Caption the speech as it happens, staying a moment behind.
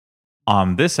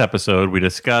On this episode, we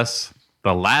discuss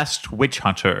The Last Witch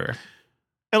Hunter.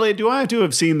 Elliot, do I have to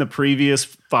have seen the previous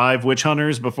 5 witch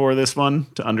hunters before this one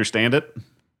to understand it?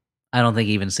 I don't think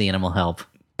even seeing him will help.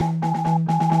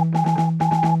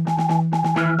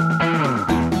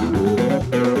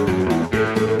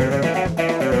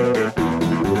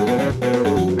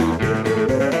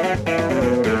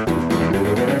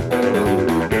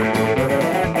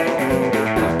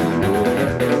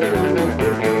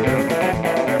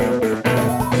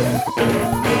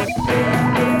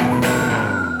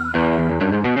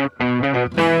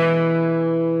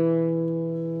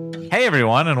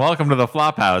 And welcome to the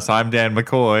Flophouse. I'm Dan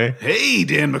McCoy. Hey,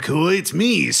 Dan McCoy, it's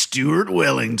me, Stuart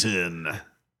Wellington.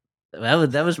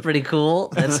 That was pretty cool.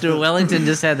 That Stuart Wellington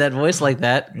just had that voice like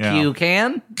that. Yeah. You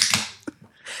can.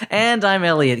 And I'm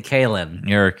Elliot Kalin.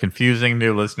 You're confusing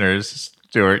new listeners,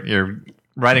 Stuart. You're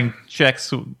writing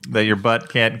checks that your butt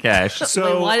can't cash.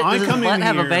 So Wait, why does his butt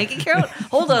have a bank account?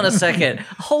 Hold on a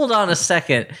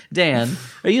second. Dan,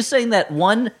 are you saying that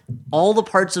one, all the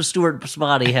parts of Stuart's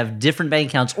body have different bank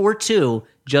accounts, or two,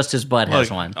 just his butt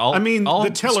has one?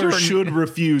 The teller should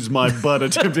refuse my butt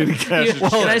attempting to cash it.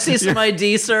 Can I see some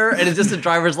ID, sir? And it's just a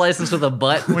driver's license with a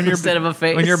butt instead of a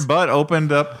face. When your butt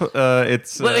opened up,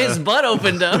 his butt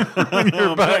opened up.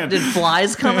 Did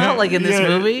flies come out like in this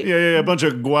movie? Yeah. A bunch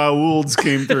of Guaulds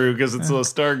came through because it's a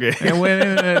Stargate. And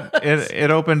when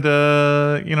it opened,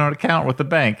 an account with the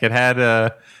bank. It had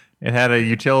a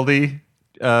utility.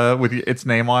 With its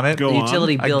name on it.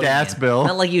 Utility bill. A gas bill.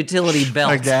 Not like utility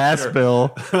belt. A gas bill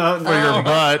for your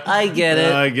butt. I get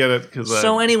it.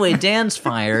 So anyway, Dan's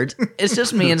fired. It's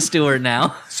just me and Stuart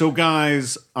now. So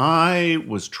guys, I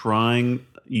was trying...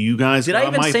 You guys did I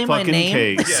even say my name?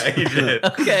 Case. Yeah, you did.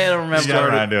 Okay, I don't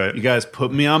remember. You guys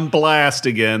put me on blast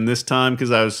again this time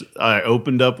because I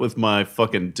opened up with my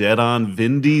fucking dead-on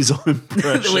Vin Diesel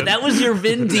impression. Wait, that was your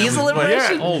Vin Diesel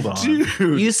impression? Yeah, hold on.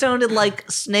 Dude. You sounded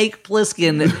like Snake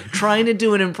Plissken trying to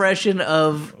do an impression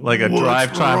of... Like a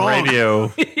drive time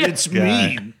radio. It's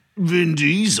me, Vin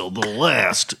Diesel, the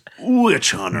last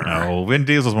witch hunter. No, Vin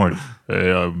Diesel's more...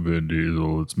 Hey, I'm Vin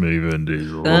Diesel. It's me, Vin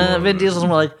Diesel. Vin Diesel's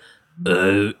more like...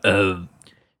 I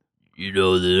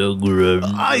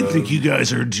think you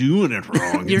guys are doing it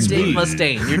wrong. You're Dave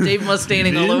Mustaine. You're Dave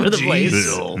Mustaining all over the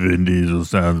place. Vin Diesel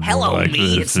sounds Hello, like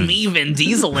me. this. It's me, Vin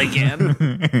Diesel again.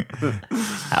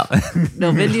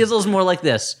 No, Vin Diesel's more like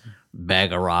this.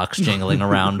 Bag of rocks jingling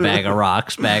around, bag of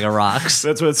rocks, bag of rocks.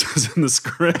 That's what it says in the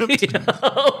script.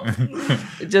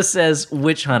 It just says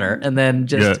witch hunter and then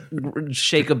just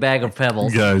shake a bag of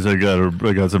pebbles. Guys, I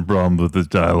got some problems with this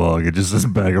dialogue. It just says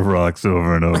bag of rocks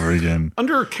over and over again.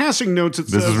 Under casting notes, it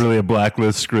says... This is really a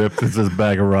blacklist script. It says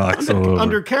bag of rocks all over.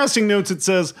 Under casting notes, it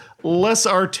says less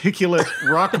articulate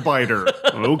rock biter.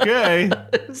 Okay.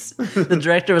 The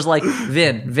director was like,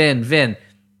 Vin.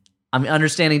 I'm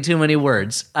understanding too many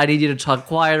words. I need you to talk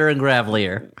quieter and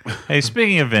gravelier. Hey,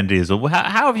 speaking of Vin Diesel,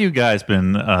 how have you guys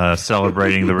been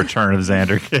celebrating the return of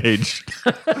Xander Cage?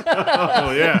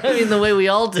 Oh, yeah. I mean, the way we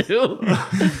all do.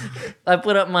 I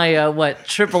put up my,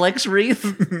 XXX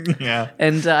wreath? Yeah.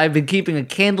 And I've been keeping a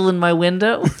candle in my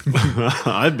window.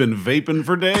 I've been vaping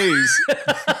for days.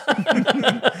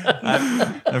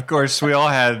 Of course, we all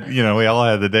had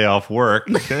the day off work.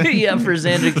 Yeah, for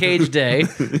Xander Cage Day.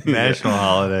 National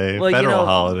holiday, federal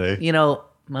holiday.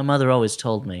 My mother always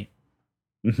told me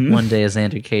one day a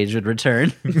Xander Cage would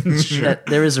return. That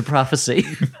there is a prophecy.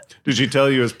 Did she tell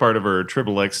you as part of her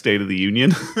XXX State of the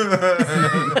Union? So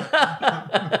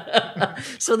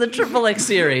the XXX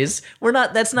series,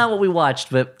 that's not what we watched,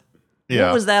 but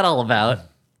what was that all about?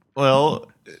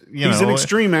 Well, he's an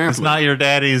extreme athlete. It's not your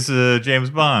daddy's James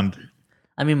Bond.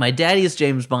 I mean, my daddy's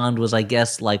James Bond was, I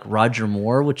guess, like Roger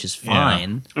Moore, which is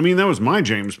fine. I mean, that was my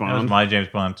James Bond. That was my James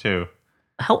Bond, too.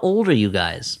 How old are you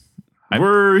guys?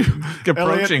 We're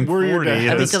approaching 40.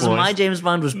 Because my James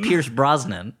Bond was Pierce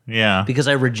Brosnan. Yeah. Because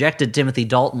I rejected Timothy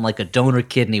Dalton like a donor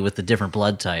kidney with a different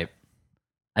blood type.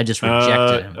 I just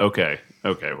rejected him. Okay,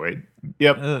 wait.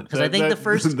 Yep. Because I think the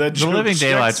first... The Living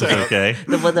Daylights was okay.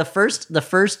 The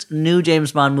first new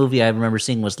James Bond movie I remember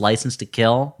seeing was License to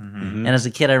Kill. Mm-hmm. And as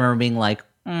a kid, I remember being like,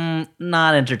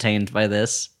 not entertained by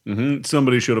this. Mm-hmm.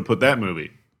 Somebody should have put that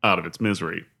movie out of its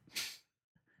misery.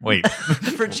 Wait.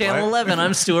 For Channel 11,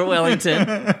 I'm Stuart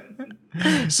Wellington.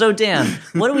 So, Dan,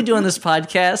 what do we do on this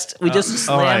podcast? We just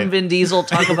slam Vin Diesel,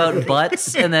 talk about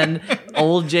butts, and then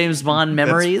old James Bond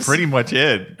memories? That's pretty much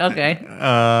it. Okay.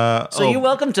 You're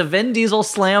welcome to Vin Diesel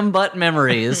Slam Butt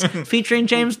Memories, featuring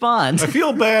James Bond. I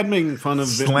feel bad making fun of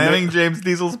slamming James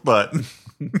Diesel's butt.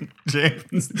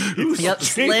 James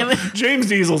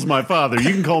Diesel's my father.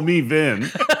 You can call me Vin.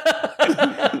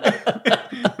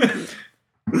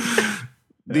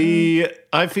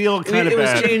 I feel kind of It was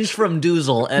bad. changed from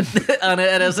Doozle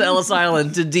at Ellis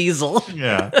Island to Diesel.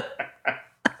 Yeah.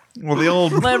 Well, the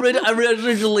old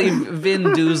Originally Vin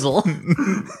Doozle.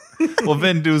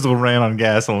 Vin Diesel ran on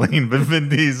gasoline, but Vin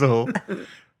Diesel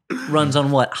Runs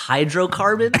on what?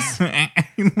 Hydrocarbons?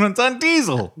 runs on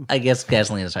diesel. I guess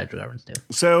gasoline is hydrocarbons too.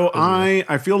 So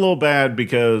I feel a little bad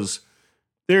because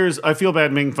I feel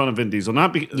bad making fun of Vin Diesel.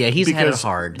 He's had it because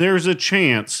hard. There's a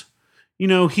chance,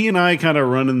 he and I kind of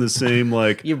run in the same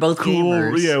You're both cool.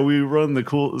 gamers. Yeah, we run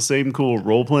the same cool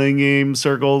role playing game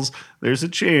circles. There's a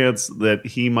chance that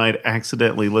he might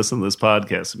accidentally listen to this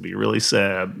podcast and be really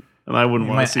sad. And I wouldn't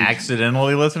You want might to see.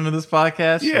 accidentally listen to this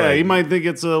podcast. Yeah, Like, he might think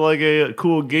it's a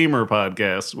cool gamer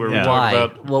podcast where we Yeah. talk Why?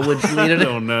 about. What would lead I it?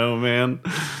 don't know, man.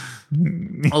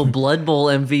 Oh, Blood Bowl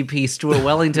MVP Stuart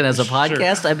Wellington as a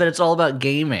podcast? I bet it's all about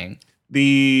gaming.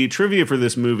 The trivia for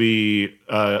this movie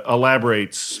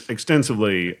elaborates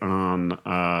extensively on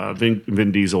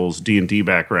Vin Diesel's D&D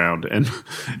background and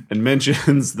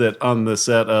mentions that on the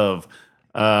set of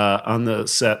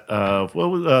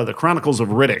the Chronicles of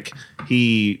Riddick,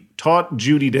 he taught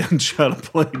Judi Dench how to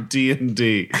play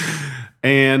D&D,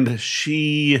 and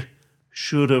she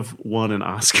should have won an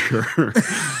Oscar.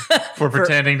 for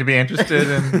pretending to be interested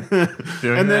in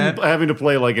doing And then that. having to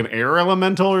play like an air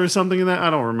elemental or something in that. I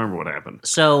don't remember what happened.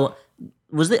 So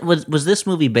was this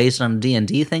movie based on a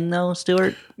D&D thing though,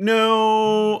 Stuart?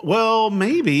 No, well,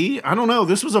 maybe. I don't know.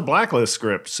 This was a Blacklist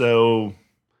script,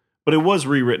 but it was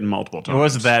rewritten multiple times. It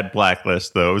wasn't that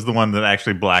Blacklist, though. It was the one that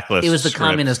actually blacklisted. It was the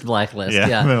communist blacklist.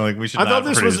 Yeah. They're like, we should I not thought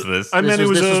this produce was. this. I meant it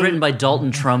was This was written by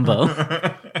Dalton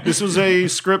Trumbo. This was a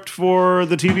script for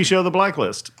the TV show The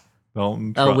Blacklist.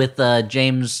 Dalton Oh, Trump. with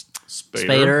James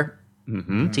Spader,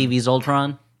 TV's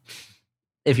Ultron.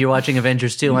 If you're watching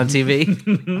Avengers 2 on TV.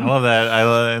 I love that. I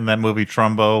love in that movie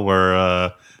Trumbo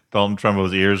where Dalton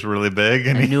Trumbo's ears were really big.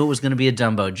 And I knew it was going to be a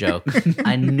Dumbo joke.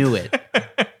 I knew it.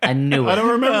 I knew it. I don't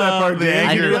remember that part. the Dan.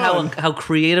 I anger- knew how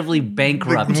creatively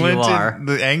bankrupt you are.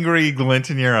 The angry glint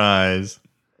in your eyes.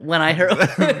 When I heard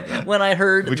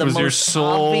Which the was your most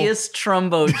soul- obvious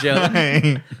Trumbo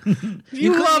joke.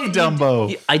 You love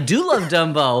Dumbo. I do love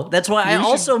Dumbo. That's why I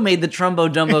also made the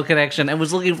Trumbo Dumbo connection and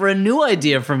was looking for a new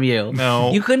idea from you.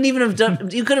 No. You couldn't even have done.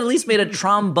 You could have at least made a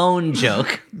trombone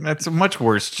joke. That's a much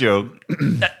worse joke.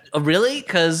 Really?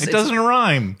 Because It doesn't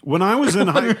rhyme. When I was in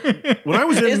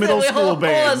middle school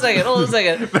band. Hold on a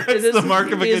second. That's the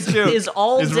mark of a good joke, Is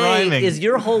all is day, rhyming. is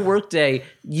your whole work day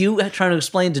you trying to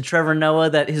explain to Trevor Noah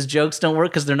that his jokes don't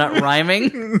work because they're not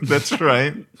rhyming? That's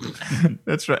right.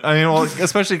 That's right. I mean, well,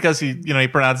 especially because he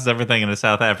pronounces everything in a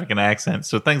South African accent.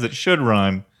 So things that should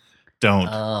rhyme don't.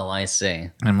 Oh, I see.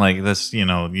 I'm like this. You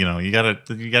gotta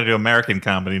do American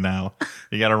comedy now.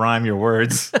 You gotta rhyme your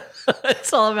words.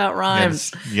 It's all about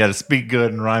rhymes. You gotta speak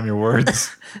good and rhyme your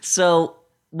words. So,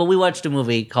 but we watched a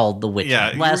movie called The Witch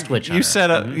Hunter. Last Witch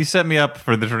Hunter. You set me up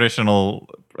for the traditional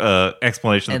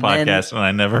explanation of the And then- podcast, and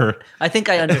I never. I think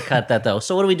I undercut that though.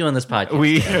 So what do we do in this podcast?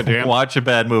 We Dan. watch a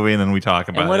bad movie and then we talk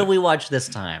about and what it. did we watch this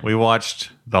time? We watched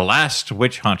The Last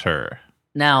Witch Hunter.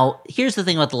 Now, here's the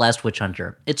thing about The Last Witch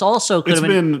Hunter. It's also could It's have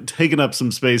been been taking up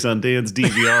some space on Dan's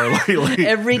DVR lately.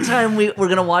 every time we're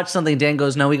going to watch something, Dan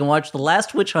goes, no, we can watch The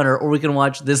Last Witch Hunter or we can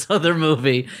watch this other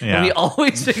movie. Yeah. And we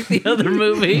always pick the other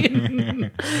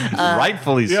movie.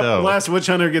 Rightfully Yep, so. Last Witch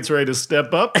Hunter gets ready to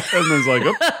step up, and then's like,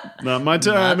 oh, not my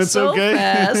time. Not it's so okay.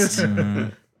 fast.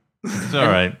 It's all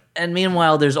right. And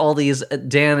meanwhile, there's all these.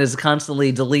 Dan is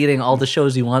constantly deleting all the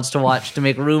shows he wants to watch to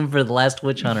make room for The Last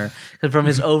Witch Hunter from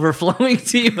his overflowing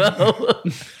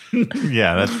TiVo.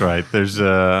 Yeah, that's right. There's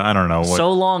I don't know what.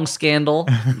 So long, Scandal.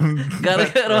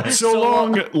 Gotta So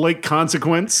long, like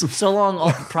Consequence. So long,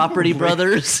 all Property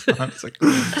Brothers.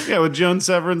 Yeah, with Joan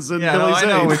Severance and Yeah, no, Billy I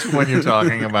know Zane. which one you're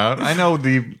talking about. I know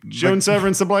the Joan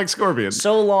Severance, the Black Scorpion.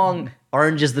 So long,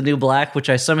 Orange is the New Black, which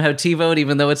I somehow TiVo'd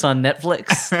even though it's on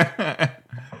Netflix.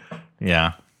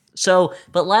 Yeah. So,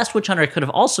 but Last Witch Hunter could have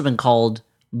also been called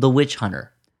The Witch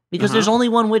Hunter because there's only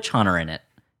one witch hunter in it.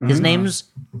 His name's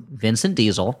Vincent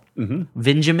Diesel,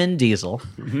 Benjamin Diesel,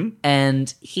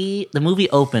 and the movie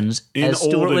opens, In as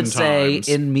Stuart olden would say, times.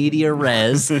 in media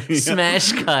res,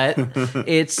 smash cut.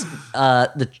 It's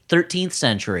the 13th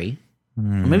century, or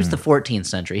maybe it's the 14th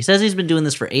century. He says he's been doing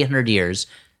this for 800 years,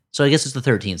 so I guess it's the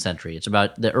 13th century. It's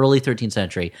about the early 13th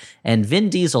century, and Vin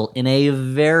Diesel in a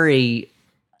very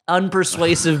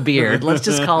unpersuasive beard. Let's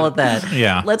just call it that.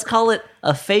 Yeah. Let's call it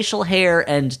a facial hair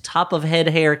and top of head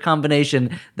hair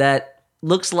combination that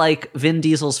looks like Vin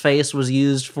Diesel's face was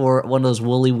used for one of those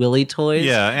Woolly Willy toys.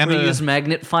 Yeah, and where you a- use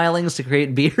magnet filings to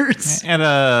create beards. And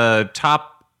a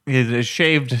top,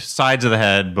 shaved sides of the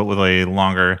head, but with a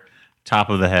longer top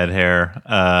of the head hair.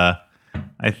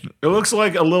 It looks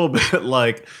like a little bit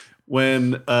like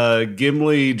when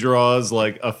Gimli draws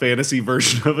like a fantasy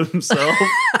version of himself.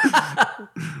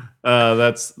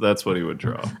 That's what he would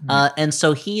draw. And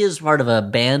so he is part of a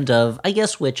band of, I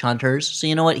guess, witch hunters. So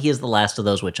you know what? He is the last of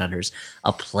those witch hunters.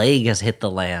 A plague has hit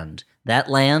the land. That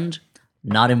land,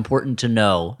 not important to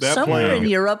know. That Somewhere plague. in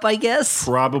Europe, I guess.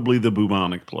 Probably the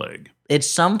bubonic plague. It's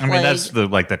some I plague. mean, that's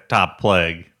the top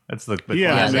plague. That's the Yeah,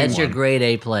 yeah, main that's your one. grade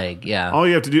A plague. Yeah. All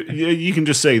you have to do, you can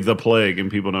just say the plague, and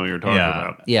people know what you're talking Yeah.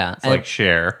 about. Yeah. It's like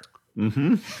Cher.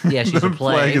 yeah, she's a Plague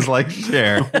plague. is like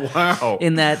Cher. Wow.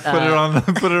 In that,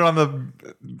 Put it on the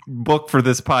book for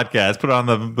this podcast. Put it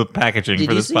on the packaging did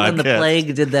for you this see podcast. when the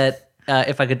plague did that?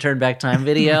 If I could turn back time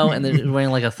video, and then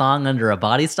wearing like a thong under a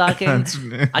body stocking.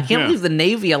 I can't believe the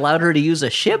Navy allowed her to use a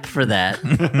ship for that.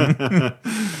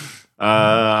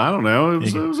 I don't know.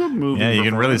 It was a movie. Yeah, you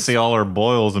can really performance. see all her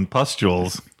boils and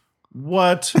pustules.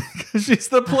 What? She's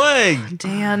the plague.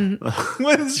 Dan,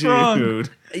 What is wrong? Dude.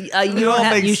 you all don't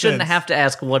have, makes you shouldn't sense. have to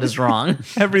ask what is wrong.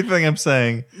 Everything I'm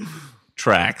saying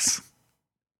tracks.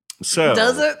 So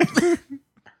Does it?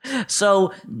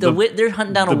 So they're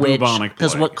hunting down a the witch bubonic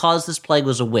because plague. what caused this plague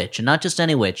was a witch, and not just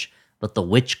any witch, but the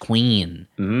witch queen,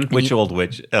 Which old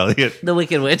witch, Elliot? the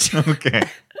wicked witch. Okay.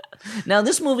 Now,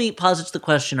 this movie posits the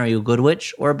question: are you a good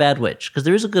witch or a bad witch? Because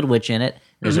there is a good witch in it.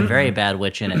 There's a very bad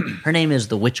witch in it. Her name is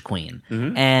the Witch Queen,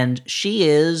 and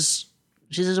she's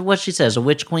what she says, a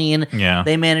witch queen. Yeah.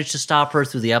 They managed to stop her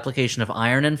through the application of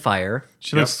iron and fire.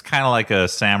 She looks kind of like a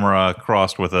Samara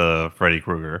crossed with a Freddy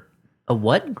Krueger. A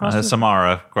what?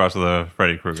 Samara crossed with a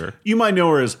Freddy Krueger. you might know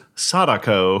her as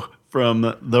Sadako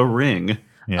from The Ring.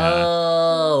 Yeah.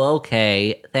 Oh,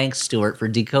 okay. Thanks, Stuart, for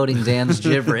decoding Dan's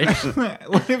gibberish. Well,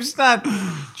 it was not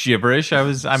gibberish.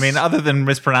 I mean, other than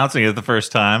mispronouncing it the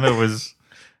first time, it was,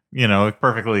 a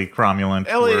perfectly cromulent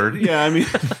word. Yeah, I mean,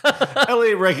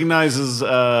 Elliot recognizes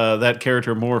that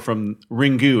character more from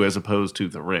Ringu as opposed to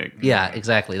The Ring. Yeah,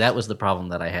 exactly. That was the problem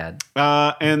that I had.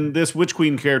 And this Witch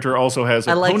Queen character also has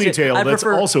a I liked it. ponytail I that's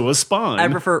prefer- also a spine. I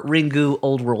prefer Ringu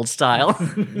old world style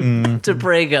to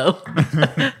Prego.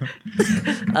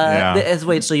 Yeah.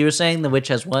 Wait, so you were saying the witch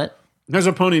has what? There's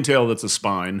a ponytail that's a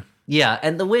spine. Yeah,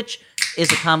 and the witch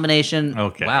is a combination.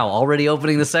 Okay. Wow, already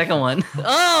opening the second one.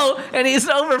 Oh, and he's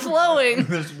overflowing.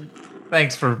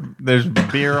 There's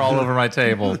beer all over my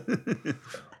table.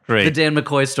 Great. The Dan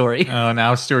McCoy story. Oh,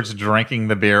 now Stuart's drinking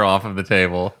the beer off of the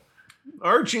table.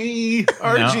 Archie,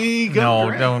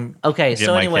 No, don't. Okay, get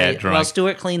so my anyway, cat drunk. while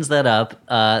Stuart cleans that up,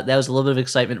 that was a little bit of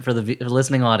excitement for the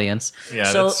listening audience. Yeah,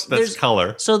 so that's there's-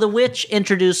 color. So the witch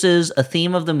introduces a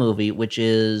theme of the movie, which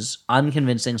is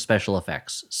unconvincing special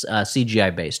effects,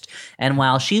 CGI based. And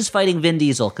while she's fighting Vin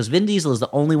Diesel, because Vin Diesel is the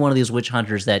only one of these witch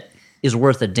hunters that is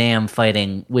worth a damn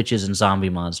fighting witches and zombie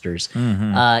monsters,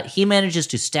 he manages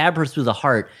to stab her through the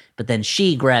heart, but then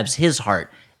she grabs his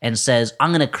heart and says,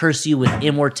 I'm going to curse you with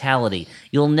immortality.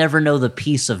 You'll never know the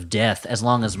peace of death as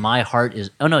long as my heart is...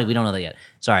 Oh, no, we don't know that yet.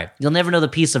 Sorry. You'll never know the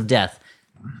peace of death.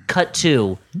 Cut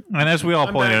to... And as we all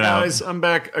I'm pointed back, out. guys. I'm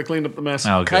back. I cleaned up the mess.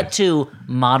 Oh, Cut good. to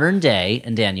modern day.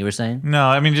 And Dan, you were saying? No,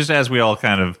 I mean, just as we all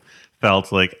kind of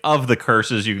felt like, of the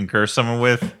curses you can curse someone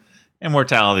with,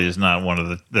 immortality is not one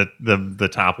of the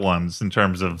top ones in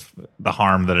terms of the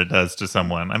harm that it does to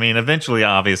someone. I mean, eventually,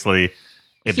 obviously...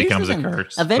 It Here's becomes the a thing.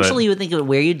 curse. Eventually, you would think it would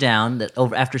wear you down that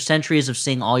after centuries of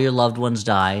seeing all your loved ones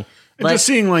die. And But, just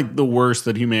seeing like the worst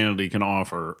that humanity can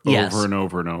offer Yes. over and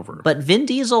over and over. but Vin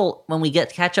Diesel, when we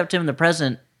catch up to him in the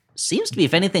present, seems to be,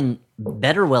 if anything,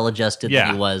 better well-adjusted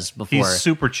than he was before. He's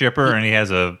super chipper, and he has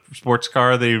a sports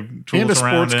car that he tools and a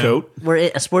around sports in.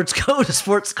 coat. A sports coat, a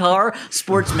sports car,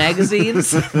 sports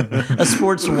magazines, a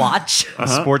sports watch. A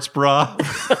sports bra.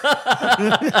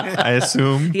 I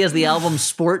assume. He has the album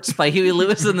 "Sports" by Huey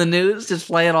Lewis and the News, just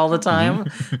playing all the time.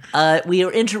 We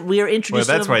are introduced. Well, to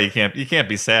that's him- why you can't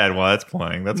be sad while that's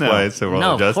playing. That's why it's so well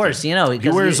No, adjusted. of course,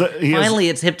 because wears he has- finally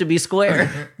it's hip to be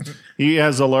square. He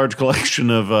has a large collection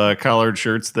of collared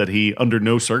shirts that he, under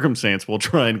no circumstance, will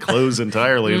try and close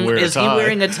entirely and wear Is a he tie.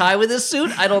 wearing a tie with his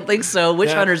suit? I don't think so. Witch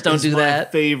That hunters don't is do my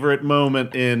that. Favorite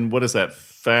moment in what is that?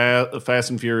 Fast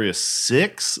and Furious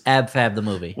 6 Ab Fab the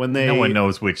movie. when they No one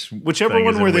knows whichever thing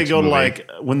one is in where they which go to movie. like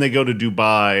when they go to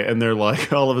Dubai and they're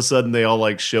like all of a sudden they all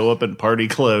like show up in party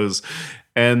clothes.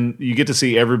 And you get to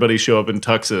see everybody show up in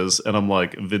tuxes, and I'm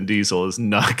like, Vin Diesel is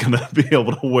not going to be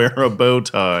able to wear a bow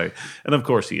tie, and of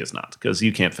course he is not, because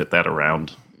you can't fit that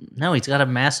around. No, he's got a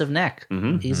massive neck.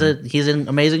 Mm-hmm, He's in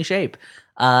amazing shape.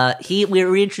 We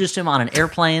reintroduced him on an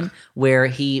airplane where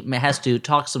he has to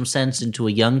talk some sense into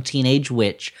a young teenage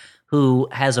witch who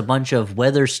has a bunch of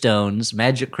weather stones,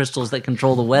 magic crystals that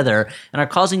control the weather, and are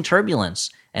causing turbulence.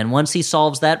 And once he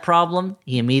solves that problem,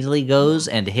 he immediately goes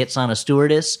and hits on a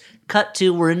stewardess. Cut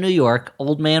to, we're in New York.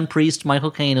 Old man priest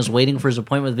Michael Caine is waiting for his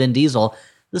appointment with Vin Diesel.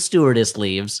 The stewardess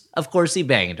leaves. Of course he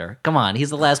banged her. Come on, he's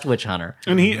the last witch hunter.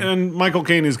 And Michael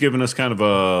Caine has given us kind of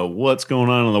a what's going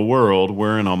on in the world.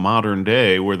 We're in a modern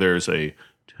day where there's a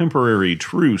temporary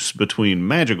truce between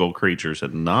magical creatures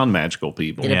and non-magical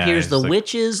people. It appears the it's like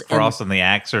witches Cross and the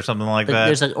Axe or something like that.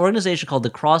 There's an organization called the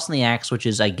Cross and the Axe, which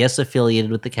is, I guess, affiliated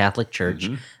with the Catholic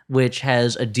Church, which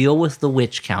has a deal with the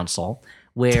Witch Council,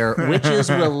 where witches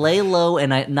will lay low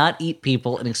and not eat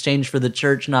people in exchange for the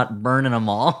church not burning them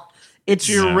all. It's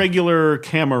your regular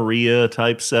Camarilla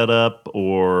type setup,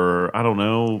 or I don't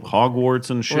know, Hogwarts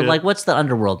and shit. Or like, what's the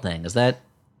underworld thing? Is that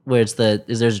where it's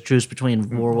there's a truce between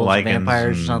werewolves and Lichens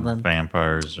vampires or and something?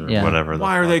 Vampires or Yeah. whatever.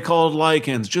 Why are they called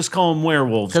lichens? Just call them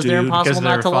werewolves, dude. Because they're impossible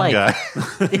not to like.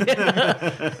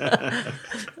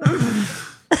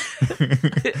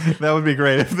 That would be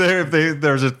great if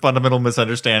there's a fundamental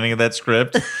misunderstanding of that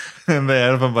script, and they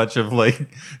have a bunch of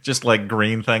just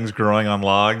green things growing on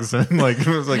logs, and it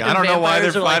was I don't know why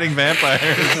they're fighting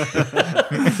vampires.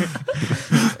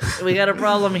 We got a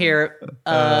problem here,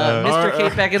 Mr.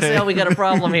 Kate Beckinsale. We got a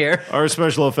problem here. Our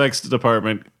special effects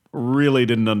department really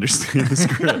didn't understand the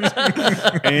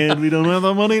script, and we don't have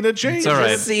the money to change all it.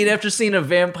 right. Scene after scene of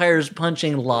vampires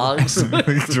punching logs.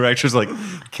 The director's like,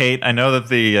 Kate, I know that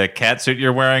the cat suit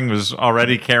you're wearing was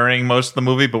already carrying most of the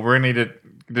movie, but we're going to need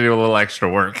to do a little extra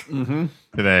work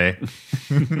today.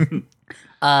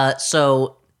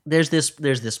 So there's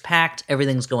this pact.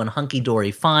 Everything's going hunky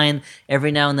dory fine.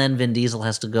 Every now and then, Vin Diesel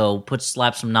has to go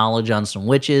slap some knowledge on some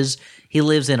witches. He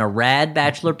lives in a rad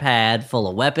bachelor pad full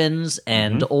of weapons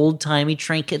and old-timey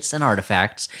trinkets and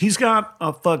artifacts. He's got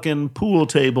a fucking pool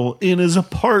table in his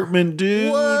apartment,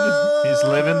 dude. Whoa! He's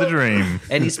living the dream.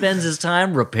 And he spends his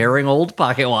time repairing old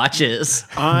pocket watches.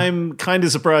 I'm kind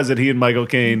of surprised that he and Michael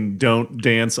Caine don't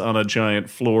dance on a giant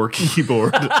floor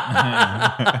keyboard.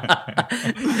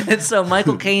 And so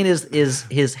Michael Caine is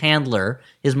his handler,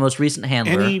 his most recent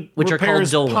handler, And he which are called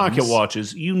repairs Dolans. pocket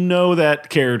watches. You know that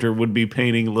character would be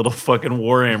painting little fucking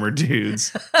Warhammer dudes.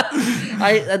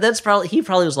 He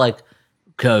probably was like,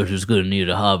 character's gonna need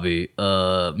a hobby.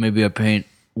 Maybe I paint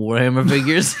Warhammer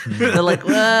figures. They're like,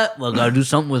 well, gotta do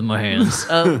something with my hands.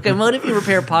 Okay, what if you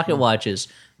repair pocket watches?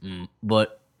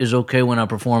 But it's okay when I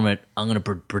perform it. I'm gonna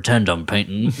pretend I'm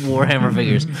painting Warhammer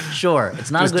figures. Sure, it's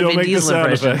not Just a good don't Vin make the Diesel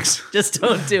sound impression.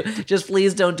 effects. Just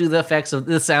please don't do the effects of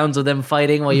the sounds of them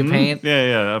fighting while you paint.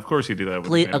 Yeah, of course you do that. With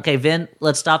Please, a man. okay, Vin,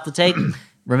 let's stop the take.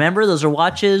 Remember, those are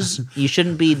watches. You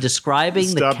shouldn't be describing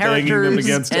Stop the banging characters them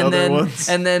against and other then ones.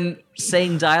 and then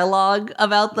saying dialogue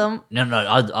about them. No,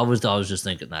 I was just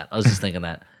thinking that.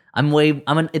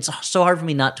 It's so hard for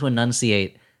me not to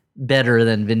enunciate better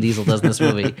than Vin Diesel does in this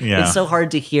movie. Yeah. It's so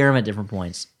hard to hear him at different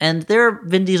points. And there are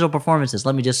Vin Diesel performances,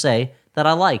 let me just say, that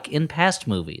I like in past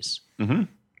movies. I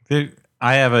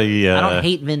have a. I don't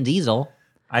hate Vin Diesel.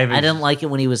 I didn't like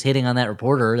it when he was hitting on that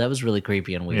reporter. That was really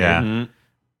creepy and weird. Yeah.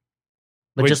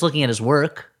 But just looking at his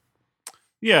work.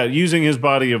 Yeah, using his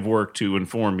body of work to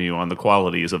inform you on the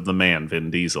qualities of the man,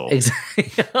 Vin Diesel.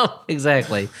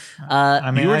 Exactly.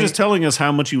 You were just telling us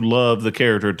how much you love the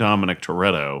character Dominic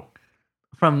Toretto.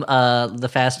 From the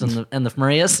Fast and the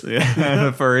Furious.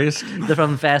 the furries.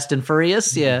 From Fast and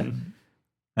Furious, yeah.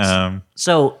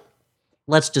 So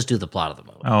let's just do the plot of the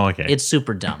movie. Oh, okay. It's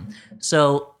super dumb.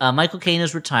 So Michael Caine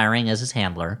is retiring as his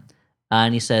handler,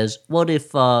 and he says, "What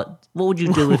would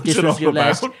you do if this was your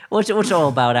last? What's it all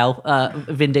about, Al?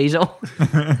 Vin Diesel?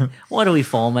 What do we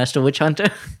fall, Master Witch Hunter?"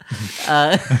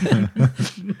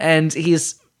 And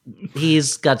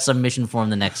he's got some mission for him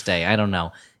the next day. I don't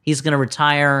know. He's going to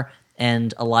retire,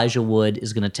 and Elijah Wood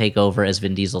is going to take over as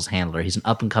Vin Diesel's handler. He's an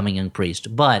up-and-coming young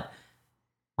priest, but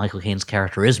Michael Caine's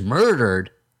character is murdered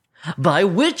by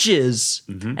witches.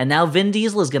 And now Vin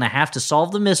Diesel is going to have to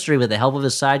solve the mystery with the help of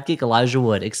his sidekick, Elijah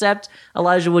Wood. Except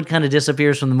Elijah Wood kind of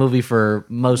disappears from the movie for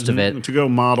most of it. To go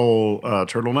model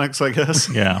turtlenecks, I guess.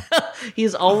 Yeah.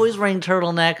 He's always wearing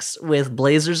turtlenecks with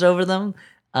blazers over them.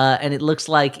 And it looks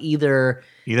like either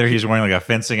he's wearing a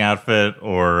fencing outfit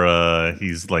or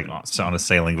he's on a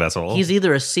sailing vessel. he's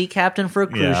either a sea captain for a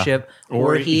cruise ship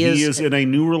Or he is in a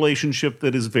new relationship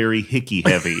that is very hickey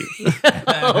heavy.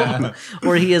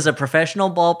 or he is a professional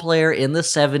ball player in the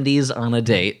 70s on a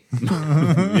date.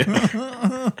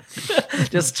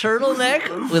 Just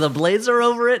turtleneck with a blazer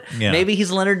over it. Yeah. Maybe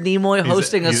he's Leonard Nimoy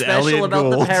hosting a he's special Elliot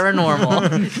about Gould. the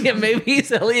paranormal. Yeah, maybe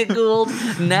he's Elliot Gould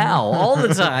now, all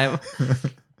the time.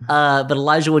 But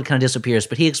Elijah Wood kind of disappears.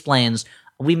 But he explains,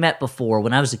 we met before.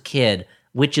 When I was a kid,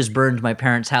 witches burned my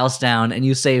parents' house down and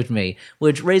you saved me,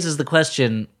 which raises the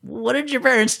question, what did your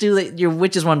parents do that your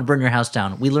witches wanted to burn your house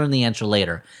down? We learn the answer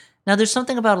later. Now, there's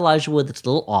something about Elijah Wood that's a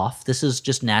little off. This is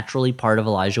just naturally part of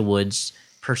Elijah Wood's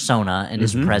persona and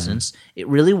his presence. It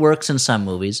really works in some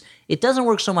movies. It doesn't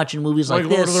work so much in movies like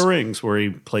this. Lord of the Rings, where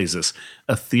he plays this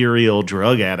ethereal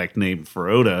drug addict named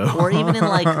Frodo. Or even in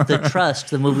like The Trust,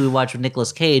 the movie we watched with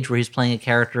Nicolas Cage, where he's playing a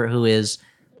character who is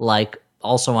like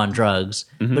also on drugs,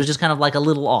 but it's just kind of like a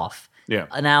little off. Yeah.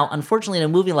 Now, unfortunately, in a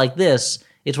movie like this,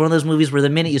 it's one of those movies where the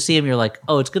minute you see him, you're like,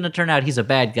 oh, it's going to turn out he's a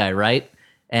bad guy, right?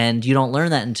 And you don't learn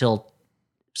that until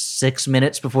 6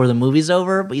 minutes before the movie's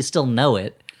over, but you still know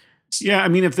it. Yeah, I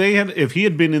mean, if he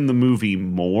had been in the movie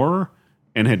more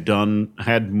and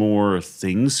had more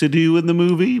things to do in the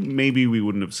movie, maybe we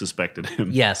wouldn't have suspected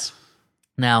him. Yes.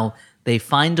 Now, they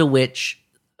find a witch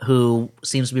who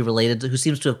seems to be related, who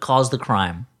seems to have caused the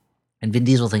crime. And Vin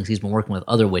Diesel thinks he's been working with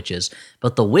other witches.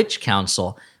 But the Witch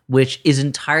Council, which is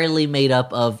entirely made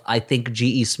up of, I think,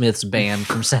 G.E. Smith's band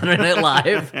from Saturday Night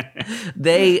Live,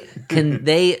 they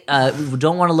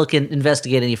don't want to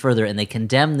investigate any further, and they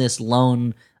condemn this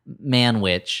lone man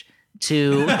witch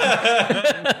to,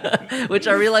 which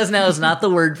I realize now is not the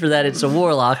word for that. It's a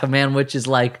warlock. A man witch is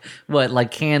like what,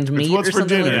 like canned meat what's or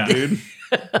something? for dinner, dude?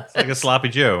 It's like a sloppy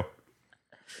Joe.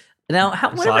 Now,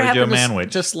 whatever Sloppy Joe happened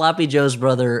Manwich. to Sloppy Joe's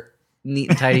brother, Neat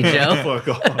and Tidy Joe? Fuck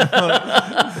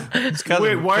off.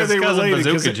 Wait, why are they related?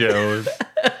 Bazooka Joe.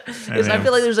 Because I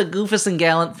feel like there's a Goofus and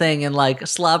Gallant thing in like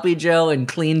Sloppy Joe and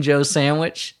Clean Joe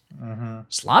sandwich.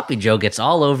 Sloppy Joe gets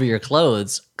all over your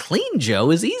clothes. Clean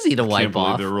Joe is easy to wipe Can't believe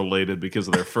off. they're related because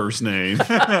of their first name.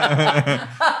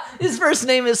 His first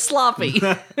name is Sloppy.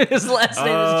 His last name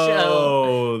is Joe.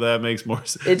 Oh, that makes more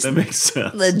sense. That makes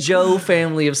sense. The Joe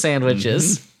family of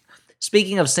sandwiches.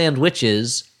 Speaking of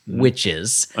sandwiches,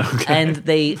 witches, and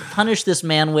they punish this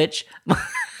man witch.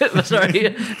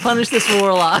 Punish this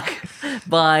warlock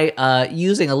by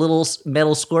using a little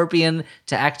metal scorpion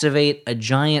to activate a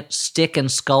giant stick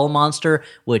and skull monster,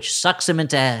 which sucks him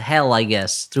into hell, I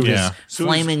guess, through his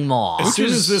flaming maw. As soon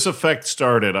as this effect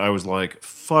started, I was like,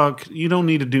 fuck, you don't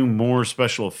need to do more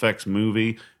special effects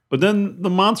movie. But then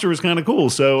the monster was kind of cool,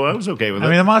 so I was okay with it. I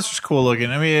mean, the monster's cool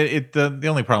looking. I mean, the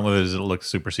only problem with it is it looks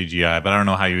super CGI, but I don't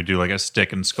know how you would do like a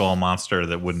stick and skull monster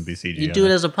that wouldn't be CGI. You do it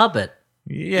as a puppet.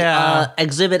 Yeah.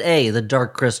 Exhibit A, the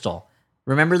Dark Crystal.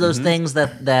 Remember those things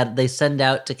that they send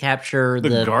out to capture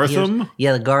The Gartham?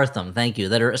 Yeah, the Gartham, thank you.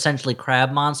 That are essentially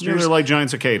crab monsters. Yeah, they're like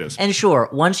giant cicadas. And sure,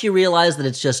 once you realize that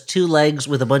it's just two legs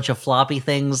with a bunch of floppy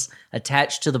things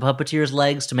attached to the puppeteer's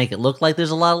legs to make it look like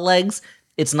there's a lot of legs,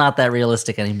 it's not that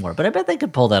realistic anymore. But I bet they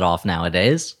could pull that off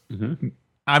nowadays.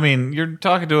 I mean, you're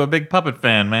talking to a big puppet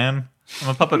fan, man. I'm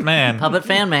a puppet man. Puppet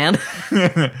fan man.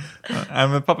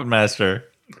 I'm a puppet master.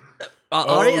 Do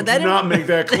not make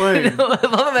that claim.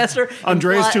 Puppet master.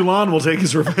 Andres Toulon will take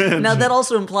his revenge. Now that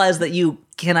also implies that you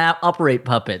can operate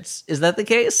puppets. Is that the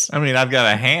case? I mean, I've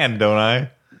got a hand, don't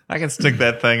I? I can stick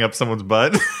that thing up someone's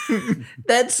butt.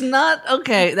 That's not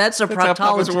okay. That's a how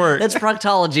puppets proctology. work. That's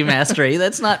proctology mastery.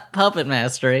 That's not puppet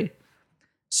mastery.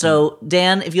 So,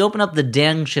 Dan, if you open up the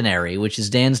dictionary, which is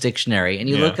Dan's dictionary, and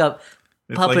you look up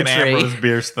It's like an puppetry, Ambrose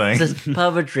Bierce thing. it says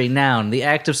puppetry, noun, the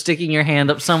act of sticking your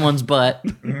hand up someone's butt.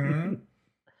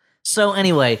 So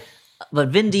anyway, but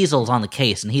Vin Diesel's on the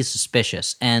case, and he's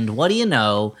suspicious. And what do you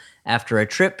know? After a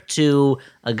trip to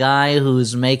a guy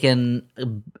who's making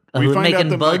bug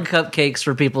cupcakes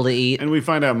for people to eat. And we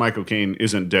find out Michael Caine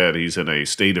isn't dead. He's in a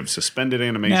state of suspended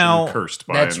animation, cursed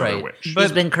by That's another right. witch.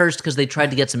 He's been cursed because they tried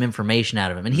to get some information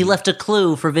out of him. And he left a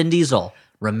clue for Vin Diesel.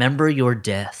 Remember your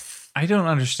death. I don't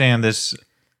understand this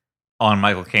on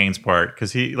Michael Caine's part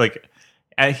because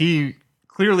he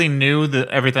clearly knew that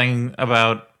everything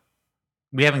about.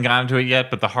 We haven't gotten to it yet,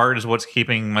 but the heart is what's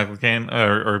keeping Michael Caine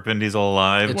or Vin Diesel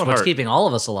alive. It's what's keeping all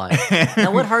of us alive.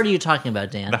 Now, what heart are you talking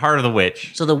about, Dan? The heart of the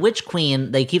witch. So the witch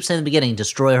queen, they keep saying in the beginning,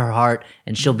 destroy her heart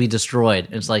and she'll be destroyed.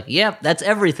 And it's like, yep, that's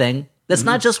everything. That's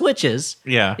not just witches.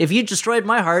 Yeah. If you destroyed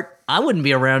my heart, I wouldn't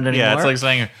be around anymore. Yeah, it's like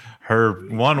saying her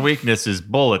one weakness is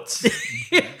bullets.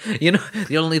 You know,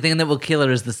 the only thing that will kill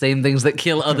her is the same things that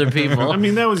kill other people. I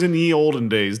mean, that was in the olden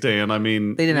days, Dan. I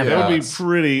mean, They didn't have that would bullets. be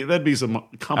pretty. That'd be some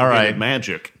complicated right.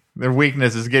 magic. Their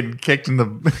weakness is getting kicked in the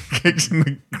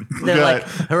They're gut.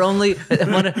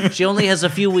 like, she only has a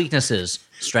few weaknesses: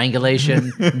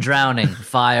 strangulation, drowning,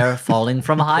 fire, falling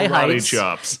from high Karate heights.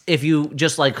 chops. If you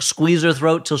just like squeeze her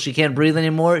throat till she can't breathe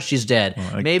anymore, she's dead.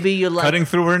 Maybe you're like Cutting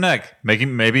through her neck,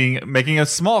 making a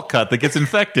small cut that gets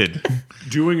infected.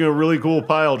 Doing a really cool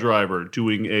pile driver.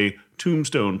 Doing a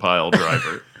tombstone pile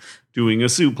driver. doing a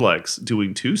suplex,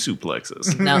 doing 2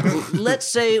 suplexes. Now, let's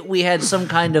say we had some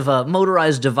kind of a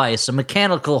motorized device, a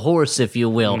mechanical horse, if you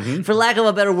will. For lack of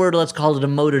a better word, let's call it a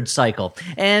motored cycle.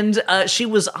 And she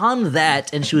was on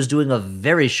that, and she was doing a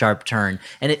very sharp turn,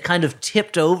 and it kind of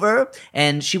tipped over,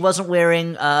 and she wasn't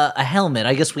wearing a helmet.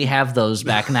 I guess we have those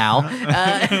back now.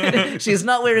 She's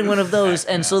not wearing one of those,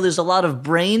 and so there's a lot of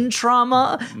brain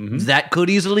trauma. That could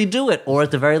easily do it, or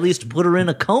at the very least, put her in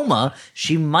a coma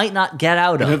she might not get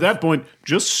out of. And at that point,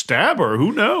 just stab her.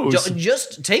 Who knows?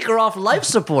 Just take her off life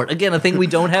support. Again, a thing we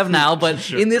don't have now,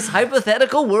 but in this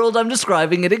hypothetical world I'm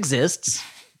describing, it exists.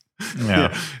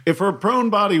 Yeah. If her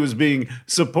prone body was being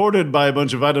supported by a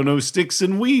bunch of, I don't know, sticks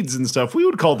and weeds and stuff, we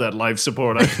would call that life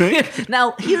support, I think.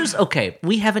 Now,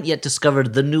 we haven't yet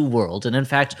discovered the new world, and in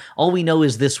fact, all we know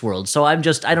is this world, so I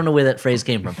don't know where that phrase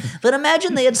came from. But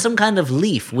imagine they had some kind of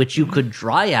leaf which you could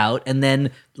dry out and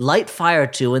then light fire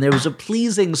to, and there was a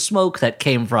pleasing smoke that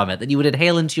came from it that you would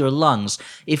inhale into your lungs.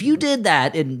 If you did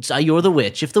that, and you're the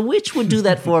witch, if the witch would do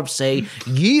that for, say,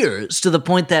 years, to the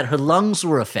point that her lungs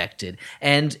were affected,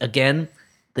 and again,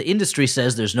 the industry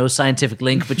says there's no scientific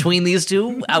link between these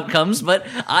two outcomes, but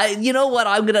you know what?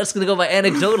 I'm just going to go by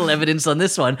anecdotal evidence on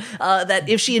this one. That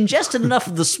if she ingested enough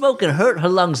of the smoke and hurt her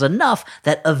lungs enough,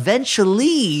 that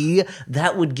eventually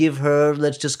that would give her,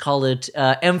 let's just call it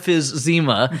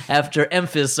emphysema, after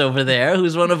Emphys over there,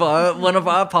 who's one of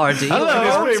our party.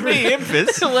 Hello, it's me,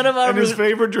 Emphys. One of our And his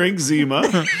favorite drink,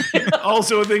 Zima.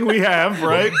 Also a thing we have,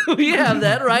 right? We have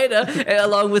that, right?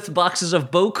 Along with boxes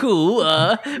of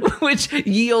Boku, which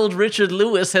ye old Richard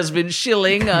Lewis has been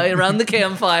shilling around the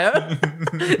campfire.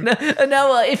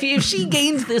 Now, if she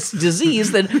gains this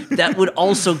disease, then that would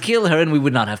also kill her, and we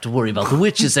would not have to worry about the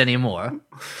witches anymore.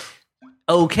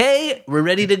 Okay, we're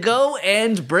ready to go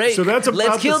and break. So that's about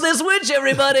Let's kill this witch,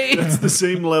 everybody! It's the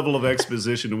same level of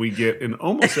exposition we get in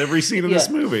almost every scene of this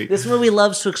movie. This movie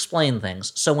loves to explain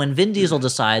things. So when Vin Diesel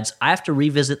decides, I have to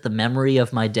revisit the memory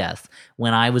of my death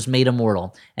when I was made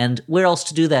immortal, and where else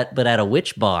to do that but at a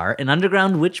witch bar, an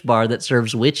underground witch bar that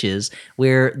serves witches,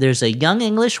 where there's a young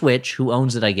English witch who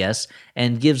owns it, I guess,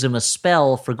 and gives him a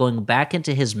spell for going back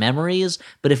into his memories,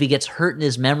 but if he gets hurt in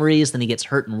his memories, then he gets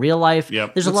hurt in real life.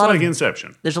 Yep. There's It's a lot like of Inception.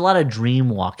 There's a lot of dream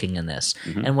walking in this.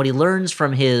 And what he learns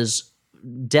from his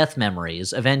death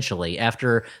memories eventually,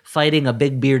 after fighting a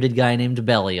big bearded guy named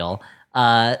Belial,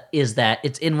 is that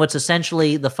it's in what's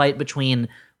essentially the fight between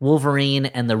Wolverine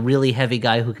and the really heavy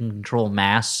guy who can control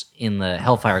mass in the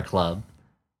Hellfire Club.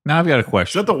 Now I've got a Is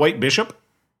question. that the White Bishop?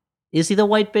 Is he the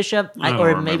White Bishop? I don't Or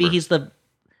remember. maybe he's the...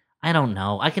 I don't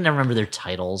know. I can never remember their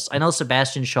titles. I know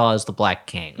Sebastian Shaw is the Black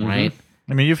King, right?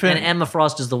 I mean, And Emma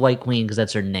Frost is the White Queen because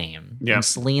that's her name. Yeah. And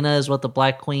Selena is what, the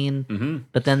Black Queen?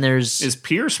 But then there's... Is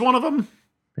Pierce one of them?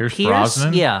 Pierce Pierce?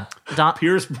 Brosnan? Yeah.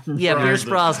 Pierce Pierce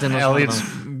Brosnan was one of Elliot's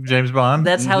them. James Bond?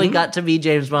 That's how he got to be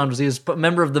James Bond, was he was a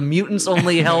member of the Mutants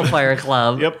Only Hellfire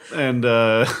Club. Yep, and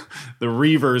the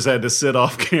Reavers had to sit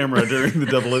off camera during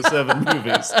the 007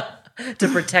 movies. To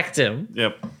protect him.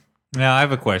 Yep. Now I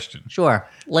have a question. Sure.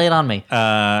 Lay it on me.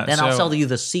 Then I'll So- tell you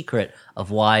the secret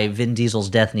of why Vin Diesel's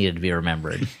death needed to be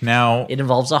remembered. Now, It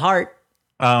involves a heart.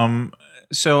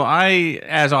 so I,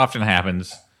 as often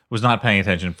happens, was not paying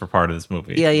attention for part of this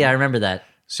movie. Yeah, I remember that.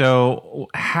 So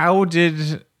how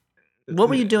did... What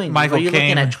were you doing? Michael were you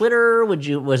Caine- looking at Twitter?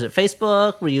 Was it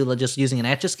Facebook? Were you just using an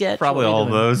Etch-a-Sketch? Probably What were you all of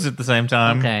doing? those at the same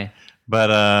time. Okay.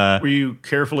 But Were you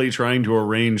carefully trying to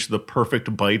arrange the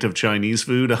perfect bite of Chinese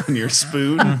food on your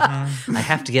spoon? I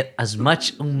have to get as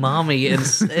much umami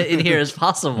in here as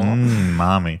possible.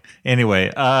 mommy.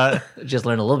 Anyway, Just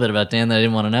learned a little bit about Dan that I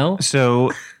didn't want to know.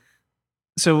 so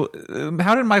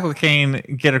how did Michael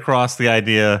Caine get across the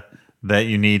idea that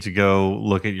you need to go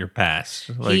look at your past?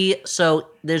 Like,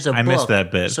 There's a book. I missed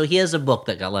that bit. So he has a book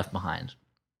that got left behind.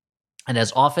 And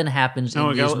as often happens in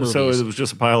these movies. So it was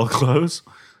just a pile of clothes?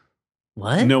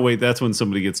 What? No, wait, that's when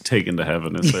somebody gets taken to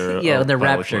heaven. Is there Yeah, a when they're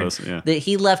pile of raptured. clothes? Yeah.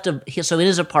 He left so in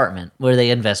his apartment where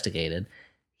they investigated,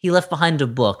 he left behind a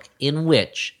book in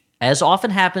which, as often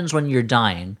happens when you're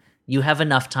dying, you have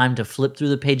enough time to flip through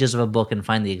the pages of a book and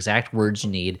find the exact words you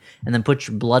need, and then put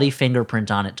your bloody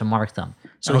fingerprint on it to mark them.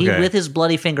 So he, Okay. with his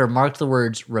bloody finger, marked the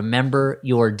words, "Remember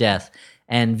your death."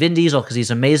 And Vin Diesel, because he's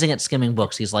amazing at skimming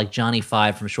books, he's like Johnny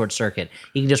Five from Short Circuit.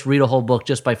 He can just read a whole book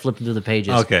just by flipping through the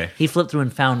pages. Okay. He flipped through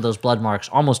and found those blood marks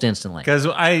almost instantly. because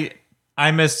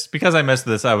I missed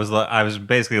this, I was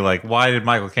basically like, why did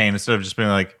Michael Caine, instead of just being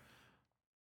like,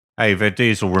 hey, Vin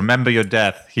Diesel, remember your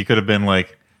death, he could have been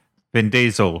like, Vin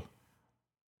Diesel,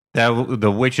 That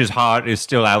the witch's heart is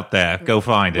still out there. Go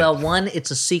find it. Well, one,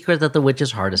 it's a secret that the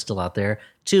witch's heart is still out there.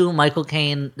 Two, Michael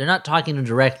Caine, they're not talking to him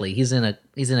directly. He's in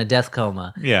a death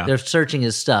coma. Yeah. They're searching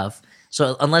his stuff.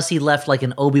 So unless he left like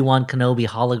an Obi-Wan Kenobi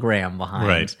hologram behind.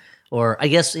 Right. Or I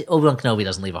guess Obi-Wan Kenobi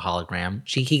doesn't leave a hologram.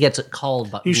 He gets it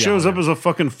called. He shows up as a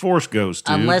fucking Force ghost,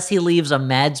 dude. Unless he leaves a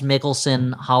Mads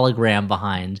Mikkelsen hologram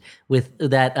behind with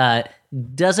that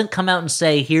doesn't come out and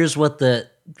say, here's what the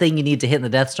thing you need to hit in the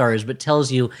Death Star is, but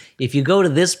tells you if you go to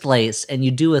this place and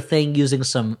you do a thing using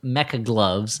some mecha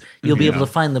gloves, you'll be able to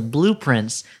find the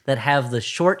blueprints that have the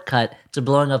shortcut to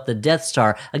blowing up the Death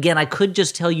Star. Again, I could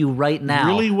just tell you right now.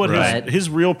 Really, what his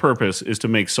real purpose is to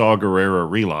make Saw Gerrera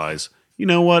realize, you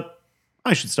know what?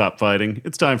 I should stop fighting.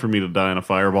 It's time for me to die in a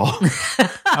fireball.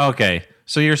 Okay,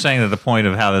 so you're saying that the point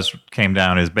of how this came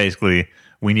down is basically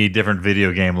we need different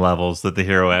video game levels that the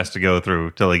hero has to go through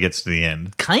till he gets to the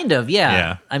end. Kind of, yeah.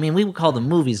 Yeah. I mean, we would call them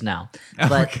movies now,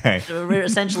 but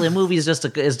essentially, a movie is just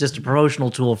a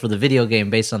promotional tool for the video game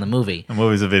based on the movie. A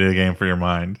movie's a video game for your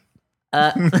mind.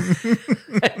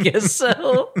 I guess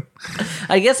so.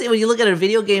 I guess when you look at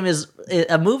it,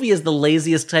 a movie is the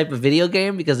laziest type of video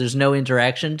game because there's no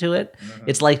interaction to it.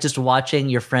 It's like just watching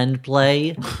your friend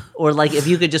play, or like if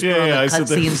you could just put on the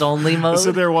cutscenes only mode. I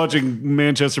sit there watching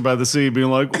Manchester by the Sea, being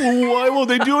like, why won't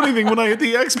they do anything when I hit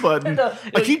the X button?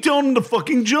 I keep telling them to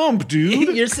fucking jump,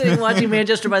 dude. You're sitting watching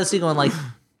Manchester by the Sea, going like,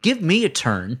 "Give me a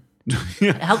turn."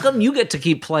 How come you get to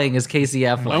keep playing as Casey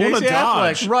Affleck? I want to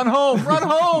dodge. Run home, run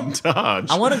home.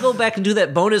 Dodge. I want to go back and do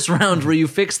that bonus round where you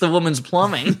fix the woman's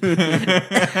plumbing. That's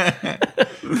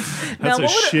a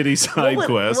shitty side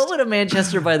quest. What would a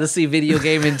Manchester by the Sea video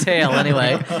game entail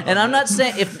anyway? And I'm not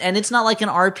saying and it's not like an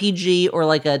RPG or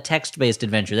like a text-based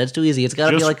adventure. That's too easy. It's got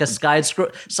to be like a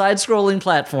side-scrolling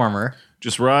platformer.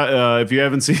 Just ride, if you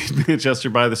haven't seen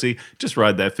Manchester by the Sea, just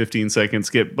ride that 15-second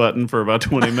skip button for about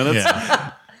 20 minutes.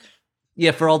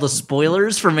 Yeah, for all the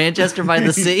spoilers for Manchester by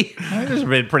the Sea. There's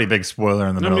a pretty big spoiler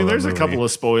in the middle of the there's movie. a couple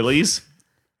of spoilies.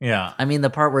 Yeah. I mean, the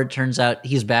part where it turns out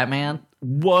he's Batman.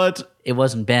 What? It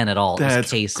wasn't Ben at all. It was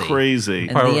That's Casey. crazy.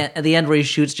 And at the end where he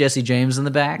shoots Jesse James in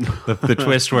the back. The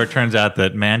twist where it turns out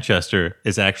that Manchester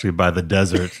is actually by the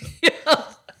desert.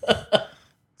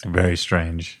 It's very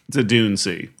strange. It's a dune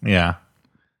sea. Yeah.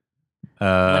 When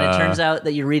it turns out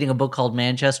that you're reading a book called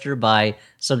Manchester by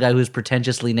some guy who's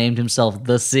pretentiously named himself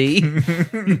The Sea.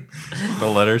 The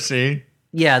letter C?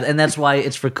 Yeah, and that's why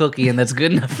it's for Cookie, and that's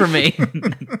good enough for me.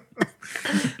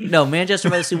 No, Manchester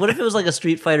by the Sea. What if it was like a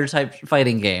Street Fighter type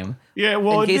fighting game? Yeah,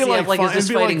 well, and Casey Affleck is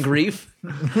just fighting grief.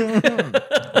 And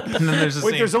then there's a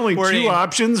scene there's only two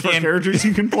options for characters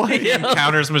you can play. He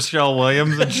encounters Michelle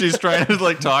Williams, and she's trying to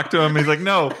like talk to him. He's like,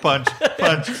 "No, punch,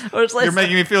 punch. Or it's like, you're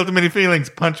making me feel too many feelings.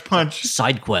 Punch, punch."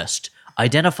 Side quest: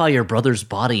 identify your brother's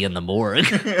body in the morgue.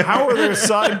 How are there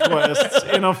side quests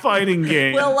in a fighting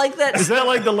game? Well, like that. Is that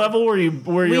like the level where you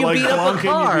like beat up a clunk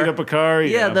and you beat up a car?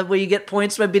 Yeah, where you get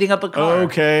points by beating up a car.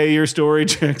 Okay, your story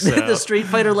checks out. The Street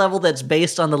Fighter level that's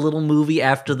based on the little movie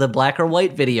after the Black or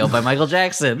White video by Michael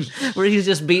Jackson, where he's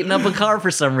just beating up a car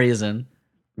for some reason.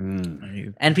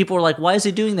 And people were like, why is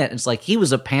he doing that? And it's like, he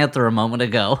was a panther a moment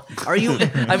ago. Are you?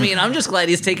 I mean, I'm just glad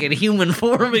he's taking human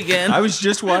form again. I was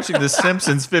just watching The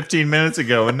Simpsons 15 minutes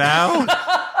ago, and now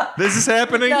this is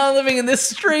happening? Now living in this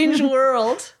strange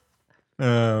world.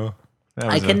 Oh.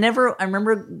 I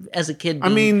remember as a kid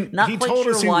being not he quite told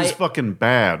sure us he why. was fucking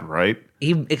bad, right?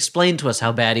 He explained to us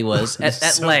how bad he was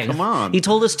at length. Come on. He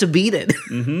told us to beat it.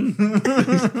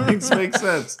 Makes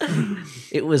sense.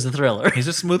 It was a thriller. He's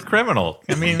a smooth criminal.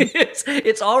 I mean,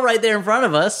 it's all right there in front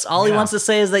of us. All he wants to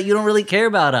say is that you don't really care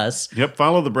about us. Yep,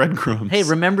 follow the breadcrumbs. Hey,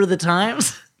 remember the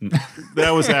times?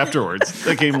 That was afterwards.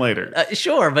 That came later.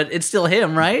 Sure, but it's still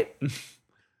him, right?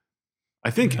 I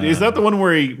think is that the one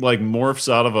where he like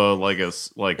morphs out of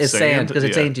It's sand because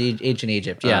it's ancient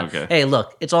Egypt. Yeah. Okay. Hey,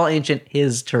 look, it's all ancient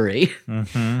history.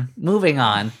 Moving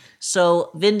on. So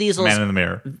Vin Diesel's Man in the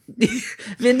Mirror.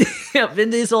 Vin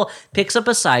Diesel picks up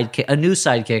a new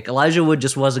sidekick. Elijah Wood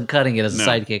just wasn't cutting it as a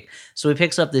sidekick, so he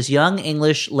picks up this young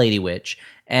English lady witch,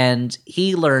 and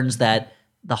he learns that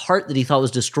the heart that he thought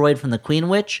was destroyed from the Queen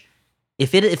Witch,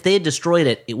 if they had destroyed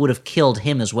it, it would have killed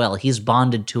him as well. He's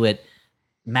bonded to it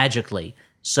magically.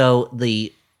 So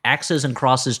the Axes and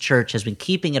Crosses Church has been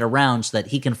keeping it around so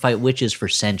that he can fight witches for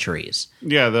centuries.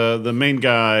 Yeah, the main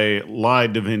guy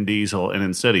lied to Vin Diesel, and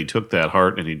instead he took that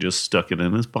heart and he just stuck it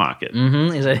in his pocket.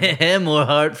 Mm-hmm. He said, more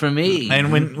heart for me.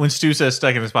 And when Stu says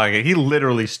stuck in his pocket, he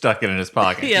literally stuck it in his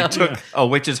pocket. Yeah. He took a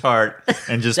witch's heart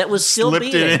and just That was still slipped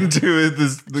beating. it into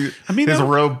his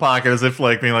robe pocket as if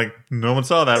like being like, no one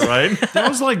saw that, right? That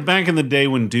was like back in the day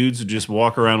when dudes would just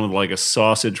walk around with like a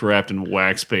sausage wrapped in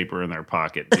wax paper in their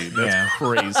pocket, dude. That's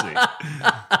crazy.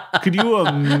 Could you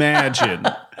imagine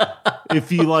if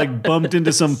he like bumped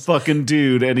into some fucking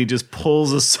dude and he just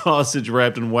pulls a sausage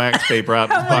wrapped in wax paper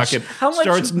out of his pocket,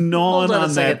 starts gnawing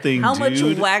on that thing, How dude?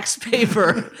 much wax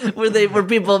paper were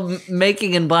people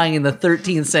making and buying in the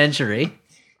 13th century?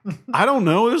 I don't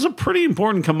know. It was a pretty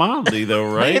important commodity,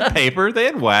 though, They right? had paper. They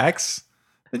had wax.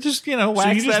 They just, So waxed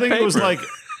you just that think paper. it was like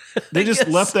they just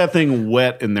left that thing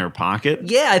wet in their pocket?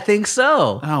 Yeah, I think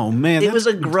so. Oh man, It was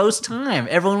a gross time.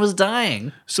 Everyone was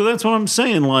dying. so that's what I'm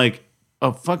saying. Like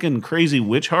a fucking crazy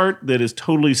witch heart that is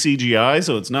totally CGI,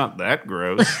 so it's not that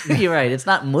gross. You're right. It's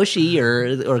not mushy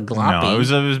or gloppy. no, it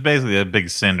was basically a big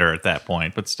cinder at that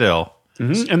point, but still.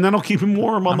 And that'll keep him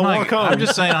warm on the walk home. I'm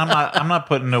just saying, I'm not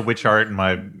putting a witch heart in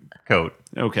my coat.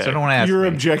 okay. So don't ask Your me.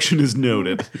 objection is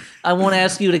noted. I won't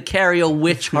ask you to carry a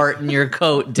witch heart in your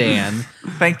coat, Dan.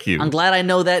 Thank you. I'm glad I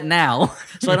know that now,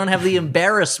 so I don't have the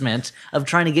embarrassment of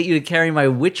trying to get you to carry my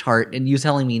witch heart and you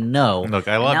telling me no. Look,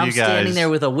 I love and now you I'm standing guys. there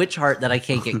with a witch heart that I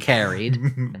can't get carried.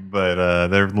 But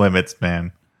there are limits,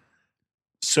 man.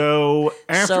 So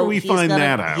after So we he's find gotta-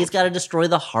 that out, he's got to destroy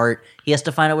the heart. He has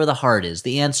to find out where the heart is.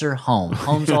 The answer: home.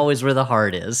 Home's always where the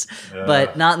heart is,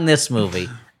 but not in this movie.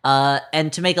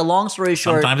 And to make a long story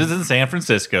short, Sometimes it's in San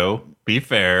Francisco. Be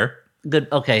fair. good.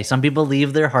 Okay, some people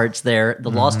leave their hearts there.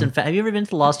 The Lost Mm-hmm. and Have you ever been to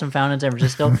the Lost and Found in San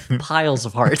Francisco? Piles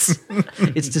of hearts.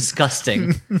 It's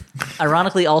disgusting.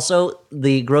 Ironically, also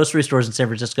the grocery stores in San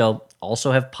Francisco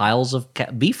also have piles of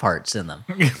beef hearts in them.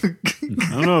 I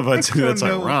don't know if I'd say that's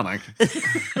ironic.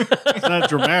 It's not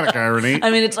dramatic irony. I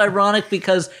mean, it's ironic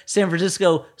because San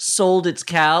Francisco sold its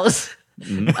cows.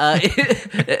 In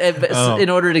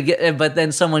order to get, but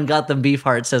then someone got them beef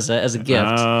hearts as a gift.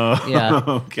 Oh, Yeah,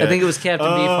 okay. I think it was Captain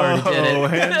Beefheart who did Oh, it.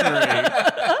 Henry.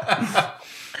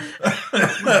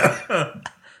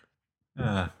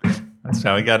 That's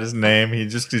how he got his name.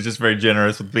 He's just very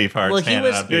generous with beef hearts. Well, he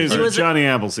handing was- out Yeah, beef he's He a was- Johnny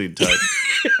Appleseed type.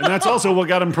 And that's also what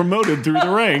got him promoted through the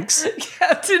ranks.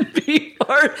 Captain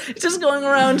Beefheart just going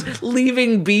around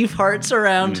leaving beef hearts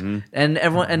around, and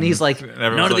everyone, and he's like,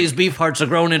 none of like- these beef hearts are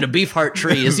grown into beef heart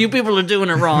trees. You people are doing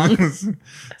it wrong.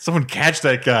 Someone catch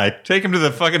that guy. Take him to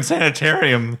the fucking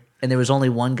sanitarium. And there was only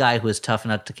one guy who was tough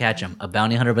enough to catch him, a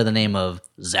bounty hunter by the name of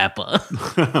Zappa.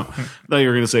 Thought you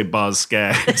were going to say Boz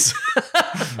Skaggs.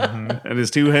 And his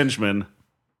two henchmen,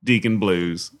 Deacon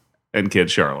Blues and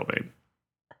Kid Charlemagne.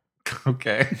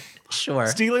 Okay. Sure.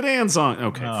 Steely Dan song.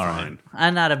 Okay, All right. fine.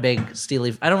 I'm not a big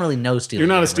Steely. I don't really know Steely. You're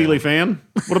not Dan, a Steely really. fan?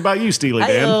 What about you, Steely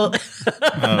Dan? Oh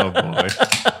boy.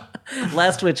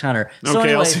 Last Witch Hunter. So Okay,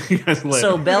 anyway, I'll see you guys later.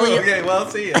 so Belly. Okay, well,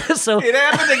 see ya. So It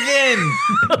happened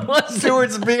again.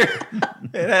 Stuart's beer.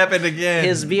 It happened again.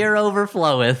 his beer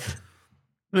overfloweth.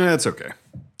 That's okay.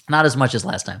 Not as much as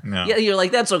last time. No. Yeah, you're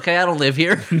like, that's okay. I don't live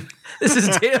here. This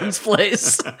is Dan's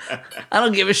place. I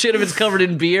don't give a shit if it's covered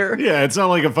in beer. Yeah, it's not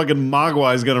like a fucking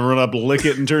mogwai's going to run up, lick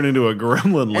it, and turn into a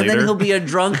gremlin And later. then he'll be a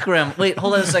drunk gremlin. Wait,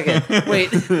 hold on a second.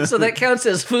 Wait, so that counts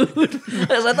as food?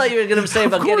 Because I thought you were going to say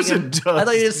about getting course him. it does. I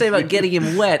thought you were going to say about getting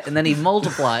him wet, and then he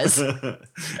multiplies.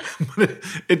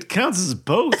 It counts as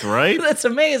both, right? That's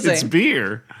amazing. It's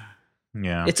beer.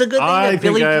 yeah. It's a good thing I that think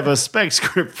Billy. I have a spec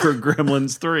script for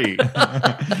Gremlins 3.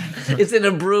 It's in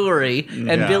a brewery, and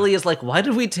Yeah. Billy is like, "Why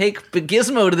did we take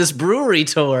Gizmo to this brewery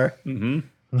tour?"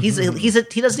 Mm-hmm.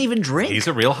 He doesn't even drink. He's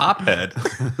a real hophead.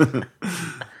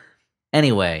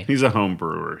 Anyway, He's a home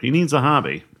brewer. He needs a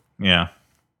hobby. Yeah.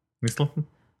 He's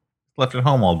left at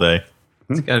home all day.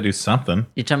 He's got to do something.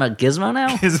 you're talking about Gizmo now.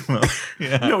 Gizmo.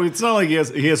 Yeah. No, it's not like he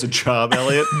has a job,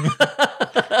 Elliot.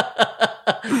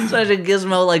 Such a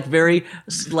Gizmo, like very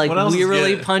like What else is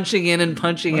wearily good? punching in and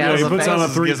punching Yeah, out he of a puts on a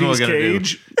face. What's three-piece Gizmo gonna do?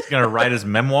 cage. He's going to write his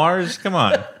memoirs? Come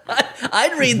on.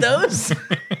 I'd read those.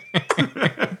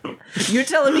 You're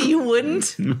telling me you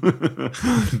wouldn't?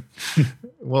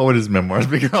 What would his memoirs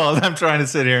be called? I'm trying to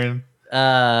sit here and...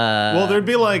 Well, there'd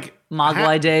be like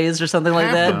Mogwai Days or something like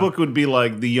half that. the book would be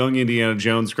like the Young Indiana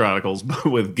Jones Chronicles, but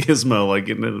with Gizmo like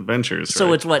getting in adventures. So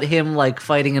right? it's what him like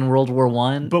fighting in World War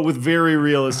One. but with very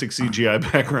realistic CGI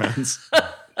backgrounds.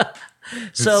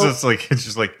 So It's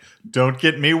just like, don't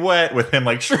get me wet, with him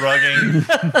like shrugging.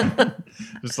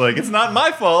 Just like, it's not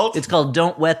my fault. it's called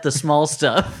 "Don't Wet the Small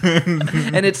Stuff,"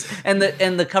 and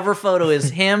the cover photo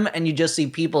is him, and you just see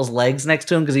people's legs next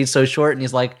to him because he's so short, and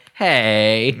he's like,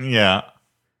 "Hey, Yeah.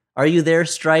 are you there,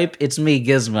 Stripe? It's me,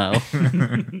 Gizmo."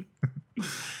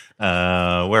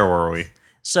 Where were we?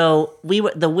 So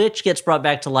the witch gets brought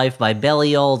back to life by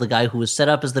Belial, the guy who was set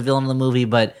up as the villain of the movie,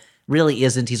 but really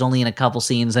isn't. He's only in a couple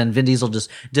scenes, and Vin Diesel just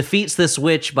defeats this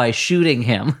witch by shooting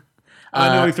him.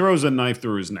 I know he throws a knife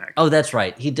through his neck. Oh, that's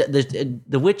right.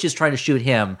 The witch is trying to shoot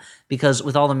him because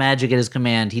with all the magic at his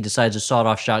command, he decides a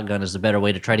sawed-off shotgun is the better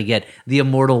way to try to get the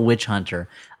immortal witch hunter.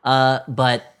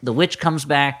 But the witch comes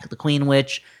back, the queen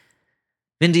witch.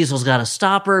 Vin Diesel's got to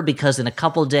stop her because in a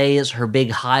couple days, her big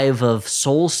hive of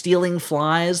soul-stealing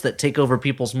flies that take over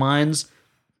people's minds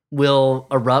will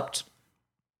erupt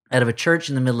out of a church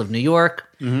in the middle of New York.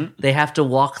 Mm-hmm. They have to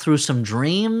walk through some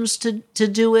dreams to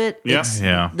do it.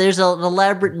 Yeah. There's an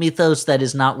elaborate mythos that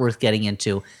is not worth getting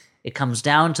into. It comes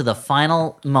down to the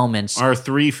final moments. Our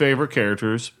three favorite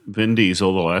characters: Vin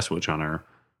Diesel, the Last Witch Hunter,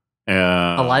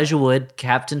 Elijah Wood,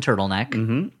 Captain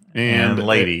Turtleneck, and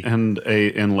Lady, and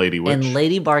Lady Witch, and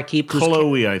Lady Barkeep.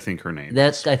 Chloe, I think her name.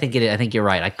 I think you're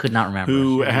right. I could not remember.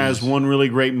 Who has one really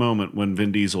great moment when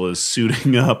Vin Diesel is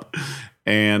suiting up,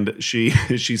 and she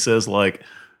says like,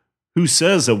 "Who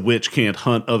says a witch can't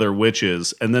hunt other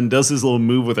witches?" And then does this little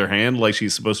move with her hand like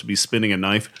she's supposed to be spinning a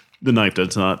knife. The knife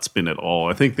does not spin at all.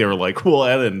 I think they were like, we'll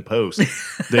add it in post.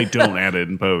 They don't add it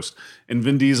in post. And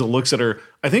Vin Diesel looks at her.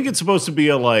 I think it's supposed to be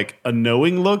a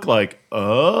knowing look, like,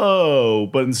 oh.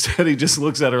 But instead he just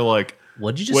looks at her like,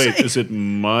 what'd you just say? Wait, is it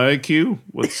my cue?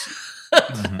 What's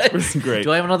great.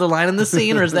 Do I have another line in the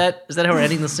scene, or is that how we're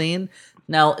ending the scene?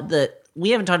 Now, we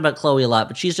haven't talked about Chloe a lot,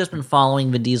 but she's just been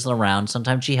following Vin Diesel around.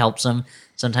 Sometimes she helps him.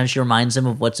 Sometimes she reminds him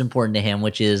of what's important to him,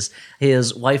 which is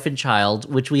his wife and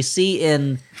child, which we see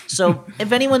in... So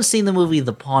if anyone's seen the movie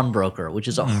The Pawnbroker, which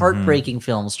is a heartbreaking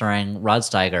film starring Rod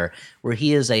Steiger, where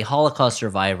he is a Holocaust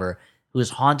survivor who is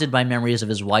haunted by memories of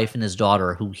his wife and his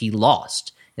daughter who he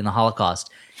lost in the Holocaust.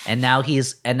 And now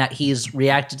he's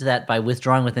reacted to that by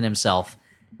withdrawing within himself.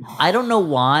 I don't know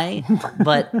why,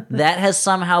 but that has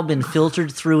somehow been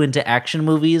filtered through into action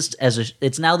movies.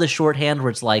 It's now the shorthand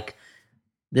where it's like,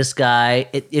 this guy,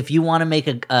 if you want to make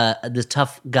the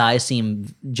tough guy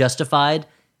seem justified,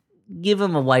 give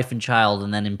him a wife and child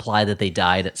and then imply that they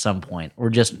died at some point or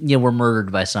just were murdered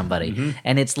by somebody. Mm-hmm.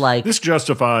 And it's like, this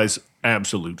justifies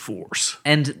absolute force.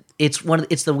 And it's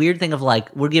the weird thing of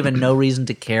like, we're given no reason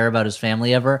to care about his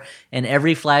family ever. And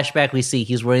every flashback we see,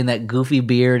 he's wearing that goofy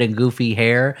beard and goofy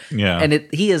hair. Yeah. And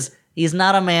he's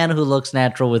not a man who looks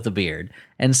natural with a beard.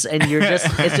 And you're just,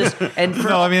 it's just, and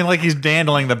no, I mean, like he's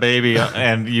dandling the baby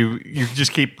and you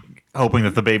just keep hoping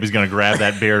that the baby's going to grab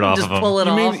that beard off of him. Pull it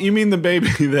off. You mean the baby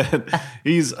that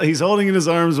he's holding in his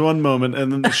arms one moment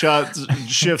and then the shot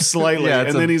shifts slightly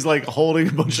and then he's like holding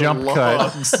a bunch of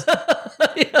logs.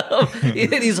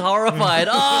 And he's horrified.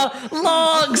 Oh,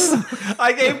 logs!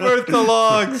 I gave birth to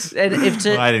logs. And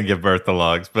I didn't give birth to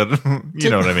logs, but you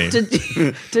know what I mean.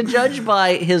 To judge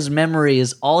by his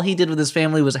memories, all he did with his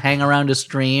family was hang around a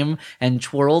stream and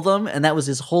twirl them, and that was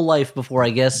his whole life before, I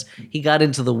guess, he got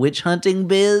into the witch hunting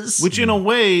biz. Which, in a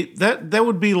way, that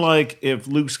would be like if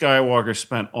Luke Skywalker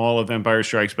spent all of Empire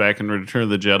Strikes Back and Return of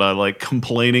the Jedi like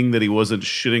complaining that he wasn't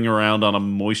shitting around on a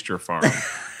moisture farm.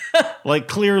 Like,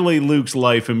 clearly Luke's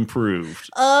life improved.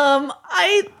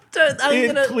 It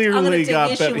clearly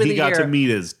got better. He got to meet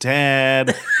his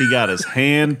dad. He got his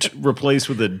hand replaced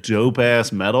with a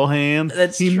dope-ass metal hand.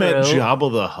 He met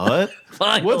Jabba the Hutt.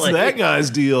 Finally. What's that guy's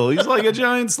deal? He's like a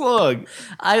giant slug.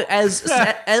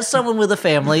 As someone with a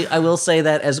family, I will say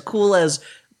that as cool as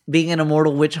being an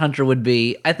immortal witch hunter would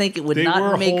be, I think it would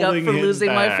not make up for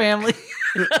losing my family.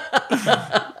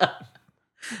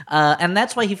 And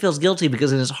that's why he feels guilty,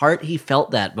 because in his heart he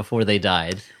felt that before they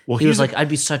died. Well, he was like, I'd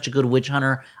be such a good witch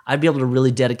hunter. I'd be able to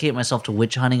really dedicate myself to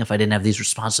witch hunting if I didn't have these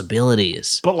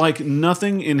responsibilities. But like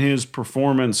nothing in his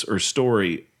performance or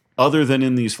story, other than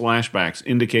in these flashbacks,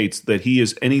 indicates that he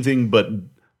is anything but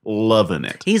loving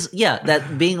it.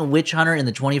 That being a witch hunter in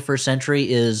the 21st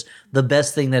century is the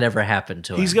best thing that ever happened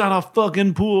to him. He's got a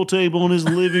fucking pool table in his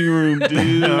living room,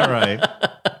 dude. All right.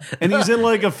 And he's in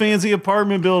like a fancy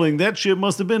apartment building. That shit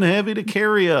must have been heavy to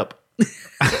carry up.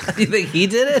 You think he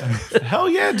did it? Hell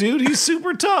yeah, dude. He's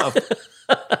super tough.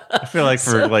 I feel like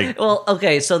for Well,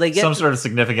 okay, so they get some sort of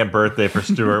significant birthday for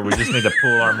Stuart, we just need to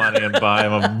pool our money and buy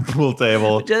him a pool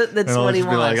table. That's And I'll what he just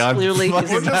be wants. I'm Clearly, fucking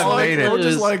he's not all made it. clues. Or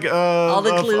just like All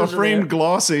the a clues are framed there.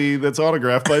 glossy that's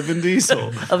autographed by Vin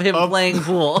Diesel. of him playing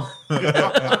pool. Give me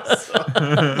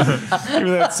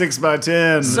that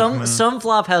 6x10. Some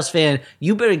Flophouse fan,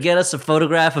 you better get us a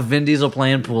photograph of Vin Diesel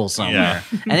playing pool somewhere.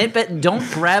 And don't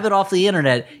grab it off the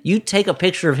internet. You take a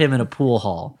picture of him in a pool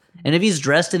hall. And if he's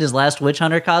dressed in his last witch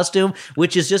hunter costume,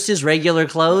 which is just his regular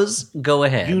clothes, go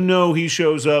ahead. You know he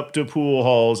shows up to pool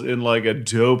halls in like a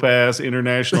dope-ass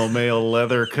international male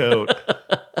leather coat.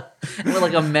 With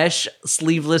like a mesh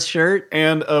sleeveless shirt.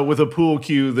 And with a pool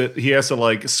cue that he has to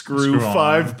like screw on.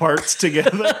 5 parts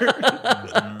together.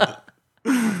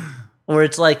 Where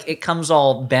it's like it comes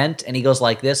all bent and he goes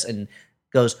like this and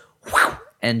goes whew,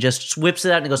 and just whips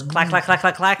it out and it goes clack clack clack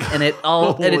clack clack and it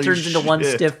Holy turns into one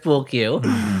shit. stiff pool cue.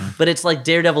 But it's like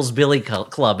Daredevil's Billy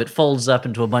Club. It folds up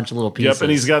into a bunch of little pieces. Yep,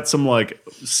 and he's got some like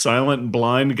silent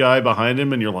blind guy behind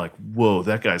him, and you're like, whoa,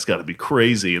 that guy's got to be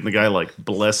crazy. And the guy like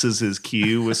blesses his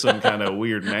cue with some kind of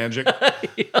weird magic.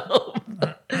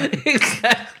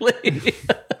 Exactly.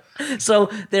 So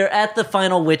they're at the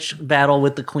final witch battle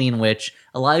with the Queen Witch.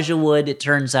 Elijah Wood, it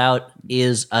turns out,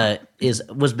 was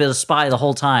been a spy the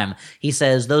whole time. He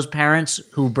says those parents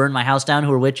who burned my house down,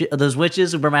 those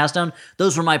witches who burned my house down,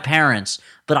 those were my parents.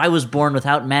 But I was born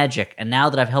without magic, and now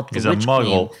that I've helped He's the a Witch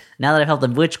muggle. Queen, now that I've helped the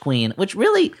Witch Queen, which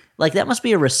really like that must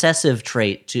be a recessive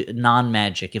trait to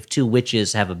non-magic if 2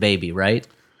 witches have a baby, right?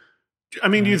 I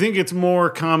mean, do you think it's more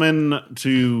common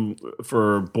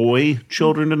for boy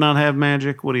children to not have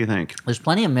magic? What do you think? There's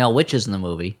plenty of male witches in the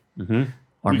movie, or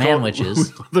We man call- witches. we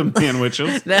call them man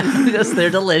witches. Yes, they're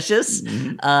delicious.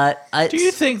 Do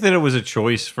you think that it was a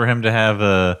choice for him to have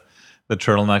the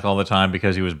turtleneck all the time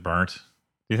because he was burnt?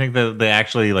 Do you think that they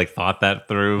actually like thought that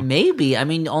through? Maybe. I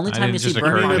mean, the only time it you see just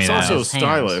occurred burn to me marks It's now. on also his hands.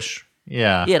 stylish.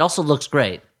 Yeah. Yeah, it also looks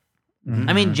great. Mm-hmm.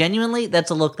 I mean, genuinely, that's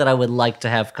a look that I would like to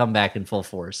have come back in full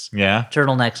force. Yeah.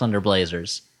 Turtlenecks under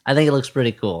blazers. I think it looks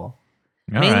pretty cool.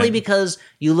 All Mainly right. because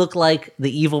you look like the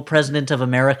evil president of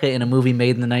America in a movie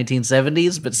made in the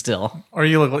 1970s, but still. Or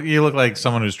you look like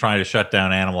someone who's trying to shut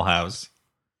down Animal House.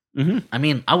 I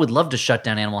mean, I would love to shut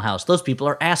down Animal House. Those people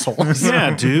are assholes.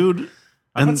 Yeah, dude.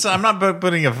 I'm not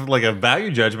putting a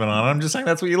value judgment on it. I'm just saying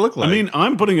that's what you look like. I mean,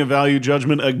 I'm putting a value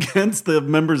judgment against the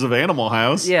members of Animal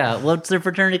House. Yeah, what's their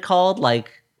fraternity called?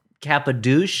 Like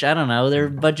Kappa-douche? I don't know. They're a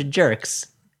bunch of jerks.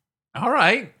 all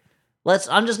right.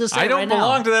 I'm just gonna say I it don't right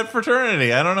belong now. to that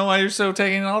fraternity. I don't know why you're so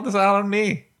taking all this out on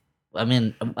me. I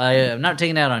mean, I'm not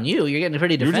taking it out on you. You're getting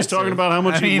pretty You're defensive. just talking about how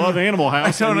much I you mean, love Animal I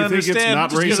House don't and you think understand. it's not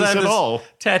Just 'cause I racist have at this all.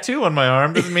 tattoo on my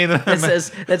arm doesn't mean that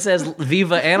that says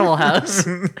 "Viva Animal House."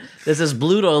 That says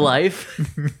 "Bluto Life."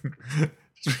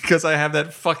 because I have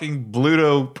that fucking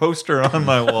Bluto poster on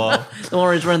my wall. The one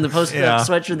where he's wearing the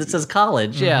sweatshirt that says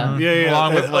 "College." Yeah, Yeah.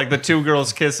 Along with like the 2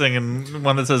 girls kissing and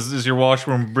one that says, "Is your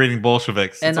washroom breeding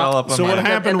Bolsheviks?" It's And all up on so my what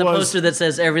happened and the was- poster that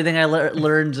says everything I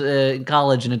learned in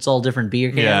college, and it's all different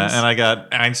beer cans. Yeah, and I got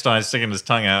Einstein sticking his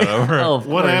tongue out over. oh, of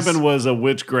What course. happened was a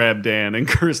witch grabbed Dan and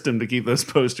cursed him to keep those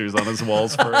posters on his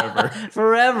walls forever.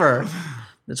 forever.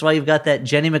 That's why you've got that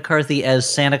Jenny McCarthy as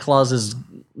Santa Claus's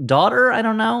daughter. I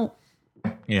don't know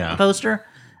Yeah. poster.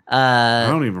 I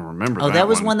don't even remember. Oh, that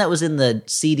was one. one that was in the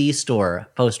CD store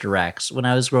poster racks when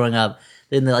I was growing up.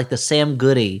 In the Sam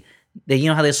Goody, you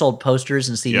know how they sold posters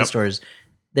in CD Yep. stores.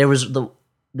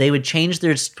 They would change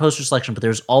their poster selection, but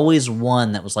there's always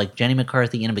one that was like Jenny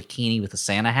McCarthy in a bikini with a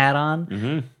Santa hat on.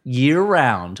 Mm-hmm. Year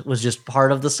round was just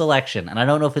part of the selection, and I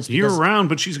don't know if it's year because, round,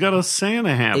 but she's got a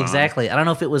Santa hat on. exactly. I don't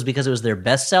know if it was because it was their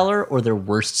best seller or their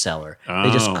worst seller.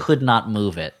 They just Oh. could not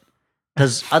move it.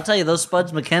 Because I'll tell you, those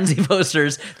Spuds McKenzie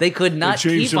posters, they could They not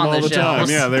changed keep them on all the the time.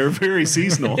 shelves. Yeah, they were very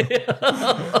seasonal.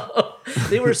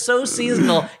 They were so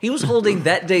seasonal. He was holding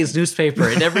that day's newspaper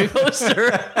in every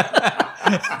poster.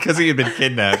 Because he had been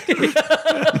kidnapped. Or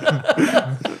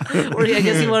I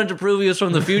guess he wanted to prove he was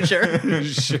from the future.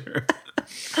 Sure.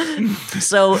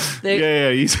 So they,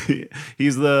 Yeah.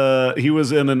 He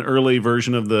was in an early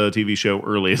version of the TV show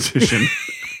Early Edition.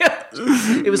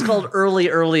 it was called Early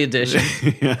Edition.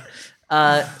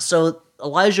 So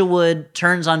Elijah Wood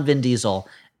turns on Vin Diesel,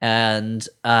 and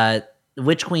the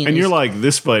Witch Queen. And you're like,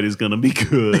 this fight is going to be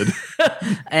good.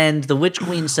 And the Witch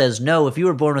Queen says, "No, if you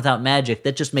were born without magic,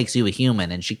 that just makes you a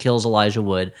human." And she kills Elijah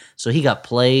Wood, so he got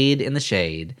played in the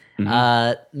shade.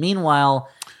 Meanwhile,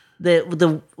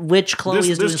 the witch Chloe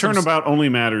is doing This some turnabout only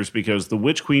matters because the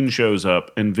Witch Queen shows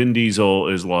up and Vin Diesel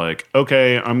is like,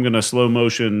 okay, I'm going to slow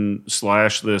motion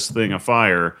slash this thing of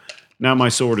fire. now my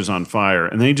sword is on fire.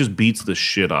 And then he just beats the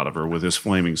shit out of her with his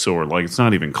flaming sword. Like, it's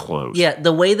not even close. Yeah,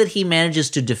 the way that he manages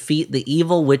to defeat the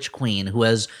evil witch queen who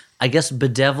has, I guess,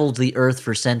 bedeviled the earth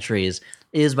for centuries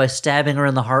is by stabbing her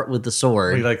in the heart with the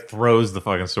sword. He like throws the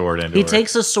fucking sword into her. He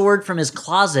takes a sword from his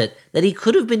closet that he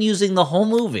could have been using the whole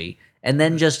movie and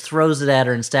then just throws it at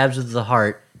her and stabs her to the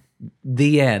heart.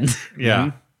 The end.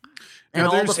 Yeah. And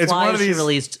all the it's one flies of she these-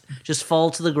 released just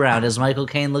fall to the ground as Michael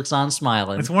Caine looks on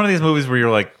smiling. It's one of these movies where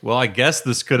you're like, well, I guess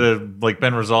this could have like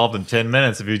been resolved in 10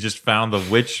 minutes if you just found the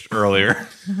witch earlier.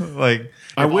 Like,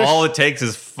 all it takes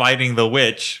is fighting the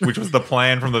witch, which was the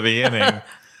plan from the beginning.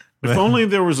 If only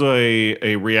there was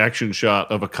a reaction shot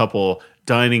of a couple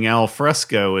dining al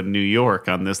fresco in New York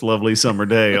on this lovely summer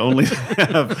day, only to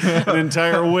have an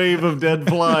entire wave of dead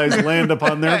flies land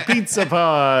upon their pizza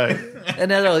pie. And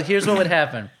no, here's what would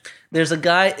happen. There's a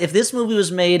guy, if this movie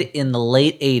was made in the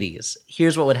late 80s,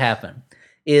 here's what would happen.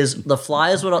 Is the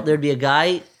flies would, there'd be a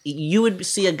guy, you would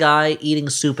see a guy eating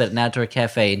soup at an outdoor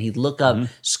cafe, and he'd look up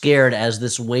scared as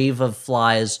this wave of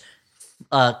flies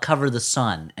cover the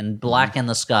sun and blacken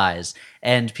the skies,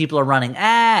 and people are running,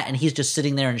 and he's just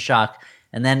sitting there in shock.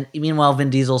 And then, meanwhile, Vin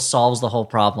Diesel solves the whole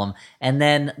problem. And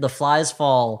then the flies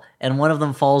fall, and one of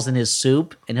them falls in his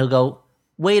soup, and he'll go,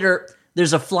 waiter,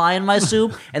 there's a fly in my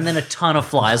soup, and then a ton of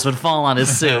flies would fall on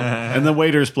his soup. And the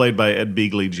waiter's played by Ed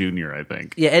Begley Jr., I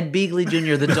think. Yeah, Ed Begley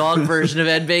Jr., the dog version of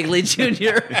Ed Begley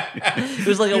Jr. It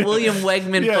was like a William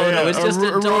Wegman photo. It's just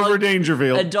a dog, Rover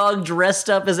Dangerfield. a dog dressed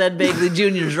up as Ed Begley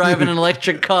Jr. driving an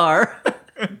electric car.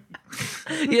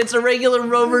 Yeah, it's a regular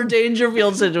Rover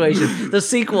Dangerfield situation. The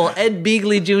sequel, Ed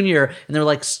Begley Jr. And they're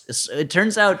like, it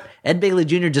turns out Ed Begley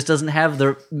Jr. just doesn't have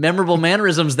the memorable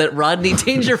mannerisms that Rodney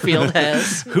Dangerfield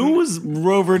has. Who was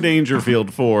Rover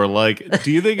Dangerfield for? Like,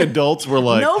 do you think adults were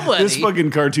like, Nobody. this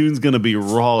fucking cartoon's gonna be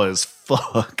raw as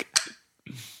fuck?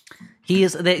 He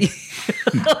is that.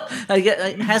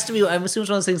 It has to be. I'm assuming it's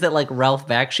one of those things that like Ralph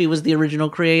Bakshi was the original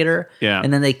creator. Yeah.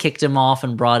 And then they kicked him off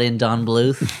and brought in Don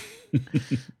Bluth.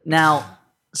 Now,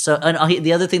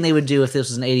 the other thing they would do if this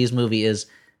was an 80s movie is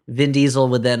Vin Diesel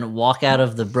would then walk out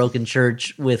of the broken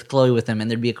church with Chloe with him, and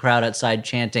there'd be a crowd outside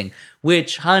chanting,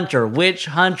 "Witch Hunter, Witch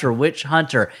Hunter, Witch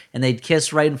Hunter," and they'd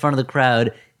kiss right in front of the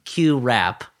crowd, cue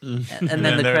rap, and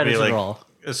then the there'd credits be would like roll.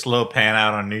 a slow pan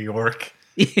out on New York.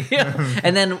 Yeah.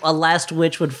 And then a last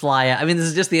witch would fly out. I mean, this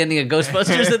is just the ending of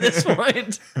Ghostbusters at this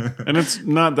point. And it's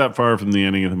not that far from the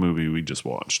ending of the movie we just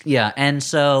watched. Yeah, and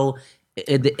so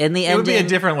in the ending, It would be a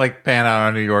different like pan out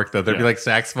on New York though. There'd be like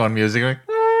saxophone music. Like,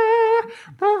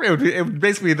 it would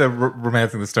basically be the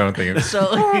Romancing the Stone thing. So,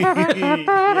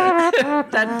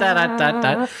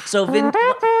 so Vin.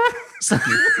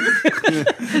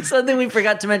 Something we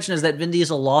forgot to mention is that Vin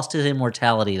Diesel lost his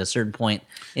immortality at a certain point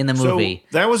in the movie.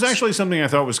 So that was actually something I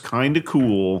thought was kind of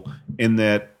cool in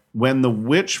that when the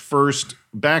witch first,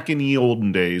 back in the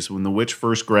olden days, when the witch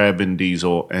first grabbed Vin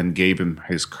Diesel and gave him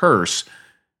his curse,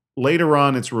 later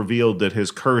on it's revealed that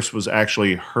his curse was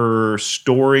actually her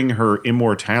storing her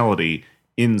immortality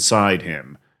inside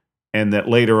him. And that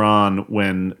later on,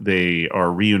 when they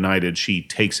are reunited, she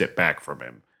takes it back from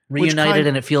him. Reunited,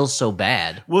 and it feels so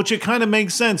bad. Which it kind of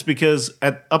makes sense because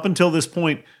up until this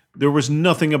point, there was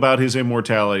nothing about his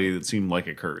immortality that seemed like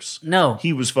a curse. No.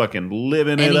 He was fucking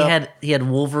living And it up. he had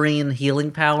Wolverine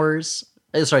healing powers.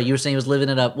 Sorry, you were saying he was living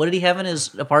it up. What did he have in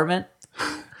his apartment?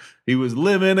 He was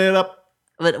living it up.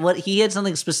 But what he had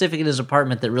something specific in his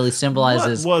apartment that really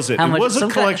symbolizes What was it? how It much was a some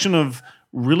collection of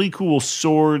really cool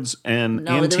swords and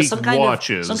there was antique some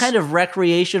watches. some kind of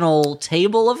recreational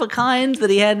table of a kind that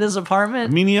he had in his apartment.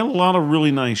 I mean, he had a lot of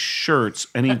really nice shirts,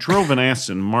 and he drove an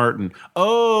Aston Martin.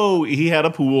 Oh, he had a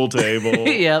pool table.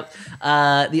 Yep.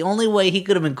 The only way he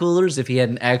could have been cooler is if he had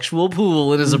an actual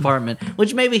pool in his apartment,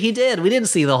 which maybe he did. We didn't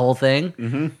see the whole thing.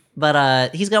 Mm-hmm.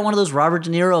 But he's got one of those Robert De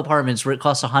Niro apartments where it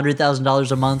costs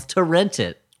 $100,000 a month to rent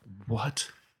it. What?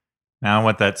 Now I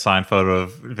want that signed photo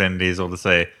of Vin Diesel to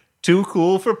say, "Too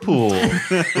cool for pool.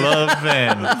 Love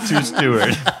Vin. To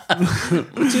Stuart."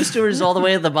 Two Stuart is all the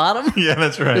way at the bottom? Yeah,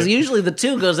 that's right. Because usually the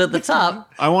two goes at the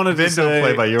top. I wanted to Vin don't say,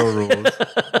 play by your rules.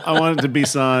 I wanted to be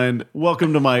signed,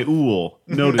 "Welcome to my ool.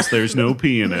 Notice there's no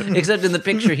pee in it." Except in the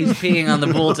picture, he's peeing on the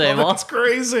pool table. That's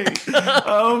crazy.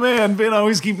 Oh man, Vin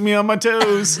always keeping me on my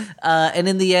toes. And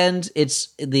in the end,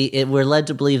 we're led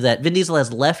to believe that Vin Diesel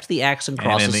has left the Axe and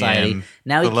Cross And in Society. the end,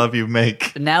 Now the love you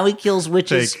make. Now he kills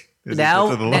witches. Take. Is Now,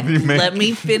 this the love you make? let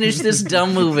me finish this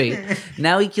dumb movie.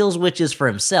 Now he kills witches for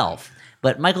himself.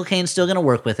 But Michael Caine's still going to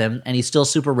work with him, and he's still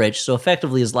super rich, so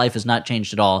effectively his life has not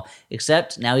changed at all,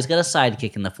 except now he's got a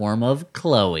sidekick in the form of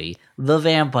Chloe, the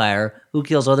vampire, who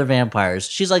kills other vampires.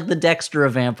 She's like the Dexter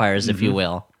of vampires, if you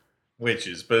will.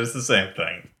 Witches, but it's the same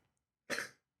thing.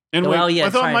 And I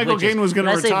thought Michael Caine was going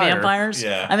to retire. Did I say vampires?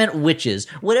 Yeah. I meant witches.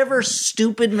 Whatever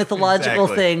stupid mythological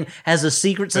thing has a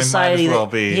secret society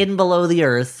hidden below the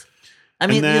earth. I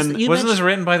mean, wasn't this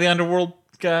written by the Underworld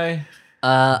guy?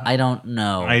 I don't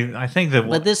know. I think that.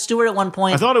 But this Stuart at one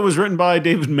point. I thought it was written by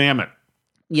David Mamet.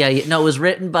 Yeah, no, it was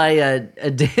written by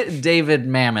David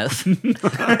Mammoth.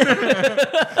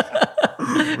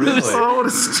 Really? Oh, what a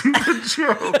stupid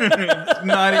joke.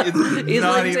 He's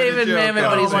not like David Mamet,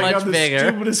 but he's much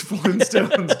bigger. The stupidest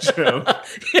Flintstones joke.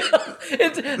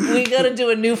 We got to do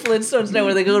a new Flintstones now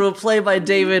where they go to a play by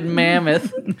David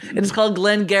Mammoth. And it's called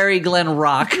Glenn Gary Glenn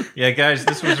Rock. Yeah, guys,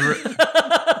 this was...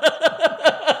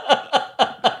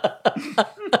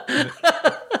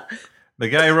 The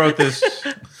guy who wrote this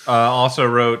also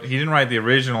wrote... He didn't write the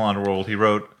original Underworld. He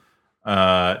wrote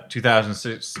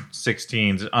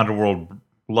 2016's Underworld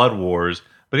Blood Wars.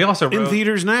 But he also wrote... In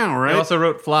theaters now, right? He also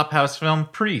wrote Flophouse film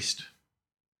Priest.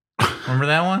 Remember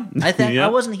that one? I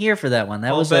wasn't here for that one.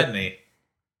 That was Bettany.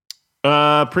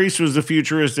 Priest was the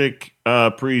futuristic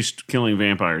priest killing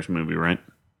vampires movie, right?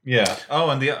 Yeah.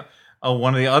 Oh, and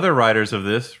one of the other writers of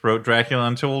this wrote Dracula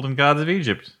Untold and Gods of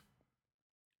Egypt.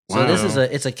 So this is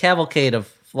it's a cavalcade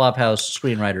of Flophouse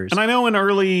screenwriters. And I know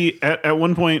at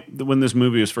one point when this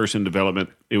movie was first in development,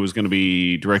 it was going to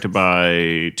be directed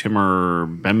by Timur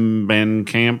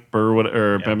Bembenkamp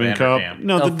or Bembenkamp. Bembenkamp.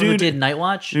 No, the dude who did Night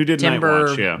Watch. Who did Timber Night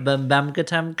Watch? Yeah.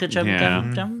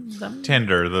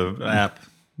 Tinder, the app.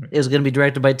 It was going to be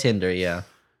directed by Tinder. Yeah.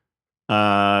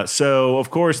 So of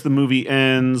course the movie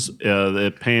ends.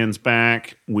 It pans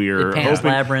back. We're hoping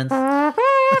Labyrinth.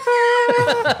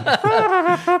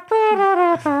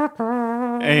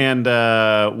 And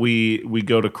we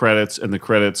go to credits, and the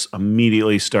credits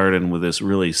immediately start in with this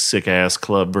really sick ass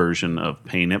club version of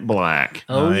Paint It Black.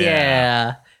 Oh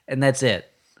yeah, and that's it.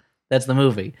 That's the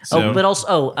movie. But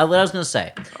also, what I was going to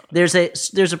say, there's a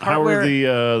part How where were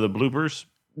the bloopers?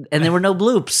 And there were no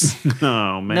bloops.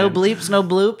 Oh man, no bleeps, no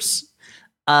bloops.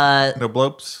 No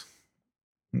bloops.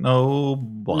 No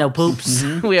bloops. No poops.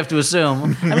 We have to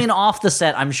assume. I mean, off the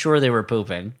set, I'm sure they were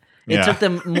pooping. It took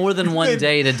them more than one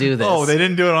day to do this. Oh, they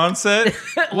didn't do it on set?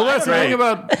 Well, that's the thing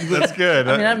about... That's good.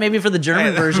 I mean, maybe for the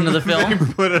German version of the film. They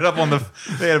put it up on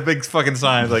they had a big fucking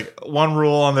sign, like, one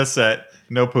rule on this set,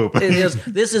 no poop.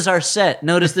 This is our set.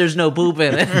 Notice there's no poop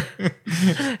in it.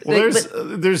 Well,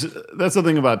 that's the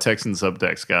thing about text and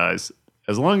subtext, guys.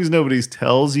 As long as nobody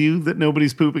tells you that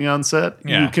nobody's pooping on set,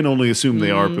 you can only assume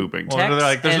they are pooping. Well, they're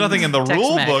like, there's nothing in the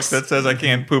rule book that says I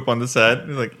can't poop on the set.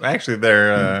 It's like, actually,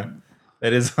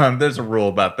 there's a rule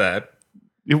about that.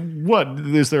 What?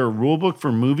 Is there a rule book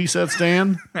for movie sets,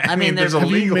 Dan? I mean, there's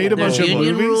made a bunch of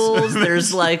union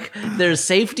movies? rules. There's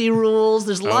safety rules.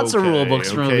 There's lots of rule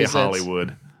books for movie sets.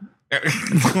 Hollywood.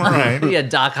 Right. Yeah,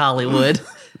 Doc Hollywood.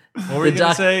 What were you going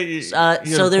to say?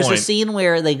 So there's a scene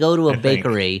where they go to a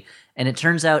bakery, and it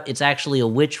turns out it's actually a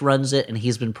witch runs it, and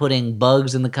he's been putting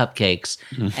bugs in the cupcakes.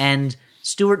 And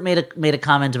Stuart made a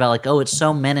comment about like, oh, it's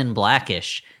so Men in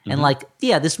Blackish, and like,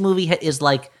 yeah, this movie is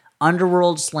like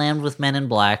Underworld slammed with Men in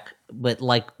Black, but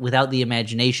like without the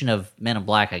imagination of Men in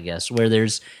Black, I guess. Where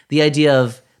there's the idea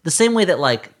of the same way that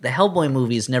like the Hellboy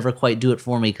movies never quite do it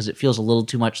for me because it feels a little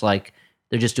too much like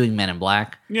they're just doing Men in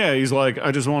Black. Yeah, he's like,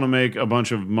 I just want to make a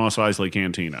bunch of Mos Eisley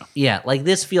Cantina. Yeah, like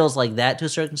this feels like that to a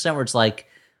certain extent where it's like,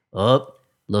 oh,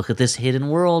 look at this hidden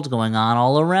world going on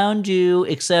all around you,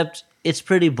 except it's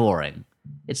pretty boring.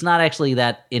 It's not actually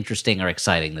that interesting or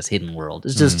exciting, this hidden world.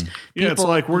 It's just Yeah, it's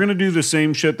like, we're going to do the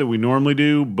same shit that we normally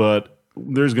do, but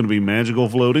there's going to be magical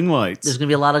floating lights. There's going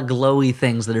to be a lot of glowy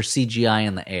things that are CGI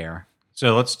in the air.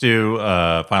 So let's do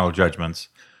final judgments,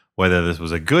 whether this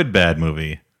was a good bad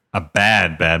movie, a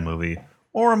bad movie,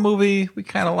 or a movie we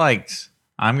kind of liked.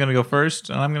 I'm going to go first,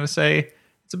 and I'm going to say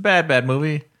it's a bad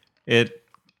movie. It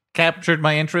captured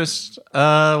my interest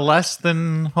less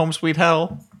than Home Sweet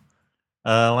Hell.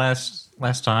 Last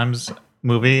time's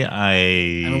movie, I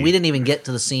mean, we didn't even get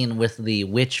to the scene with the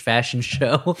witch fashion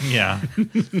show. Yeah.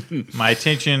 My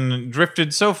attention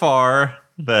drifted so far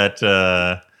that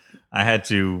I had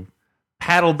to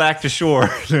paddle back to shore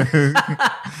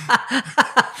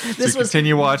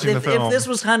continue watching the film. If this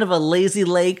was kind of a lazy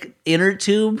lake inner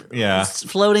tube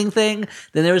floating thing,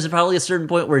 then there was probably a certain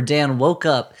point where Dan woke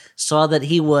up, saw that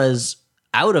he was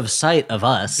out of sight of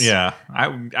us. Yeah,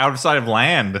 out of sight of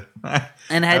land.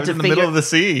 And had to in the middle of the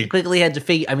sea. Quickly had to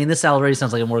figure. I mean, this already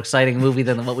sounds like a more exciting movie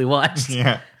than what we watched.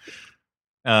 Yeah.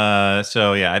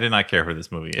 So yeah, I did not care for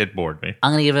this movie. It bored me.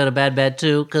 I'm gonna give it a bad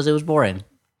too because it was boring.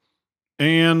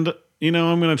 And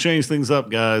I'm gonna change things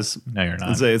up, guys. No, you're not.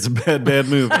 And say it's a bad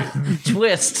movie.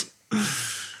 Twist.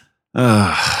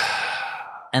 And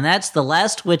that's The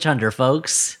Last Witch Hunter,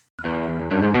 folks.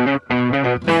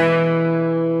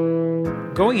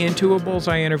 Going into a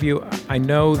Bullseye interview, I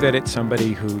know that it's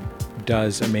somebody who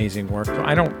does amazing work. So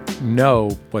I don't know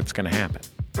what's going to happen.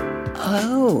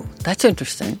 Oh, that's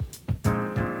interesting.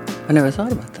 I never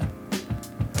thought about that.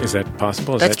 Is that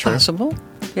possible? Is That's that true? possible.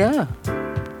 Yeah.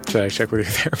 Should I check with your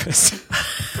therapist?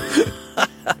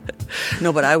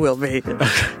 No, but I will be.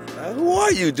 Who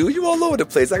are you, dude? You all over the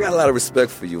place. I got a lot of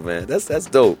respect for you, man. That's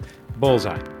dope.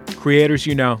 Bullseye. Creators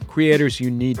you know, creators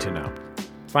you need to know.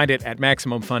 Find it at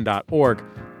MaximumFun.org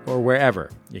or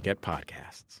wherever you get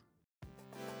podcasts.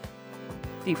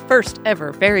 The first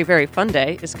ever Very, Very Fun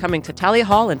Day is coming to Tally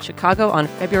Hall in Chicago on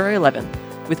February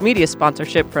 11th, with media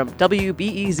sponsorship from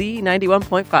WBEZ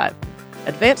 91.5.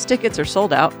 Advance tickets are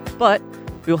sold out, but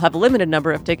we will have a limited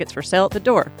number of tickets for sale at the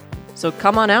door. So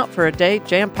come on out for a day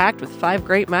jam-packed with 5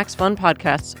 great Max Fun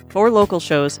podcasts, 4 local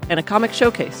shows, and a comic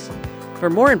showcase. For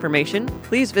more information,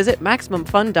 please visit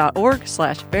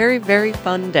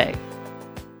MaximumFun.org/veryveryfunday.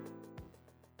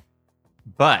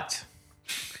 But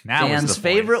now is Dan's the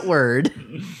favorite point word.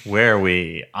 where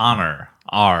we honor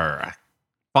our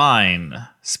fine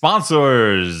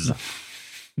sponsors.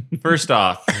 First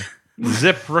off,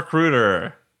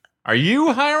 ZipRecruiter. Are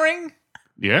you hiring?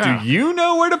 Yeah. Do you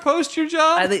know where to post your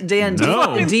job? I think Dan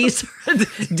No.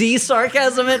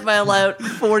 de-sarcasm it by about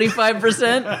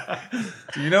 45%.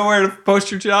 Do you know where to post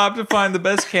your job to find the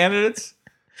best candidates?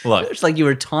 Look, It's like you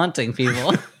were taunting people.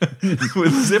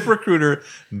 with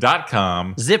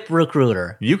ZipRecruiter.com,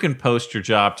 ZipRecruiter. you can post your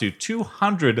job to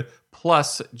 200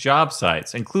 plus job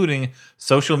sites, including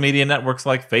social media networks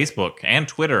like Facebook and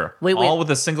Twitter, Wait. all with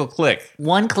a single click.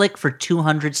 One click for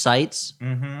 200 sites.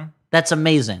 Mm-hmm. That's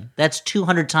amazing. That's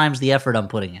 200 times the effort I'm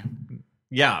putting in.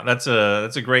 Yeah, that's a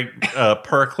great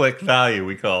per click value,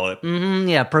 we call it.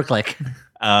 Yeah, per click.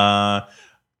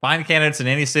 Find candidates in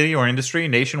any city or industry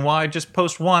nationwide. Just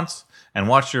post once and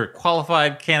watch your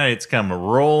qualified candidates come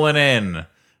rolling in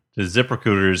to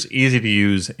ZipRecruiter's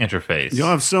easy-to-use interface. You'll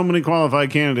have so many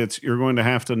qualified candidates, you're going to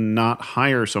have to not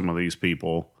hire some of these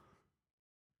people.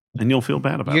 And you'll feel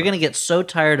bad about You're it. going to get so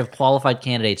tired of qualified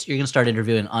candidates, you're going to start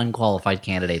interviewing unqualified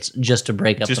candidates just to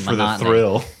break up Just the for the monotony.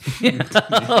 thrill.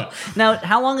 Now,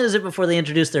 how long is it before they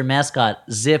introduce their mascot,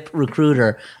 Zip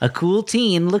Recruiter? A cool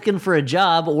teen looking for a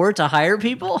job or to hire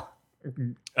people?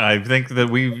 I think that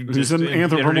we He's just an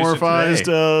introduced it anthropomorphized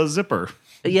today. zipper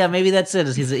Yeah, maybe that's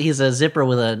it. He's a zipper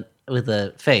with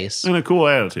a face. and a cool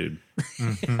attitude.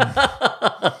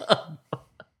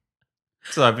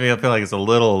 So I feel like it's a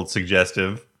little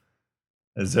suggestive.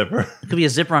 A zipper. It could be a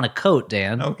zipper on a coat,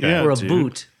 Dan. Okay. Yeah, Or a dude.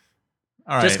 boot.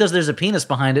 All right. Just because there's a penis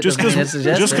behind it Just doesn't mean it's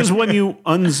suggestive. because when you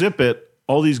unzip it,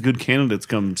 all these good candidates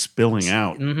come spilling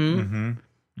out.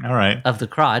 All right. Of the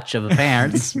crotch of a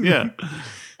parent's. Yeah.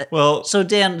 Well, So,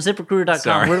 Dan, ZipRecruiter.com,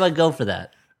 Sorry. where do I go for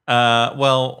that?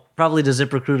 well, Probably to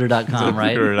ZipRecruiter.com,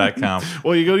 right? ZipRecruiter.com.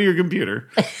 Well, you go to your computer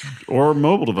or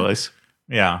mobile device.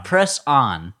 Yeah. Press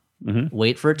on.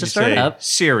 Wait for it to You start say, up.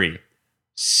 Siri.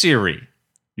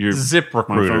 Your My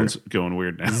ZipRecruiter. phone's going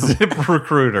weird now.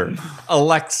 ZipRecruiter.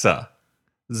 Alexa.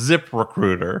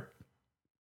 ZipRecruiter.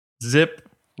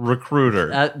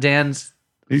 ZipRecruiter. Dan's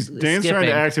Dan's trying skipping.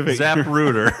 to activate your-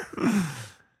 ZapRouter.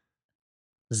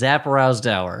 Zap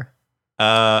Rousdower.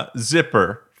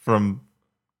 Zipper from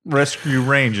Rescue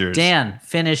Rangers. Dan,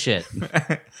 finish it.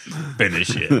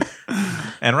 Finish it.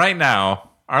 And right now,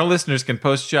 our listeners can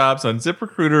post jobs on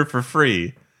ZipRecruiter for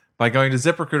free by going to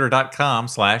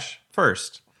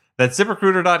ZipRecruiter.com/first. That's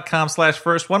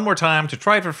ZipRecruiter.com/first. One more time to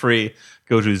try it for free.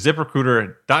 Go to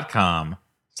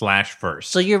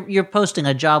ZipRecruiter.com/first. So you're posting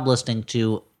a job listing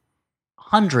to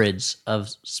hundreds of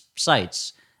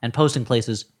sites and posting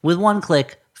places with one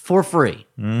click for free.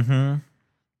 Mm-hmm.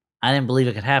 I didn't believe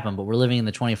it could happen, but we're living in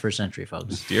the 21st century,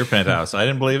 folks. Dear Penthouse, I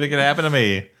didn't believe it could happen to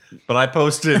me, but I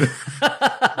posted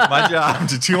my job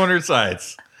to 200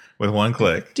 sites with one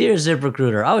click. Dear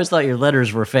ZipRecruiter, I always thought your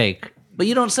letters were fake, but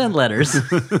you don't send letters.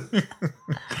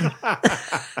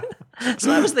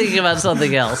 So I was thinking about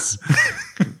something else.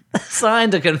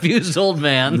 Signed, a confused old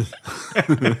man.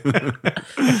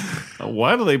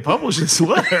 Why do they publish this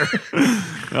letter?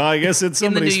 I guess it's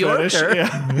In the somebody's New fetish. Yorker.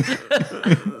 Yeah.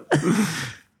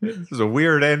 This is a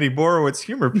weird Andy Borowitz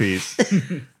humor piece.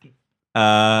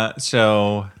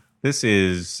 So this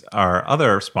is our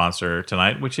other sponsor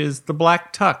tonight, which is the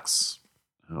Black Tux.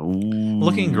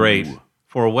 Looking great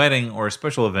for a wedding or a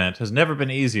special event has never been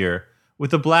easier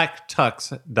with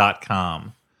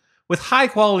theblacktux.com. With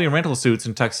high-quality rental suits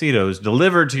and tuxedos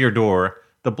delivered to your door,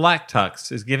 the Black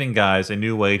Tux is giving guys a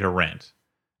new way to rent.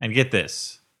 And get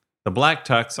this, the Black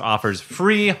Tux offers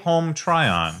free home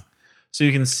try-on, so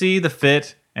you can see the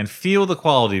fit and feel the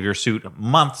quality of your suit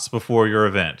months before your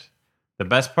event. The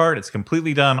best part, it's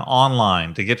completely done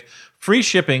online. To get free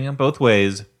shipping both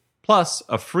ways, plus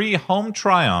a free home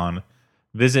try-on,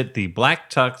 visit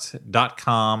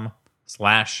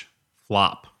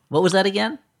thebblacktux.com/flop. What was that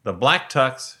again?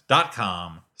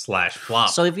 thebblacktux.com/flop.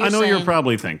 So if you're I know saying, you're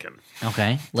probably thinking.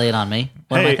 okay, lay it on me.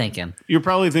 What am I thinking? You're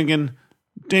probably thinking,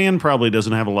 Dan probably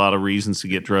doesn't have a lot of reasons to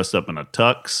get dressed up in a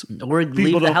tux. Or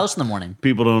leave the don't- house in the morning.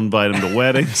 People don't invite him to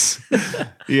weddings.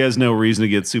 He has no reason to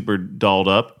get super dolled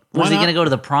up. Was he not? going to go to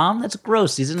the prom? That's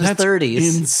gross. He's in his That's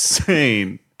 30s.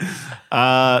 insane.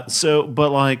 But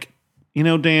like,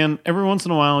 Dan, every once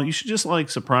in a while, you should just like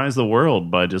surprise the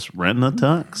world by just renting a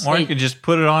tux. Or you could just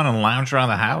put it on and lounge around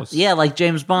the house. Yeah, like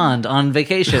James Bond on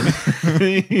vacation.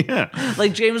 Yeah.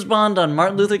 Like James Bond on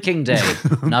Martin Luther King Day.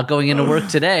 Not going into work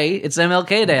today. It's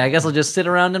MLK Day. I guess I'll just sit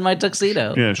around in my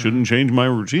tuxedo. Yeah, shouldn't change my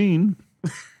routine.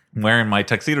 Wearing my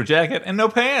tuxedo jacket and no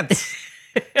pants.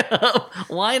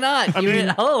 Why not? You're at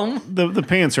home. The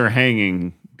pants are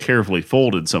hanging carefully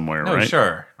folded somewhere, Oh, right?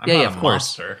 sure. I'm Yeah, not yeah, a of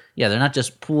course. monster. Yeah, they're not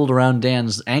just pooled around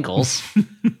Dan's ankles.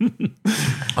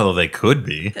 Although they could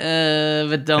be.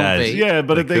 But don't Guys, be. Yeah,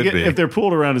 but They could be. if they're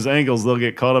pulled around his ankles, they'll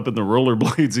get caught up in the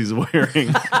rollerblades he's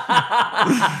wearing.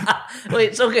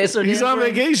 Wait, so okay, so He's Dan's on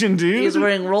wearing- vacation, dude. He's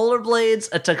wearing rollerblades,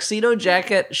 a tuxedo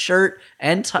jacket, shirt,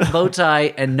 and bow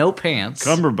tie, and no pants.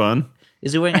 Cummerbund.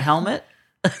 Is he wearing a helmet?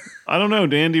 I don't know,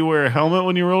 Dan. Do you wear a helmet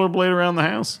when you rollerblade around the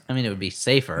house? I mean, it would be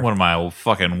safer. What am I, a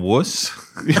fucking wuss?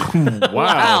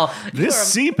 Wow.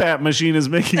 This CPAP machine is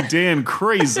making Dan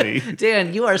crazy.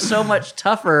 Dan, you are so much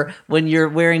tougher when you're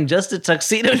wearing just a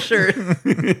tuxedo shirt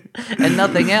and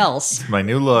nothing else. My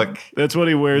new look. That's what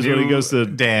he wears when he goes to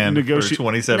Dan for negotiate.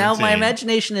 2017. Now, my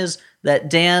imagination is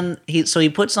that Dan, he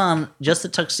puts on just the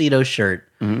tuxedo shirt,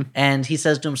 and he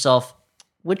says to himself,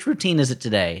 which routine is it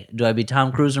today? Do I be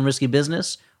Tom Cruise in Risky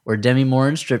Business or Demi Moore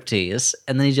in Striptease?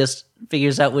 And then he just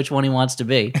figures out which one he wants to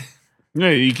be.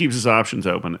 Yeah, he keeps his options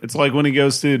open. It's like when he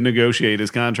goes to negotiate his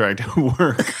contract at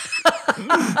work.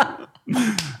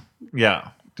 Yeah.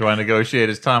 Do I negotiate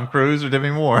as Tom Cruise or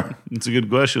Demi Moore? It's a good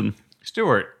question.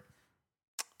 Stuart,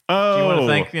 Oh, do you want to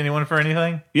thank anyone for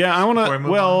anything? Yeah, I want Before we to.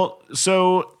 move Well,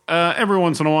 so every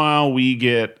once in a while we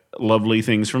get lovely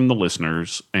things from the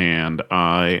listeners, and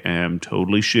I am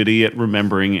totally shitty at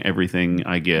remembering everything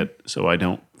I get, so I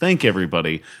don't thank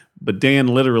everybody. But Dan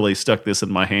literally stuck this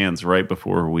in my hands right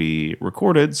before we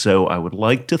recorded, so I would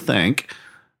like to thank.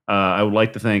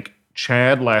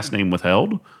 Chad, last name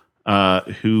withheld,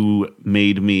 who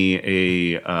made me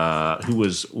who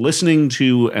was listening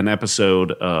to an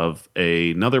episode of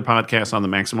another podcast on the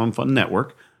Maximum Fun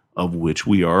Network, of which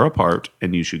we are a part,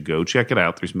 and you should go check it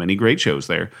out. There's many great shows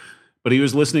there. But he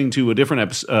was listening to a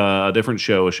different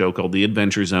show, a show called The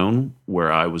Adventure Zone,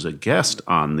 where I was a guest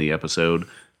on the episode,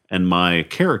 and my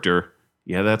character.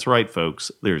 Yeah, that's right,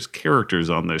 folks. There's characters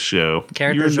on this show.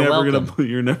 Characters are welcome.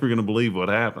 You're never gonna believe what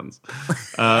happens.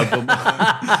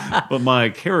 But my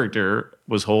character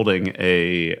was holding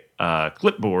a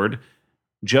clipboard,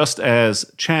 just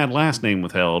as Chad, last name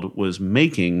withheld, was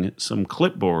making some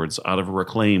clipboards out of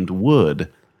reclaimed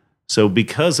wood. So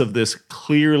because of this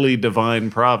clearly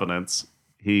divine providence,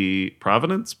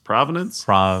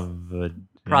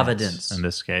 Providence in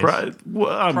this case. I've had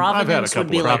a Providence would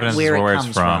couple be of like Providence where is it where comes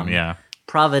it's from. Yeah.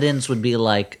 Providence would be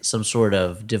like some sort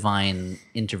of divine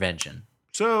intervention.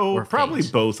 So or probably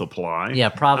fate. both apply. Yeah,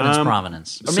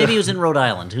 Providence. Or maybe he was in Rhode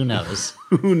Island. Who knows?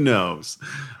 Who knows?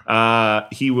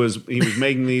 He was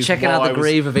making these. Checking while out the I was-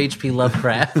 grave of H.P.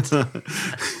 Lovecraft.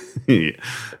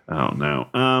 Oh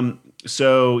no.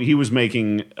 So he was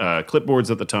making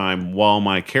clipboards at the time while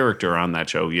my character on that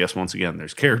show. Yes, once again,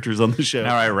 there's characters on the show.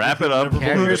 All right, wrap it up.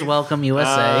 Characters welcome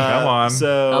USA. Come on.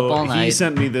 So Up all he night.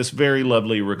 sent me this very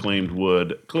lovely reclaimed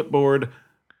wood clipboard,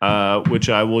 which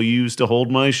I will use to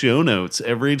hold my show notes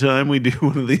every time we do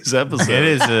one of these episodes. It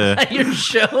is a Your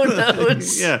show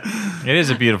notes. Yeah. it is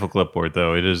a beautiful clipboard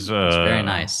though. It is It's very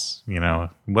nice. You know,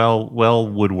 well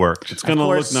woodworked. It's going to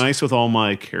look course. nice with all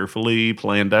my carefully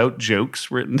planned out jokes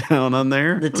written down on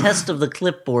there. The test of the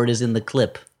clipboard is in the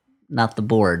clip, not the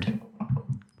board.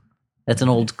 That's an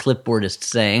old clipboardist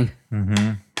saying.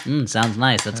 Mm-hmm. Sounds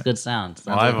nice. That's good sound. Sounds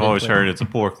Well, like I've a good always clip. heard it's a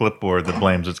poor clipboard that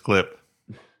blames its clip.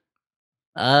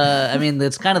 I mean,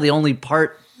 that's kind of the only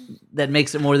part that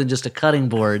makes it more than just a cutting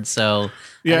board. So,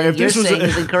 Yeah, I think if this you're was saying a-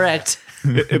 is incorrect.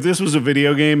 If this was a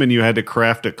video game and you had to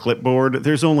craft a clipboard,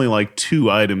 there's only like 2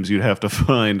 items you'd have to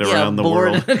find Yeah, around the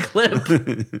board world. and a clip.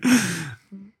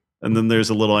 And then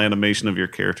there's a little animation of your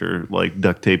character like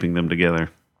duct taping them together.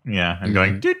 Yeah, and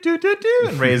going do do do do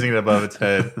and raising it above its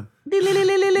head. haven't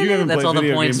That's played all the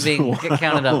video points games in a being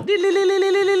counted while. up.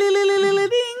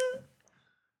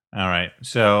 All right.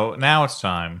 So now it's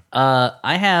time.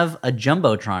 I have a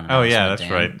Jumbotron. Oh, yeah, announcement, that's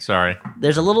Dan. right. Sorry.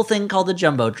 There's a little thing called the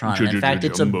Jumbotron. And in fact,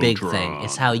 it's a big Jumbotron. thing.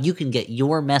 It's how you can get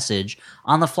your message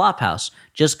on the Flophouse.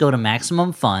 Just go to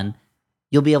Maximum Fun.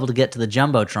 You'll be able to get to the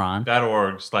Jumbotron.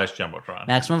 .org/Jumbotron.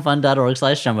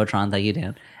 MaximumFun.org/Jumbotron. Thank you,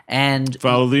 Dan. And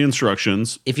Follow the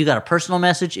instructions. if you've got a personal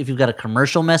message, if you've got a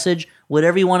commercial message,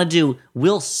 whatever you want to do,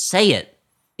 we'll say it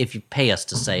if you pay us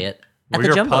to say it at We're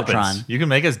the your Jumbotron. puppets. You can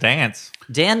make us dance.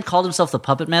 Dan called himself the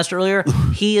Puppet Master earlier.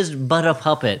 He is but a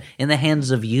puppet in the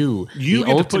hands of you, You the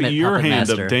get to ultimate put your puppet hand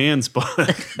master. up Dan's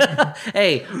butt.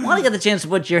 Hey, want to get the chance to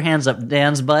put your hands up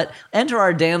Dan's butt? Enter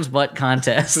our Dan's butt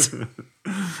contest.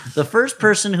 The first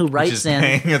person who writes Just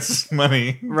paying us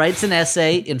money. writes an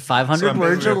essay in 500 So I'm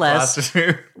words or basically a less.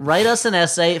 prostitute. Write us an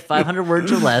essay, 500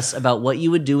 words or less, about what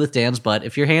you would do with Dan's butt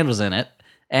if your hand was in it.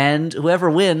 And whoever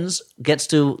wins gets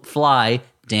to fly.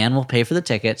 Dan will pay for the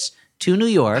tickets to New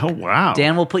York. Oh, wow.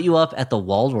 Dan will put you up at the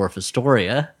Waldorf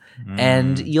Astoria,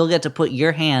 and you'll get to put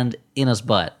your hand in his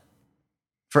butt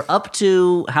for up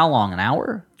to how long? An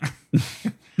hour?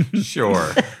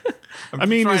 Sure. I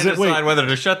mean, Trying is to it decide wait? whether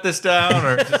to shut this down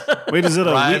or just Wait, is it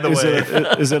a Ride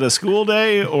the is it a school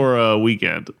day or a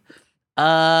weekend?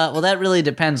 Well, that really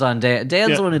depends on Dan.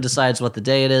 Dan's the one who decides what the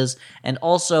day it is, and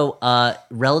also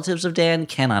relatives of Dan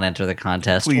cannot enter the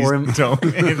contest, please or don't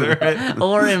enter it.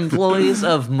 or employees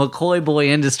of McCoy Boy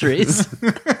Industries.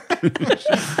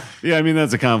 Yeah, I mean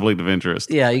that's a conflict of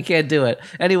interest. Yeah, you can't do it.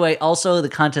 Anyway, also the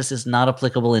contest is not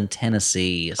applicable in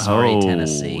Tennessee. Sorry,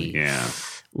 Tennessee. Yeah.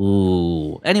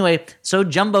 Ooh. Anyway, so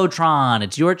Jumbotron,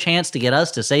 it's your chance to get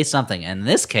us to say something. In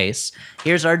this case,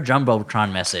 here's our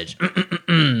Jumbotron message.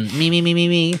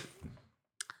 Me.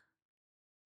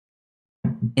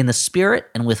 In the spirit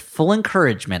and with full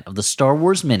encouragement of the Star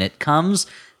Wars Minute comes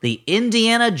the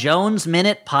Indiana Jones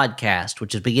Minute podcast,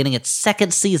 which is beginning its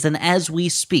second season as we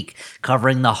speak,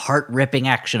 covering the heart-ripping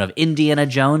action of Indiana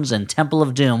Jones and Temple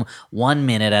of Doom 1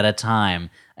 minute at a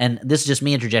time. And this is just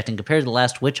me interjecting. Compared to The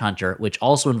Last Witch Hunter, which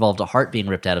also involved a heart being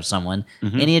ripped out of someone,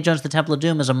 Indiana Jones: The Temple of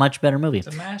Doom is a much better movie. It's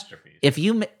a masterpiece. If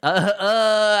you,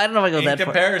 I don't know if I go In that far.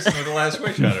 comparison with The Last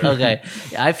Witch Hunter. Okay.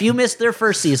 If you missed their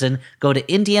first season, go to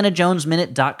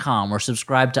IndianaJonesMinute.com or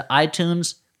subscribe to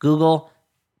iTunes, Google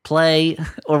Play,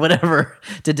 or whatever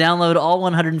to download all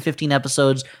 115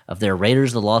 episodes of their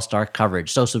Raiders of the Lost Ark coverage.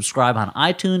 So subscribe on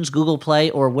iTunes, Google Play,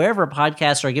 or wherever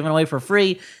podcasts are given away for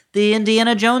free. The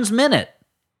Indiana Jones Minute.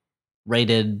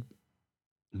 Rated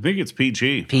I think it's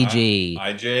PG. PG.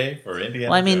 IJ for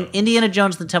Indiana Well, I mean, Jones. Indiana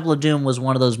Jones and the Temple of Doom was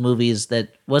one of those movies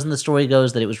that wasn't the story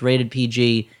goes that it was rated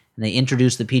PG and they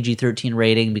introduced the PG-13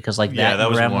 rating because like Yeah, that and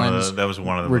was one Gremlins of the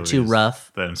were movies too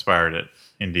rough. that inspired it.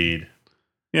 Indeed.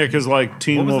 Yeah, because like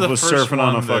Teen What Wolf the was first surfing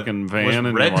on a one that- fucking was van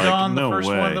and Red you're like, Dawn no the first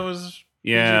way. one that was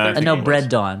Yeah, PG-13? No, was. Bread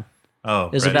Dawn. Oh,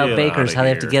 It was Red about Dawn. bakers, Outta how they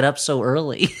have to here. get up so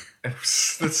early.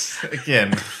 That's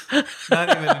again not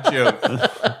even a joke.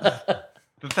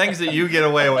 The things that you get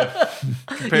away with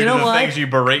compared You know to the why? things you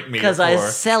berate me for. Because I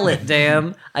sell it,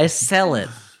 Dan. I sell it.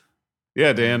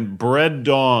 Yeah, Dan, Bread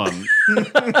Dawn.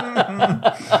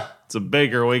 It's a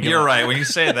baker waking You're up. right. When you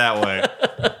say it that way,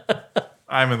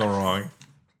 I'm in the wrong.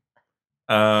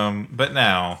 But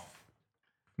now,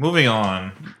 moving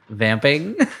on,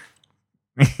 Vamping.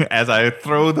 as I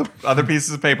throw the other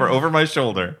pieces of paper over my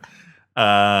shoulder,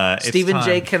 it's Stephen time.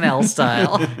 J. Cannell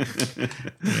style.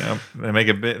 Yep.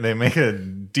 They make a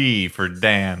D for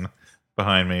Dan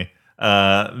behind me.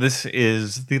 This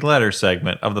is the letter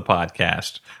segment of the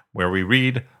podcast where we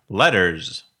read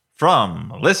letters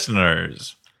from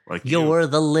listeners. Like you. You're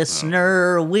the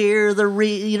listener. We're the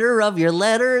reader of your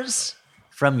letters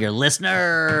from your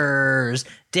listeners.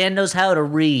 Dan knows how to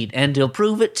read, and he'll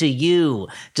prove it to you.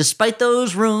 Despite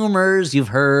those rumors you've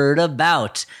heard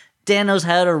about, Dan knows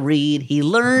how to read. He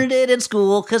learned it in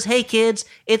school, because, hey, kids,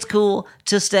 it's cool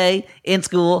to stay in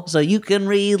school so you can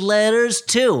read letters,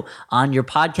 too, on your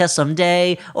podcast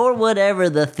someday, or whatever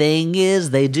the thing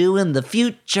is they do in the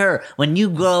future. When you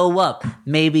grow up,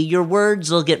 maybe your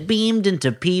words will get beamed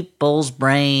into people's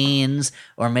brains,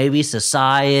 or maybe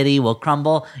society will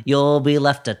crumble. You'll be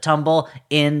left to tumble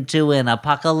into an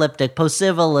apocalyptic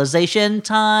post-civilization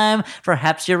time.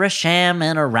 Perhaps you're a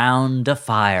shaman around a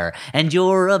fire, and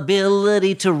your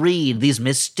ability to read these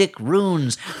mystic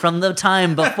runes from the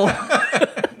time before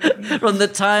from the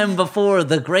time before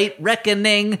the Great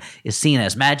Reckoning is seen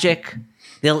as magic.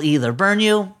 They'll either burn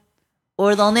you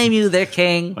or they'll name you their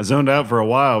king. I zoned out for a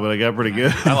while, but I got pretty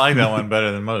good. I like that one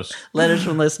better than most. Letters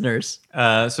from listeners.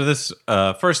 So this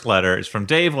first letter is from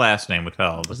Dave, last name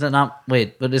withheld. Is that not?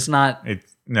 Wait, but it's not.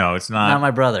 No, it's not. Not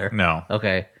my brother. No.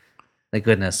 Okay. Thank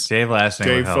goodness. Dave, last name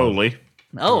Dave withheld. Foley.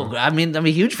 Oh, I mean, I'm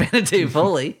a huge fan of Dave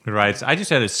Foley. He writes, I just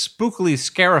had a spookily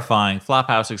scarifying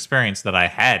Flophouse experience that I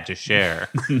had to share.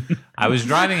 I was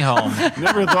driving home.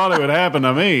 Never thought it would happen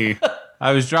to me.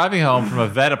 I was driving home from a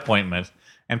vet appointment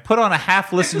and put on a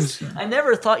half-listened... I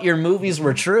never thought your movies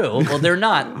were true. Well, they're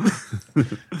not.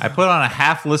 I put on a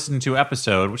half-listened to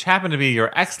episode, which happened to be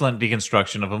your excellent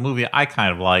deconstruction of a movie I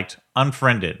kind of liked,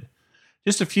 Unfriended.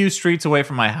 Just a few streets away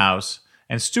from my house,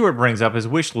 and Stuart brings up his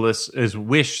wish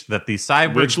that the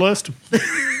cyber... Which list?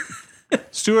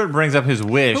 Stuart brings up his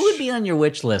wish. Who would be on your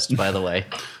wish list, by the way?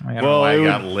 I don't know why I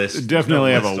got lists.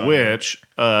 Definitely There's have no a list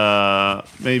on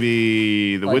witch.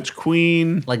 Maybe the Witch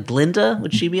Queen. Like Glinda?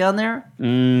 Would she be on there?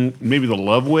 Maybe the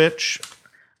Love Witch.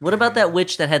 What about that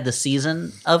witch that had the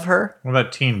season of her? What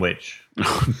about Teen Witch?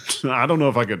 I don't know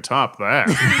if I could top that.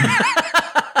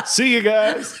 See you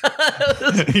guys.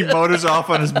 He motors off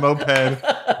on his moped.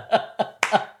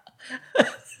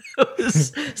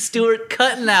 Stuart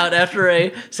cutting out after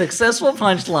a successful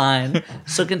punchline.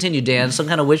 So continue, Dan. Some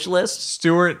kind of wish list?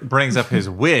 Stuart brings up his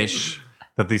wish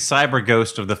that the cyber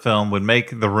ghost of the film would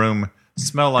make the room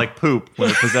smell like poop when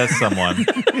it possessed someone.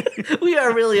 We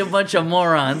are really a bunch of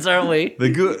morons, aren't we?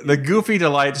 The goofy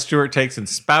delight Stuart takes in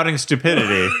spouting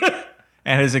stupidity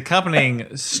and his accompanying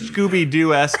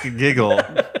Scooby-Doo-esque giggle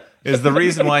is the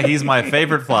reason why he's my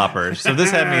favorite flopper. So this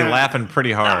had me laughing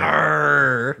pretty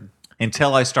hard.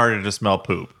 Until I started to smell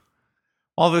poop.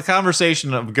 While the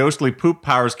conversation of ghostly poop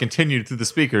powers continued through the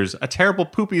speakers, a terrible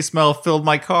poopy smell filled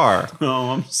my car.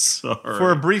 Oh, I'm sorry. For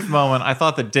a brief moment, I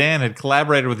thought that Dan had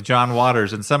collaborated with John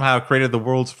Waters and somehow created the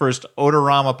world's first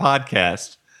odorama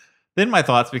podcast. Then my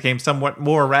thoughts became somewhat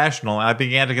more rational, and I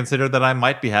began to consider that I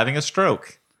might be having a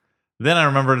stroke. Then I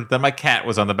remembered that my cat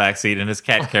was on the back seat in his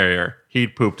cat carrier.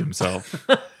 He'd pooped himself.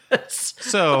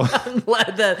 So I'm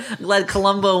glad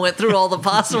Columbo went through all the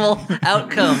possible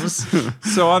outcomes.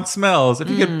 So on smells, if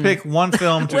you could pick one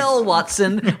film to... Well,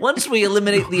 Watson, once we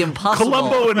eliminate the impossible...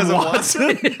 Columbo and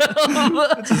Watson.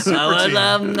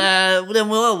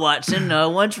 Well, Watson,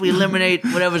 once we eliminate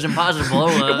whatever's impossible...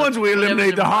 Once we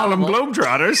eliminate the Harlem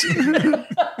Globetrotters.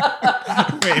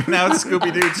 Wait, now it's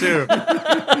Scooby-Doo too.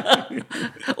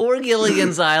 Or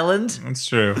Gilligan's Island. That's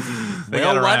true.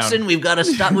 Well, Watson, we've got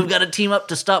to team up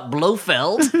to stop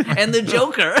Blofeld and the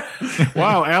Joker.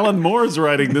 Wow, Alan Moore's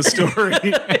writing this story.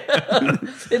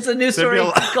 It's a new story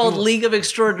called League of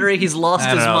Extraordinary. He's lost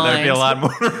his mind. There'd be a lot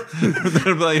more.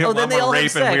 There'd be a lot more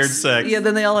rape and weird sex. Yeah,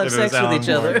 then they all have sex with each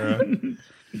other.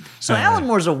 So Alan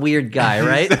Moore's a weird guy,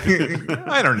 right?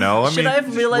 I don't know. Should I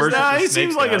have realized that? Nah, he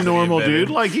seems like a normal dude.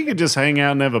 Like, he could just hang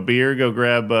out and have a beer, go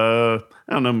grab, I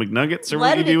don't know, McNuggets or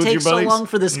Why what you did do it with take your so buddies. long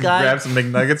for this guy? Grab some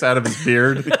McNuggets out of his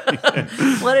beard.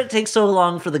 Why did it take so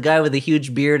long for the guy with the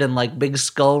huge beard and like big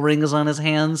skull rings on his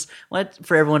hands? What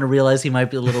for everyone to realize he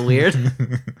might be a little weird?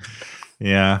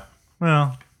 Yeah.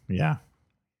 Well, yeah.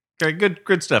 Okay,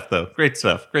 good stuff though. Great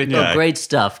stuff. Great guy. Oh, great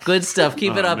stuff. Good stuff.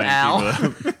 Keep it up,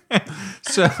 Al.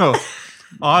 So,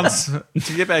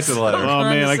 to get back to the letter. Oh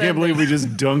man, I can't believe we just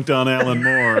dunked on Alan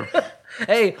Moore.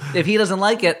 Hey, if he doesn't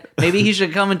like it, maybe he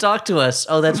should come and talk to us.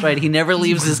 Oh, that's right. He never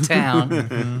leaves his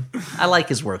town. I like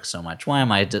his work so much. Why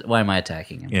am I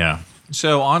attacking him? Yeah.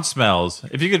 So on smells,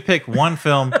 if you could pick one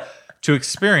film to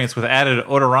experience with added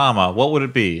odorama, what would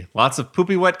it be? Lots of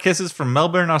poopy wet kisses from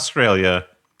Melbourne, Australia.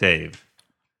 Dave.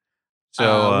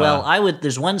 So well,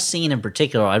 there's one scene in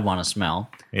particular I'd want to smell.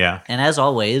 Yeah. And as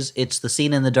always, it's the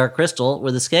scene in The Dark Crystal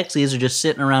where the Skeksis are just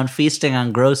sitting around feasting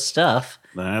on gross stuff.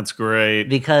 That's great.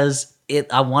 Because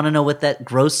I want to know what that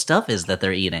gross stuff is that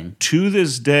they're eating. To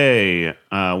this day,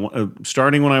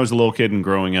 starting when I was a little kid and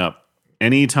growing up,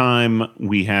 anytime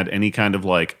we had any kind of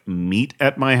like meat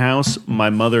at my house, my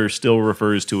mother still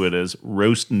refers to it as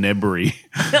roast nebri,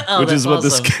 which is what the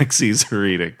Skeksis are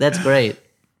eating. That's great.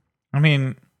 I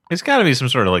mean, it's got to be some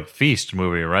sort of like feast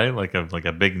movie, right? Like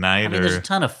a big night. I mean, there's a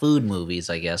ton of food movies,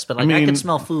 I guess, but I can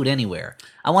smell food anywhere.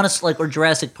 I want to or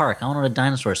Jurassic Park. I want to know what a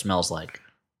dinosaur smells like.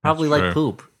 Probably like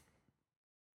poop.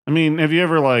 I mean, have you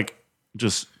ever like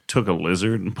just took a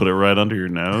lizard and put it right under your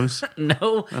nose?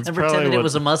 No, and pretended it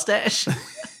was a mustache.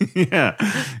 Yeah,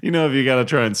 if you got to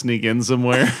try and sneak in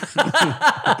somewhere.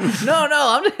 No,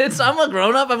 I'm a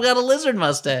grown up. I've got a lizard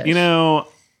mustache.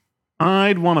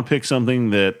 I'd want to pick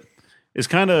something that is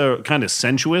kind of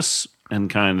sensuous and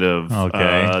kind of delicious.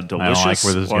 I don't like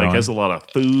where this is going. Has a lot of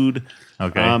food.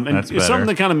 Okay, and that's it's something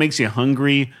that kind of makes you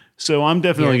hungry. So I'm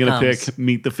definitely going to pick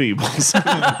Meet the Feebles.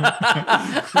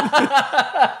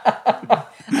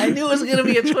 I knew it was going to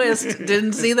be a twist.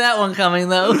 Didn't see that one coming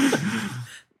though.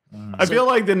 I feel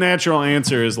like the natural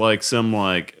answer is like some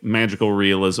like magical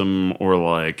realism or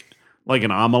like Like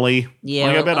an Amelie. Yeah,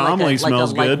 like I bet Amelie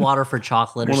smells like good. water for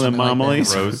chocolate or One of something them like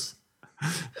that. Amelies.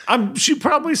 Gross. She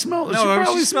probably smells.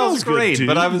 She smells great, good,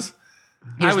 but too. I was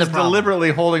Here's the problem.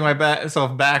 deliberately holding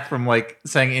myself back from like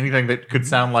saying anything that could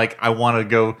sound like I want to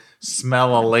go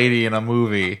smell a lady in a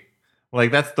movie. Like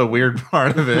that's the weird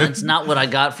part of it. It's not what I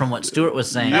got from what Stuart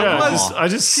was saying. Yeah, at all. I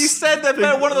just She said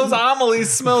that one of those Amelies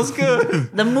smells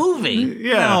good. The movie.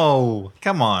 Yeah. No,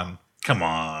 come on. Come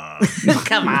on. Here's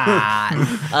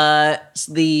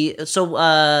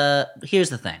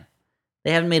the thing.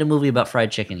 They haven't made a movie about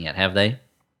fried chicken yet, have they?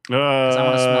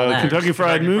 wanna smell that. Kentucky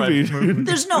Fried Movie.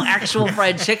 There's no actual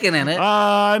fried chicken in it.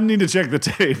 I need to check the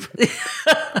tape.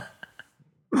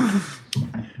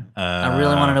 I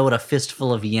really want to know what a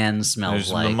fistful of yen smells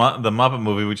There's like. the Muppet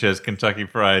movie, which has Kentucky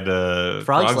Fried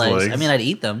Frog's legs. I mean, I'd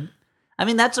eat them. I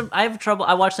mean, I have trouble.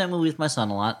 I watch that movie with my son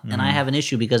a lot, and I have an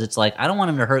issue because it's like I don't want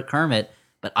him to hurt Kermit,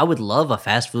 but I would love a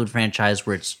fast food franchise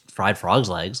where it's fried frog's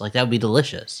legs. Like that would be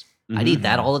delicious. I'd eat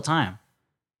that all the time.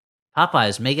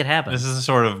 Popeyes, make it happen. This is a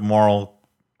sort of moral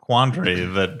quandary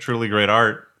that truly great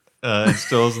art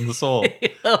instills in the soul.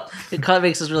 It kind of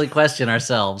makes us really question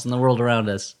ourselves and the world around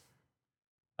us.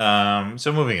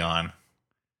 So moving on.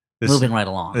 Moving right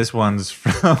along. This one's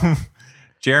from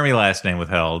Jeremy, last name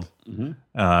withheld,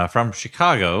 from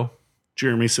Chicago,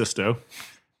 Jeremy Sisto.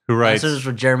 who writes, This is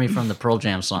for Jeremy from the Pearl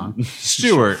Jam song.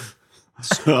 Stuart,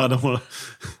 I don't want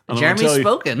to. Jeremy's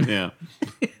spoken. Yeah.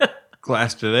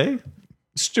 class today.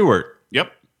 Stuart,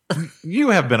 Yep. you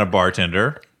have been a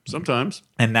bartender Sometimes.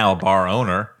 and now a bar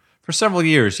owner for several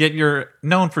years, yet you're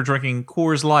known for drinking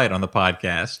Coors Light on the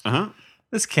podcast. Uh-huh.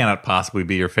 This cannot possibly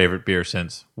be your favorite beer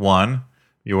since, 1,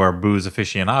 you are a booze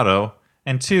aficionado,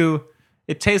 and 2,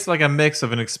 it tastes like a mix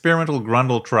of an experimental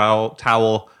Grundle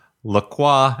towel, La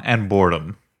Croix, and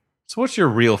boredom. So what's your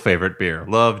real favorite beer?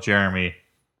 Love, Jeremy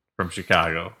from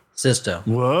Chicago. Sisto.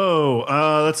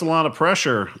 Whoa. That's a lot of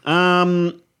pressure.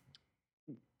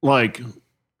 Like,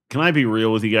 can I be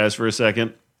real with you guys for a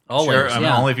second? Always, Sure, I mean,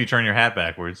 yeah. only if you turn your hat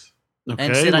backwards. Okay,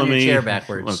 And sit on your chair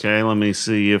backwards. Okay, let me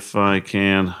see if I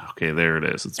can. Okay, there it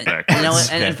is. It's backwards. You know,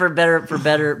 and for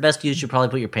best use, you probably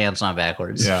put your pants on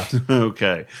backwards. Yeah.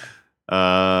 Okay.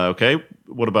 Okay.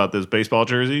 What about this baseball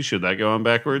jersey? Should that go on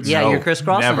backwards? Yeah, No, you're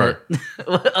crisscrossing never.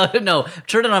 it. No,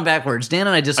 turn it on backwards. Dan and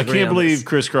I I disagree. can't on believe this.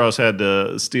 Chris Cross had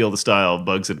to steal the style of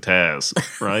Bugs and Taz,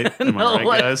 right? Am I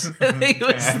right, guys? I think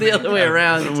it was the other way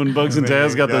around. When Bugs and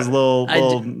Taz got those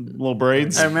little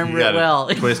braids. I remember You it got well.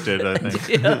 Twisted, I think.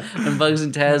 Yeah, when Bugs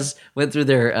and Taz went through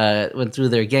their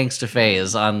gangsta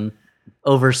phase on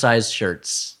oversized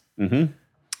shirts.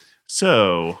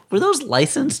 So Were those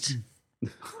licensed?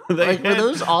 they Were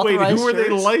those authorized Wait, who were they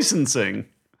shirts? licensing?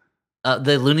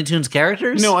 The Looney Tunes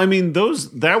characters? No, I mean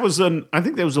I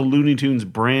think that was a Looney Tunes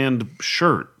brand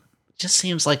shirt. Just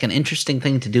seems like an interesting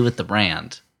thing to do with the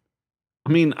brand.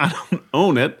 I mean, I don't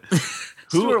own it.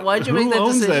 Stuart, why'd you make that Who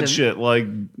owns decision? that shit? Like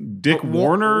Dick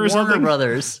Warner or something? Warner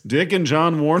Brothers. Dick and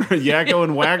John Warner, Yakko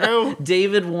and Wacko?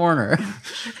 David Warner.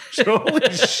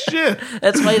 Holy shit.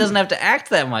 That's why he doesn't have to act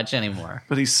that much anymore.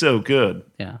 But he's so good.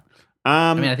 Yeah.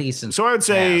 I mean, I think he's since So I would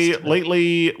say passed, but-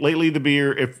 lately the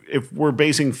beer, if we're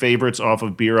basing favorites off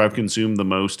of beer I've consumed the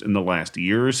most in the last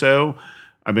year or so,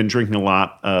 I've been drinking a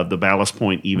lot of the Ballast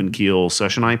Point Even Keel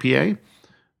Session IPA.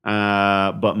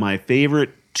 But my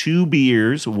favorite 2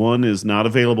 beers, one is not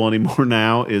available anymore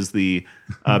now, is the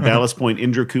Ballast Point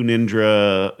Indra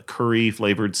Kunindra Curry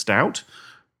Flavored Stout.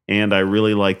 And I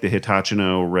really like the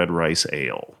Hitachino Red Rice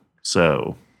Ale.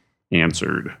 So,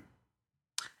 answered.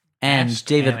 And Asked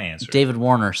and David answered. David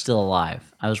Warner still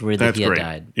alive. I was worried that That's he had great.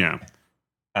 died.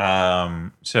 Yeah.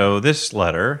 So this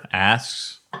letter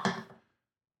asks,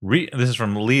 this is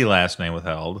from Lee, last name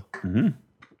withheld.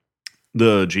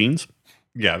 The jeans.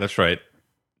 Yeah, that's right.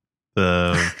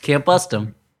 Can't bust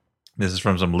him. This is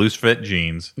from some loose fit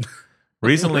jeans.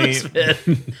 Recently,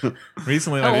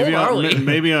 How old are we?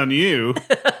 Maybe on you.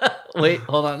 Wait,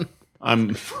 hold on.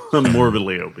 I'm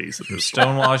morbidly obese at this point.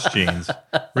 stonewashed jeans.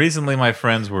 Recently, my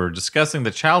friends were discussing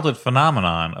the childhood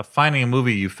phenomenon of finding a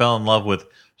movie you fell in love with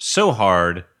so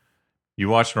hard you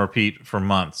watched and repeat for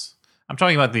months. I'm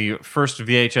talking about the first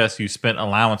VHS you spent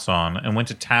allowance on and went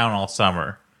to town all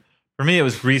summer. For me, it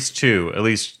was Grease 2, at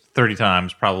least 30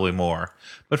 times, probably more.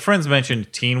 But friends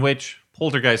mentioned Teen Witch,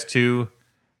 Poltergeist 2,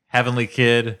 Heavenly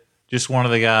Kid, Just One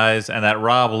of the Guys, and that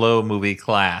Rob Lowe movie,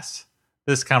 Class.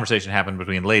 This conversation happened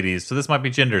between ladies, so this might be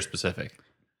gender specific.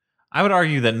 I would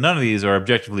argue that none of these are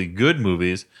objectively good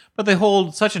movies, but they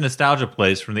hold such a nostalgia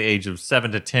place from the age of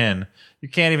 7 to 10, you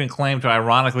can't even claim to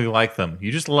ironically like them.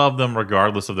 You just love them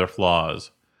regardless of their flaws.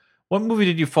 What movie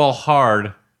did you fall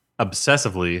hard,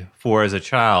 obsessively, for as a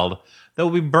child that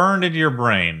will be burned into your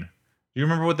brain? you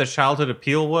remember what the childhood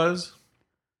appeal was?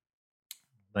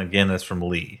 Again, that's from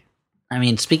Lee. I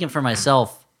mean, speaking for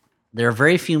myself, there are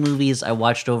very few movies I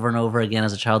watched over and over again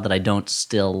as a child that I don't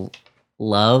still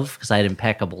love because I had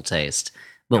impeccable taste.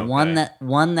 But Okay.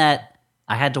 one that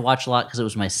I had to watch a lot because it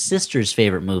was my sister's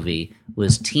favorite movie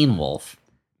was Teen Wolf,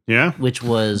 Yeah. which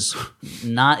is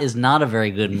not a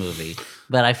very good movie.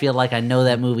 But I feel like I know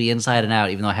that movie inside and out,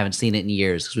 even though I haven't seen it in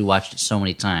years because we watched it so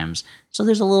many times. So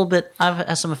there's a little bit. I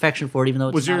have some affection for it, even though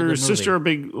it's Was not a your good sister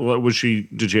movie. a big? Was she?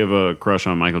 Did she have a crush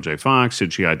on Michael J. Fox?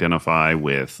 Did she identify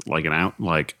with like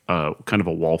kind of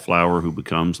a wallflower who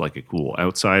becomes like a cool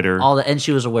outsider? All that, and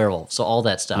she was a werewolf, so all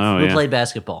that stuff. Oh, We yeah. played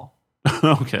basketball,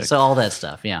 Okay, so all that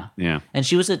stuff. Yeah, yeah, and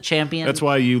she was a champion. that's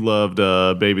why you loved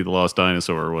Baby the Lost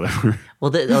Dinosaur or whatever. Well,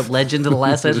 the Legend of the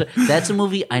Last Dinosaur. That's a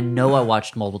movie I know I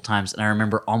watched multiple times, and I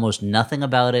remember almost nothing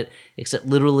about it except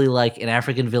literally like an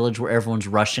African village where everyone's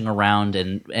rushing around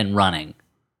and running.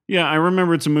 Yeah, I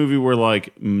remember it's a movie where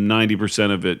like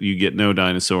 90% of it you get no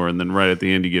dinosaur, and then right at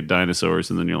the end you get dinosaurs,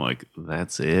 and then you're like,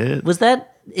 that's it.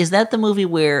 Is that the movie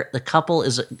where the couple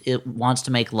wants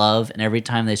to make love, and every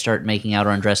time they start making out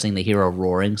or undressing, they hear a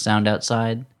roaring sound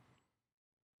outside?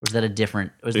 Or is that a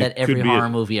different? Or is that could every be horror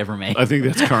movie ever made? I think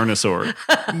that's Carnosaur.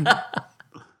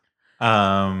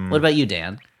 What about you,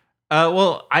 Dan?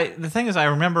 Well, the thing is, I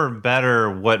remember better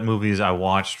what movies I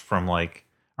watched from like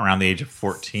around the age of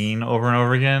 14 over and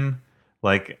over again.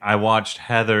 Like I watched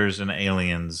Heathers and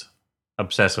Aliens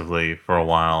obsessively for a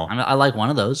while. I like one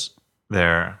of those.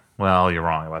 There, well, you're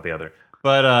wrong about the other,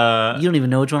 but You don't even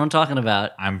know which one I'm talking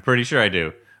about. I'm pretty sure I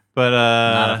do. But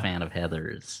Not a fan of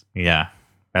Heathers. yeah,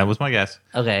 that was my guess.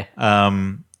 Okay.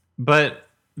 But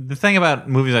the thing about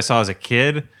movies I saw as a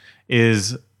kid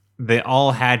is they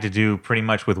all had to do pretty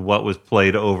much with what was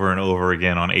played over and over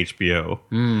again on HBO.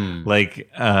 Like,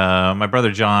 my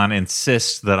brother John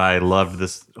insists that I loved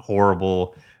this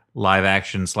horrible live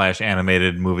action /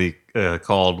 animated movie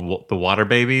called The Water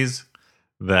Babies.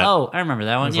 That Oh, I remember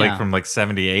that one. was Yeah. like from like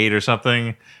 78 or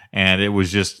something. And it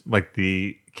was just like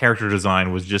the character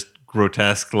design was just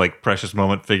grotesque, like Precious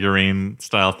Moment figurine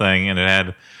style thing. And it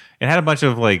had a bunch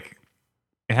of like,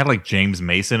 it had like James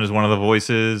Mason as one of the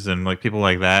voices and like people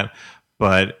like that,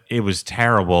 but it was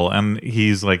terrible. And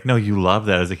he's like, no, you love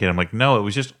that as a kid. I'm like, no, it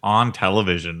was just on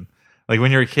television. Like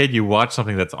when you're a kid, you watch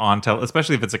something that's on television,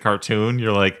 especially if it's a cartoon.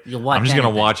 You're like, You'll watch I'm just going to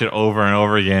anything. watch it over and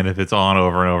over again if it's on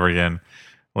over and over again.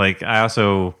 Like I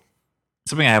also,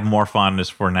 something I have more fondness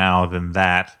for now than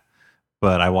that,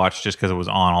 but I watched just because it was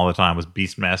on all the time was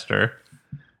Beastmaster.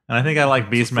 And I think I like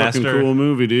Fucking Beastmaster. cool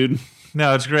movie, dude.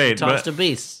 No, it's great. Talks But to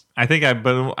beasts. I think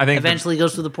Eventually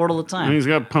goes through the portal of And time. he's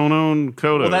got Pono and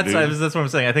Kodo. Well, that's dude. what I'm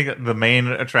saying. I think the main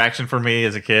attraction for me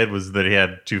as a kid was that he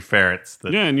had two ferrets.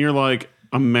 That, Yeah, and you're like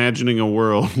imagining a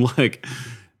world like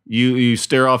you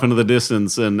stare off into the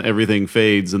distance and everything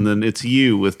fades, and then it's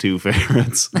you with two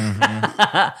ferrets.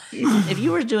 If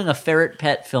you were doing a ferret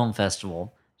pet film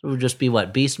festival, it would just be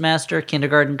what? Beastmaster,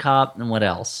 Kindergarten Cop, and what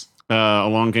else?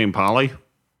 Along came Polly.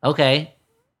 Okay.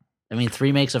 I mean,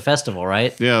 3 makes a festival,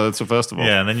 right? Yeah, that's a festival.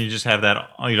 yeah, and then you just have that.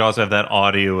 You'd also have that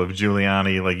audio of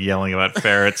Giuliani like yelling about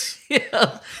ferrets.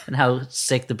 Yeah. And how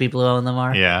sick the people who own them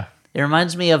are. Yeah, It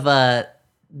reminds me of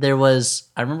there was,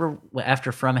 I remember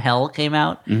after From Hell came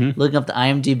out, looking up the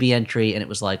IMDb entry, and it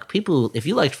was like, people, if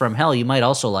you liked From Hell, you might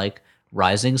also like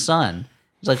Rising Sun.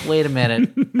 It's like, wait a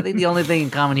minute. I think the only thing in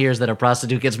common here is that a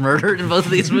prostitute gets murdered in both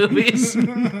of these movies.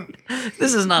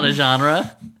 This is not a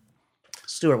genre.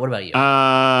 Stuart, what about you?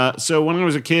 So when I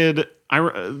was a kid,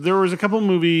 there was a couple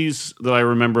movies that I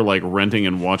remember like renting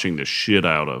and watching the shit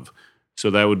out of.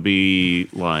 So that would be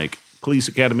like Police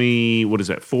Academy. What is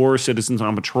that? 4 Citizens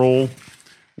on Patrol.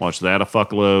 Watched that a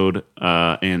fuckload.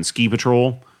 And Ski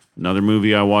Patrol, another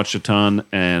movie I watched a ton.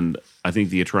 And I think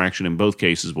the attraction in both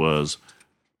cases was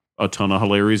a ton of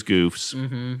hilarious goofs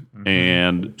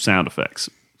and sound effects.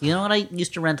 You know what I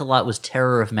used to rent a lot was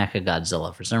Terror of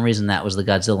Mechagodzilla. For some reason, that was the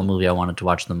Godzilla movie I wanted to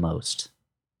watch the most.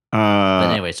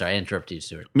 But anyway, sorry, I interrupted you,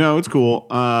 Stuart. No, it's cool.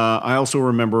 I also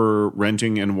remember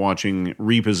renting and watching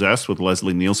Repossessed with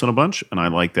Leslie Nielsen a bunch, and I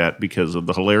like that because of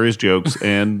the hilarious jokes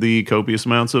and the copious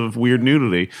amounts of weird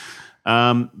nudity.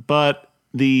 I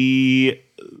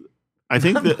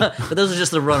think that But those are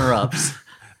just the runner-ups.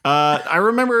 I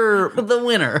remember The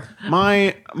winner.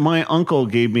 my uncle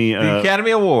gave me the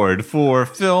Academy Award for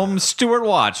film Stuart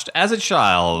watched as a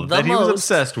child The that he was most.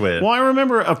 obsessed with. Well, I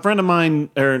remember a friend of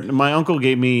mine, or my uncle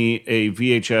gave me a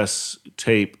VHS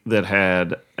tape that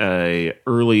had a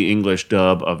early English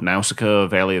dub of Nausicaa,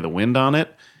 Valley of the Wind on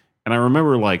it. And I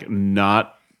remember like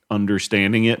not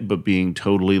understanding it, but being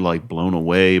totally like blown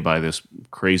away by this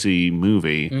crazy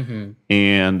movie.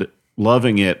 And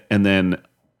loving it, and then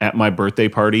at my birthday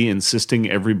party insisting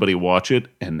everybody watch it,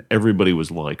 and everybody was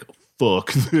like,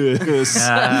 fuck this.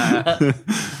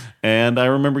 And I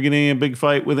remember getting in a big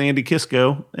fight with Andy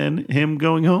Kisco and him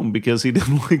going home because he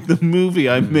didn't like the movie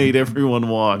I made everyone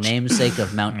watch. Namesake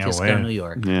of Mount Kisco, New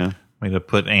York. Yeah. Way to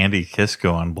put Andy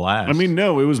Kisco on blast. I mean,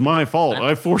 no, it was my fault.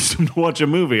 I forced him to watch a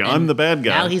movie. I'm the bad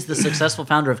guy. Now he's the successful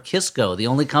founder of Kisco, the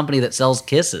only company that sells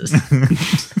kisses.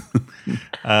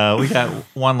 we got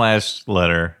one last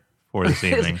letter for this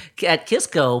evening. At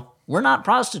Kisco, we're not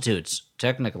prostitutes,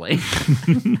 technically.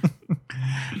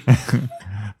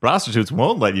 Prostitutes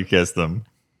won't let you kiss them.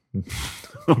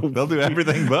 They'll do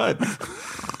everything but.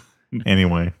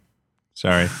 Anyway,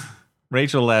 sorry.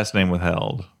 Rachel, last name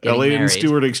withheld. Elliot and married.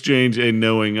 Stuart exchange a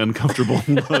knowing, uncomfortable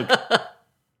look.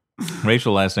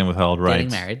 Rachel, last name withheld, Getting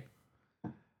writes, married.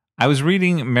 I was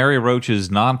reading Mary Roach's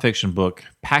nonfiction book,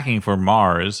 Packing for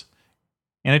Mars,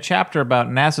 in a chapter about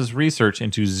NASA's research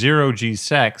into zero-G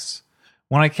sex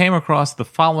when I came across the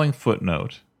following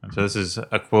footnote. And so this is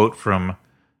a quote from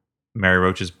Mary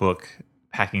Roach's book,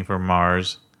 Packing for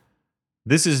Mars.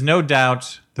 This is no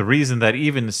doubt the reason that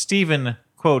even Stephen,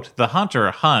 quote, the Hunter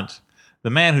Hunt, the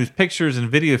man whose pictures and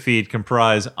video feed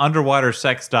comprise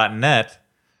underwatersex.net,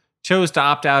 chose to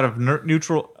opt out of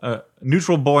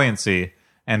neutral buoyancy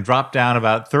and drop down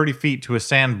about 30 feet to a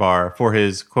sandbar for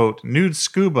his, quote, nude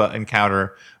scuba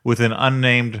encounter with an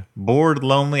unnamed, bored,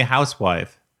 lonely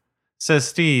housewife. Says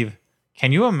Steve,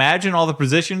 can you imagine all the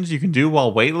positions you can do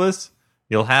while weightless?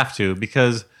 You'll have to,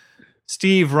 because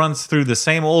Steve runs through the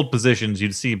same old positions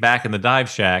you'd see back in the dive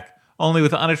shack, only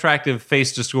with unattractive,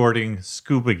 face-distorting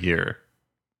scuba gear.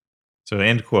 So,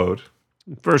 end quote.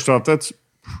 First off, that's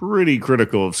pretty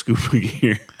critical of scuba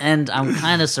gear. And I'm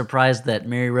kind of surprised that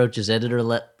Mary Roach's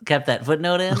editor kept that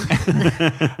footnote in.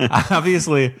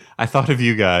 Obviously, I thought of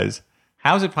you guys.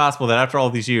 How is it possible that after all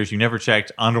these years, you never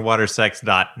checked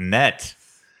underwatersex.net?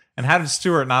 And how did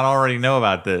Stuart not already know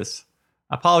about this?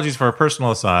 Apologies for a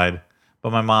personal aside,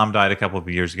 but my mom died a couple of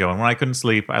years ago, and when I couldn't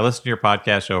sleep, I listened to your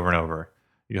podcast over and over.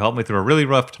 You helped me through a really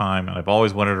rough time, and I've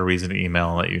always wanted a reason to email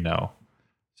and let you know.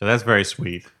 So that's very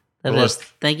sweet.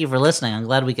 Thank you for listening. I'm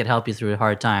glad we could help you through a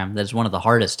hard time. That's one of the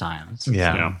hardest times.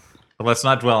 Yeah. But let's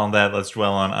not dwell on that. Let's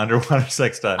dwell on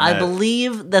underwatersex.net. I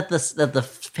believe that the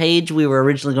page we were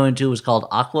originally going to was called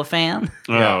Aquafan.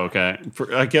 Oh, okay.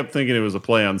 I kept thinking it was a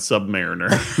play on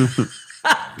Submariner.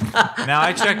 Now,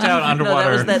 I checked out No, underwater.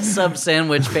 that was that sub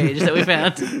sandwich page that we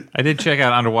found. I did check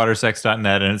out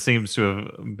underwatersex.net, and it seems to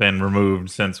have been removed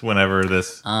since whenever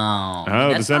this. Oh,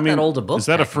 does that's that not mean that old a book? is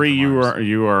that a Packing free for Mars.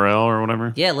 URL or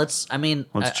whatever? Yeah, let's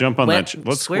jump on that.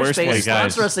 Let's Squarespace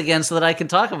guys. sponsor us again so that I can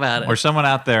talk about it. Or someone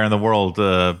out there in the world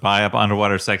buy up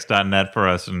underwatersex.net for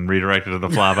us and redirect it to the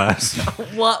Flophouse.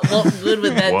 What good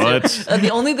would that What? do?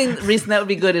 The only reason that would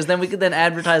be good is then we could then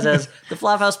advertise as the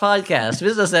Flophouse Podcast.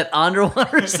 Visit us at underwatersex.net.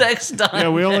 Yeah,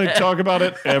 we only talk about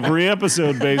it every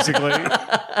episode, basically.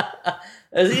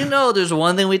 As you know, there's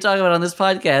one thing we talk about on this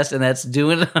podcast, and that's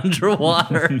doing it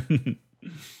underwater.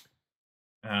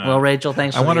 Well, Rachel,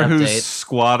 thanks for I wonder the update. who's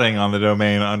squatting on the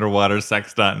domain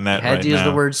underwatersex.net Had right to use now.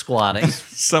 the word squatting.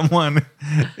 Someone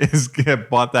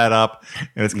bought that up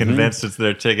and is convinced it's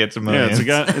their ticket to Yeah, millions.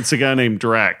 it's a guy named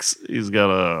Drax. He's got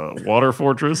a water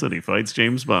fortress and he fights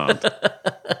James Bond.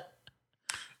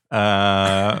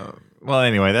 Well,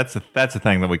 anyway, that's a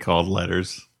thing that we called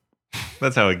letters.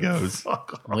 That's how it goes.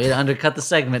 Way to undercut the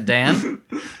segment, Dan.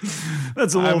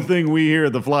 That's a little thing we here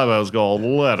at the Flophouse called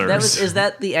letters. Is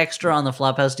that the extra on the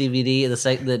Flophouse DVD?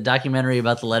 The documentary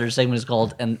about the letters segment is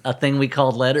called a thing we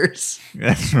called letters.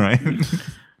 That's right.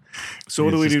 So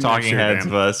what do we It's do just next talking year, heads Dan?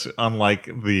 of us, unlike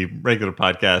the regular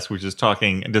podcast, which is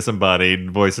talking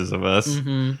disembodied voices of us.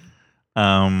 Mm-hmm.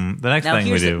 The next Now thing we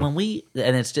here's do. when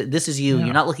this is you.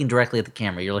 You're not looking directly at the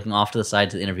camera. You're looking off to the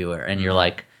side to the interviewer, and you're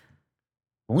like,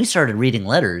 when we started reading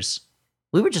letters,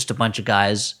 we were just a bunch of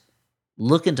guys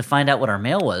looking to find out what our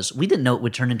mail was. We didn't know it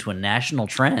would turn into a national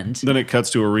trend. Then it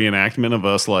cuts to a reenactment of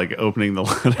us like opening the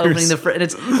letters. And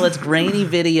it's grainy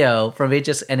video from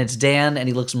VHS, and it's Dan, and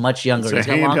he looks much younger. It's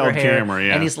a He's got longer handheld hair, camera,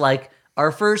 yeah. and he's like,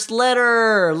 "Our first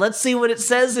letter. Let's see what it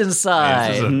says Is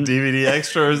inside." this a DVD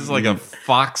extra? Or is this like a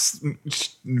Fox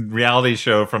reality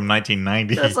show from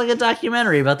 1990? That's like a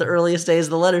documentary about the earliest days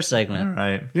of the letter segment.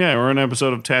 Right. Yeah, we're an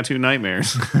episode of Tattoo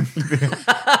Nightmares.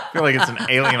 I feel like it's an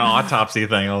alien autopsy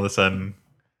thing all of a sudden.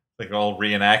 like all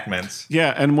reenactments.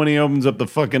 Yeah, and when he opens up the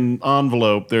fucking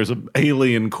envelope, there's an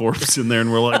alien corpse in there,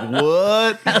 and we're like,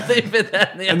 what? How they fit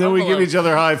that in the And then we give envelope? each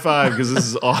other a high five because this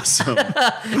is awesome.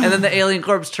 And then the alien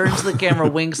corpse turns to the camera,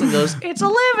 winks, and goes, "It's a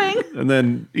living." And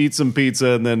then eats some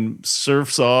pizza, and then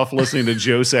surfs off listening to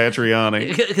Joe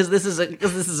Satriani. Because this is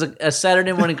a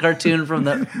Saturday morning cartoon from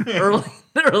the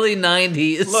early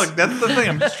 90s. Look, that's the thing.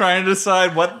 I'm just trying to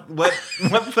decide what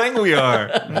thing we are.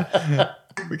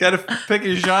 We got to pick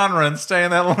a genre and stay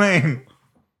in that lane.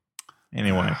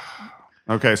 Anyway,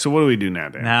 Okay, so what do we do now,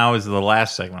 Dan? now is the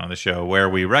last segment of the show where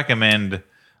we recommend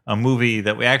a movie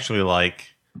that we actually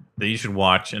like that you should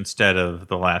watch instead of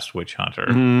The Last Witch Hunter.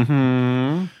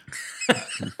 Mm-hmm.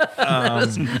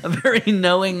 A very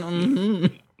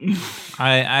knowing.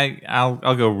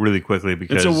 I'll go really quickly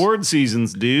because It's award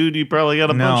seasons, dude. You probably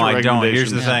got a no, bunch of I don't.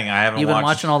 recommendations. Here's the thing: I haven't. You've been watched,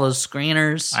 watching all those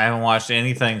screeners. I haven't watched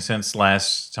anything since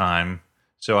last time.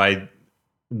 So I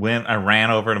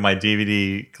ran over to my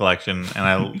DVD collection and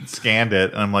I scanned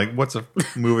it, and I'm like, "What's a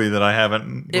movie that I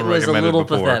haven't?" It was a recommended little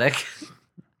before? pathetic.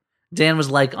 Dan was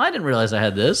like, "I didn't realize I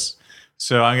had this."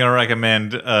 So I'm going to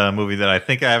recommend a movie that I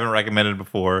think I haven't recommended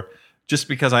before, just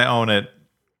because I own it,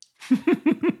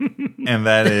 and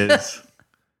that is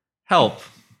Help.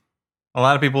 A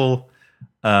lot of people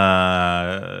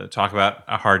talk about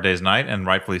A Hard Day's Night, and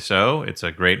rightfully so. It's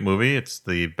a great movie. It's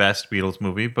the best Beatles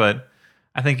movie, but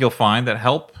I think you'll find that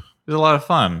Help is a lot of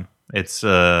fun. It's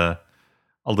a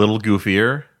little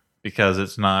goofier because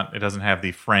it doesn't have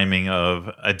the framing of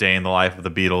A Day in the Life of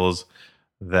the Beatles,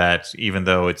 that even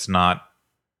though it's not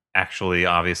actually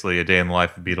obviously A Day in the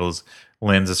Life of the Beatles,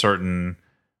 lends a certain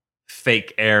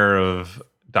fake air of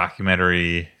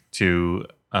documentary to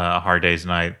A Hard Day's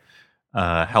Night.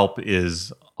 Help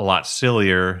is a lot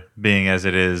sillier, being as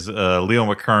it is Leo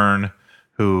McKern,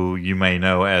 who you may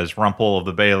know as Rumpel of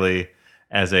the Bailey,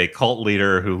 as a cult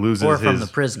leader who loses Or from his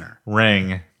The Prisoner.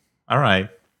 ring. All right.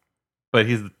 But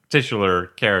he's the titular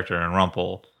character in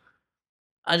Rumpel.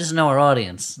 I just know our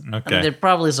audience. Okay. I mean, they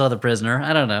probably saw The Prisoner.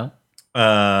 I don't know.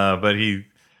 But he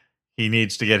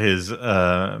needs to get his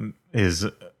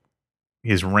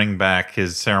ring back,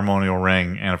 his ceremonial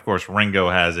ring, and of course Ringo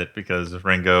has it because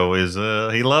Ringo is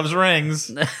he loves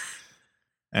rings.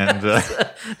 And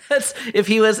That's if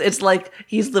he was. It's like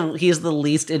he's the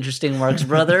least interesting Marx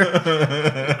brother.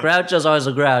 Groucho's always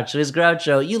a Grouch. So he's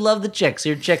Groucho. You love the chicks.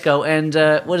 You're Chico. And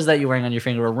what is that you're wearing on your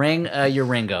finger? A ring? You're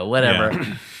Ringo. Whatever.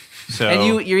 Yeah. So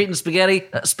And you're eating spaghetti.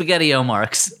 Spaghetti-O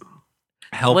Marx.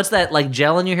 Help. What's that like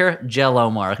gel in your hair? Jello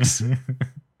Marx.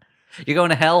 You're going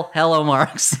to hell? Hello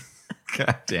Marx.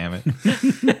 God damn it.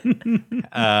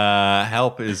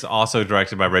 Help is also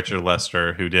directed by Richard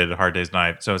Lester, who did Hard Day's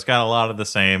Night. So it's got a lot of the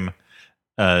same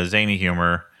zany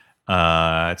humor.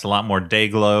 It's a lot more day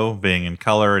glow, being in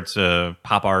color. It's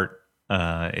pop art.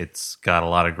 It's got a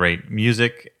lot of great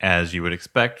music, as you would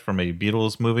expect from a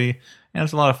Beatles movie. And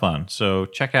it's a lot of fun. So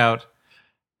check out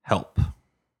Help.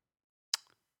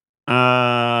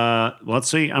 Let's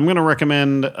see. I'm going to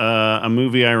recommend a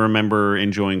movie I remember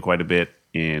enjoying quite a bit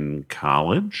in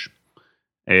college.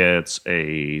 It's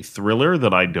a thriller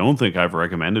that I don't think I've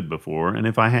recommended before, and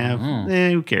if I have,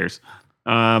 who cares?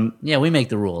 Yeah, we make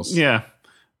the rules. Yeah.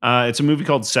 It's a movie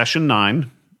called Session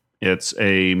 9. It's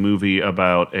a movie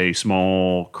about a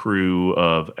small crew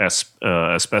of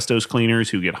asbestos cleaners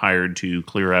who get hired to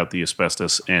clear out the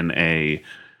asbestos in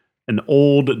an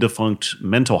old defunct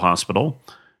mental hospital.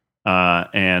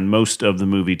 And most of the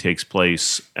movie takes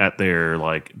place at their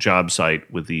job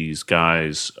site with these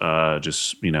guys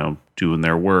just doing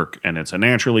their work, and it's a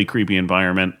naturally creepy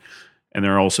environment, and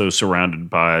they're also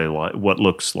surrounded by what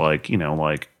looks like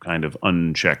kind of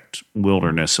unchecked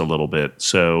wilderness a little bit.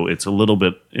 So it's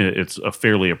it's a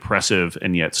fairly oppressive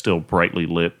and yet still brightly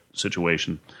lit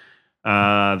situation.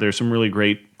 There's some really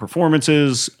great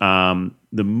performances. The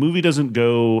movie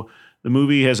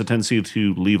has a tendency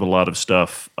to leave a lot of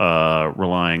stuff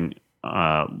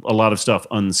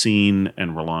unseen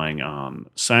and relying on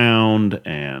sound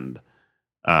and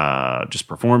just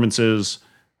performances.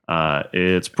 I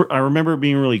remember it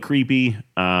being really creepy,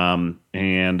 and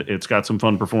it's got some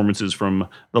fun performances from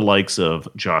the likes of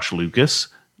Josh Lucas,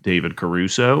 David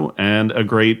Caruso, and a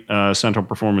great central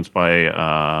performance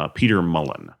by Peter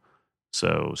Mullen.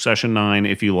 So Session 9,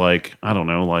 if you like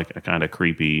a kind of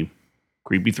creepy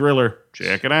thriller,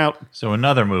 check it out. So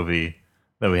another movie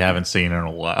that we haven't seen in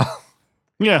a while.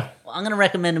 Yeah. Well, I'm going to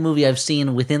recommend a movie I've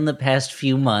seen within the past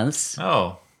few months.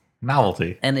 Oh,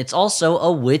 novelty. And it's also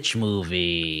a witch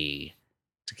movie.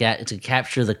 It's to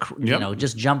capture the Yep.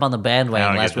 just jump on the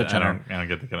bandwagon. Last Witch I Hunter. don't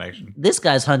get the connection. This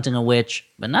guy's hunting a witch,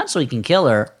 but not so he can kill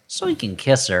her, so he can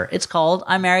kiss her. It's called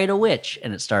I Married a Witch,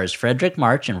 and it stars Frederick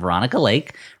March and Veronica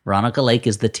Lake. Veronica Lake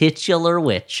is the titular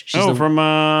witch. She's from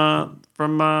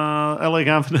L.A.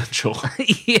 Confidential.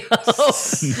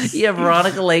 yeah,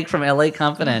 Veronica Lake from L.A.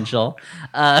 Confidential,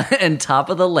 and Top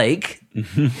of the Lake,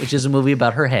 which is a movie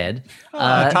about her head.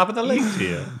 Top of the lake to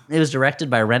you. It was directed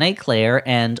by Renee Claire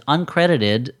and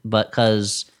uncredited, but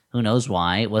because who knows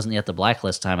why, it wasn't yet the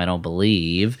blacklist time, I don't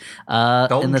believe.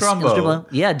 Dalton Trumbo.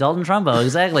 Yeah, Dalton Trumbo,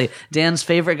 exactly. Dan's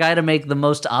favorite guy to make the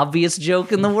most obvious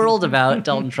joke in the world about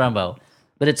Dalton Trumbo.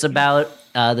 But it's about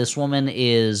this woman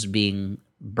is being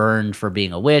burned for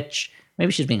being a witch.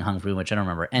 Maybe she's being hung for being a witch, I don't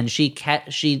remember. And she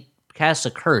casts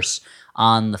a curse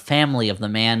on the family of the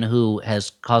man who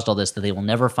has caused all this, that they will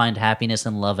never find happiness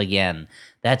and love again.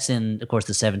 That's in, of course,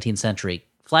 the 17th century.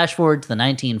 Flash forward to the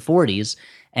 1940s,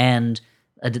 and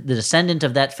the descendant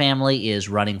of that family is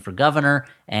running for governor,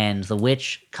 and the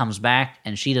witch comes back,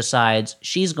 and she decides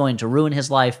she's going to ruin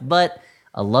his life, but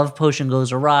a love potion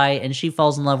goes awry, and she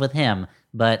falls in love with him.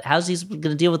 But how's he going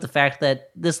to deal with the fact that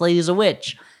this lady's a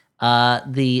witch?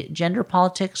 The gender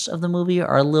politics of the movie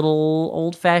are a little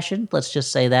old-fashioned, let's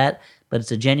just say that, but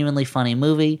it's a genuinely funny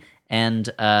movie, and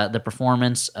the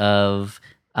performance of,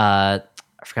 I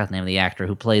forgot the name of the actor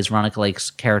who plays Veronica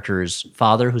Lake's character's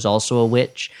father, who's also a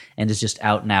witch, and is just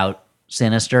out-and-out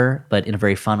sinister, but in a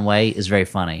very fun way, is very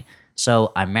funny.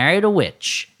 So, I Married a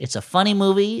Witch. It's a funny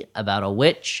movie about a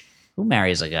witch who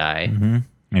marries a guy. Mm-hmm.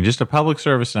 And just a public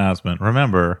service announcement.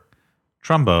 Remember,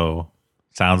 Trumbo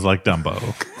sounds like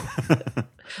Dumbo.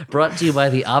 Brought to you by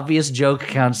the Obvious Joke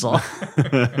Council.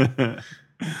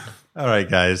 All right,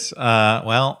 guys.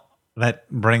 Well,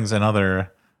 that brings another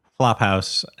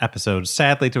Flophouse episode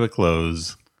sadly to a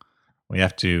close. We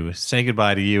have to say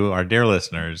goodbye to you, our dear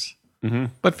listeners. Mm-hmm.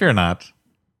 But fear not,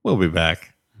 we'll be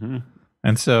back. Mm-hmm.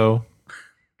 And so,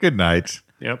 good night.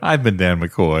 Yep. I've been Dan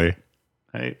McCoy.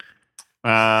 Hey.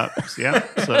 Yeah.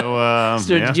 So,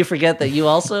 Stuart, did you forget that you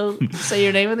also say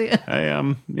your name in the end? Hey,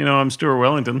 I'm Stuart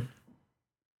Wellington.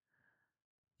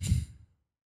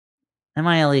 Am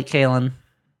I Elliot Kalin?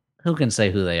 Who can say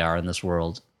who they are in this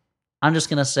world? I'm just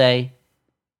gonna say,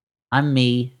 I'm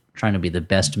me, trying to be the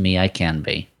best me I can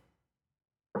be.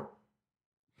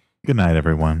 Good night,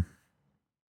 everyone.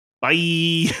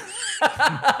 Bye.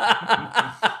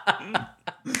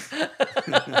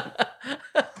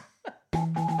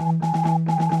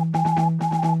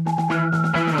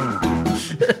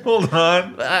 Hold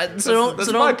on. That's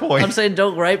my point. I'm saying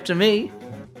don't gripe to me.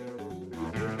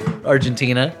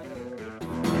 Argentina.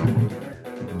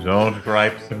 Don't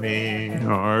gripe to me.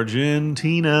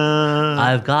 Argentina.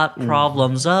 I've got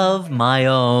problems of my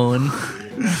own.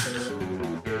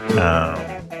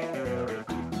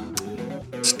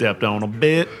 Stepped on a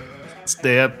bit.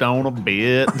 Stepped on a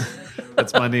bit.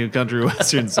 That's my new country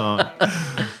western song.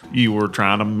 You were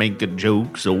trying to make a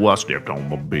joke, so I stepped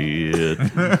on a bit.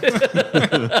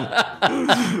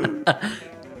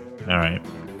 All right.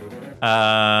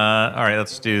 All right,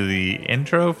 let's do the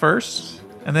intro first,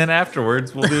 and then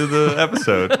afterwards we'll do the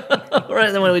episode. All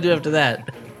right, then what do we do after that?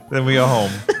 Then we go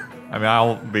home. I mean,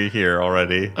 I'll be here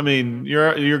already. I mean,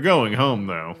 you're going home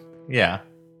though. Yeah.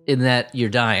 In that you're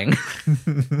dying.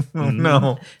 Oh,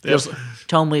 no.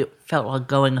 Told me it felt like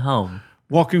going home.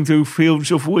 Walking through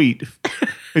fields of wheat.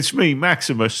 It's me,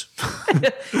 Maximus.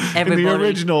 In the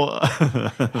original.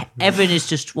 Evan is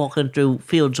just walking through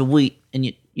fields of wheat,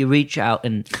 and you reach out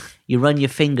and you run your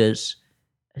fingers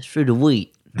through the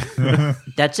wheat.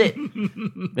 That's it.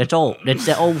 That's all. That's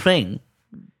the whole thing.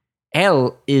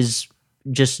 L is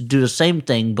just do the same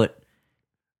thing, but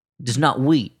it's not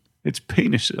wheat. It's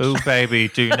penises. Oh, baby,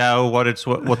 do you know what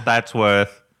that's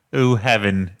worth? Oh,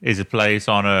 heaven is a place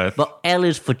on earth. But L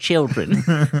is for children.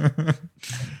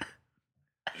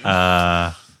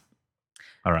 All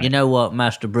right. You know what,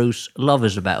 Master Bruce? Love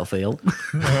is a battlefield. So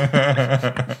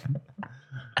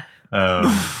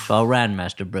I ran,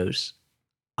 Master Bruce.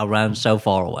 I ran so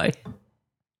far away.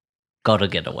 Gotta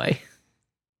get away.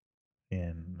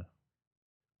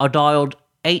 I dialed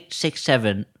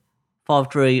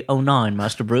 867-5309,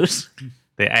 Master Bruce.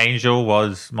 The angel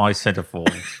was my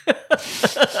centerfold.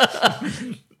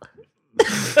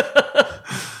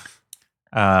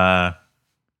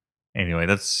 Anyway,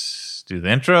 let's do the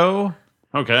intro.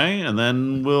 Okay, and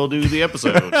then we'll do the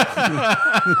episode.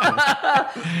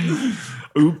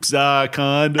 Oops, I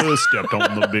kinda stepped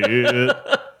on the bit.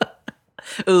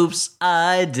 Oops,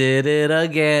 I did it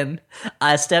again.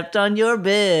 I stepped on your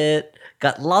bit.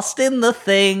 Got lost in the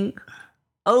thing.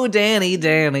 Oh, Danny,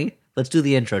 Danny. Let's do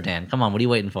the intro, Dan. Come on, what are you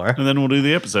waiting for? And then we'll do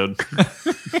the episode.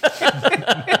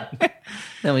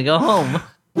 Then we go home.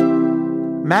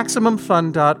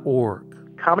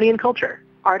 MaximumFun.org. Comedy and culture.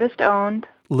 Artist owned.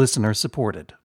 Listener supported.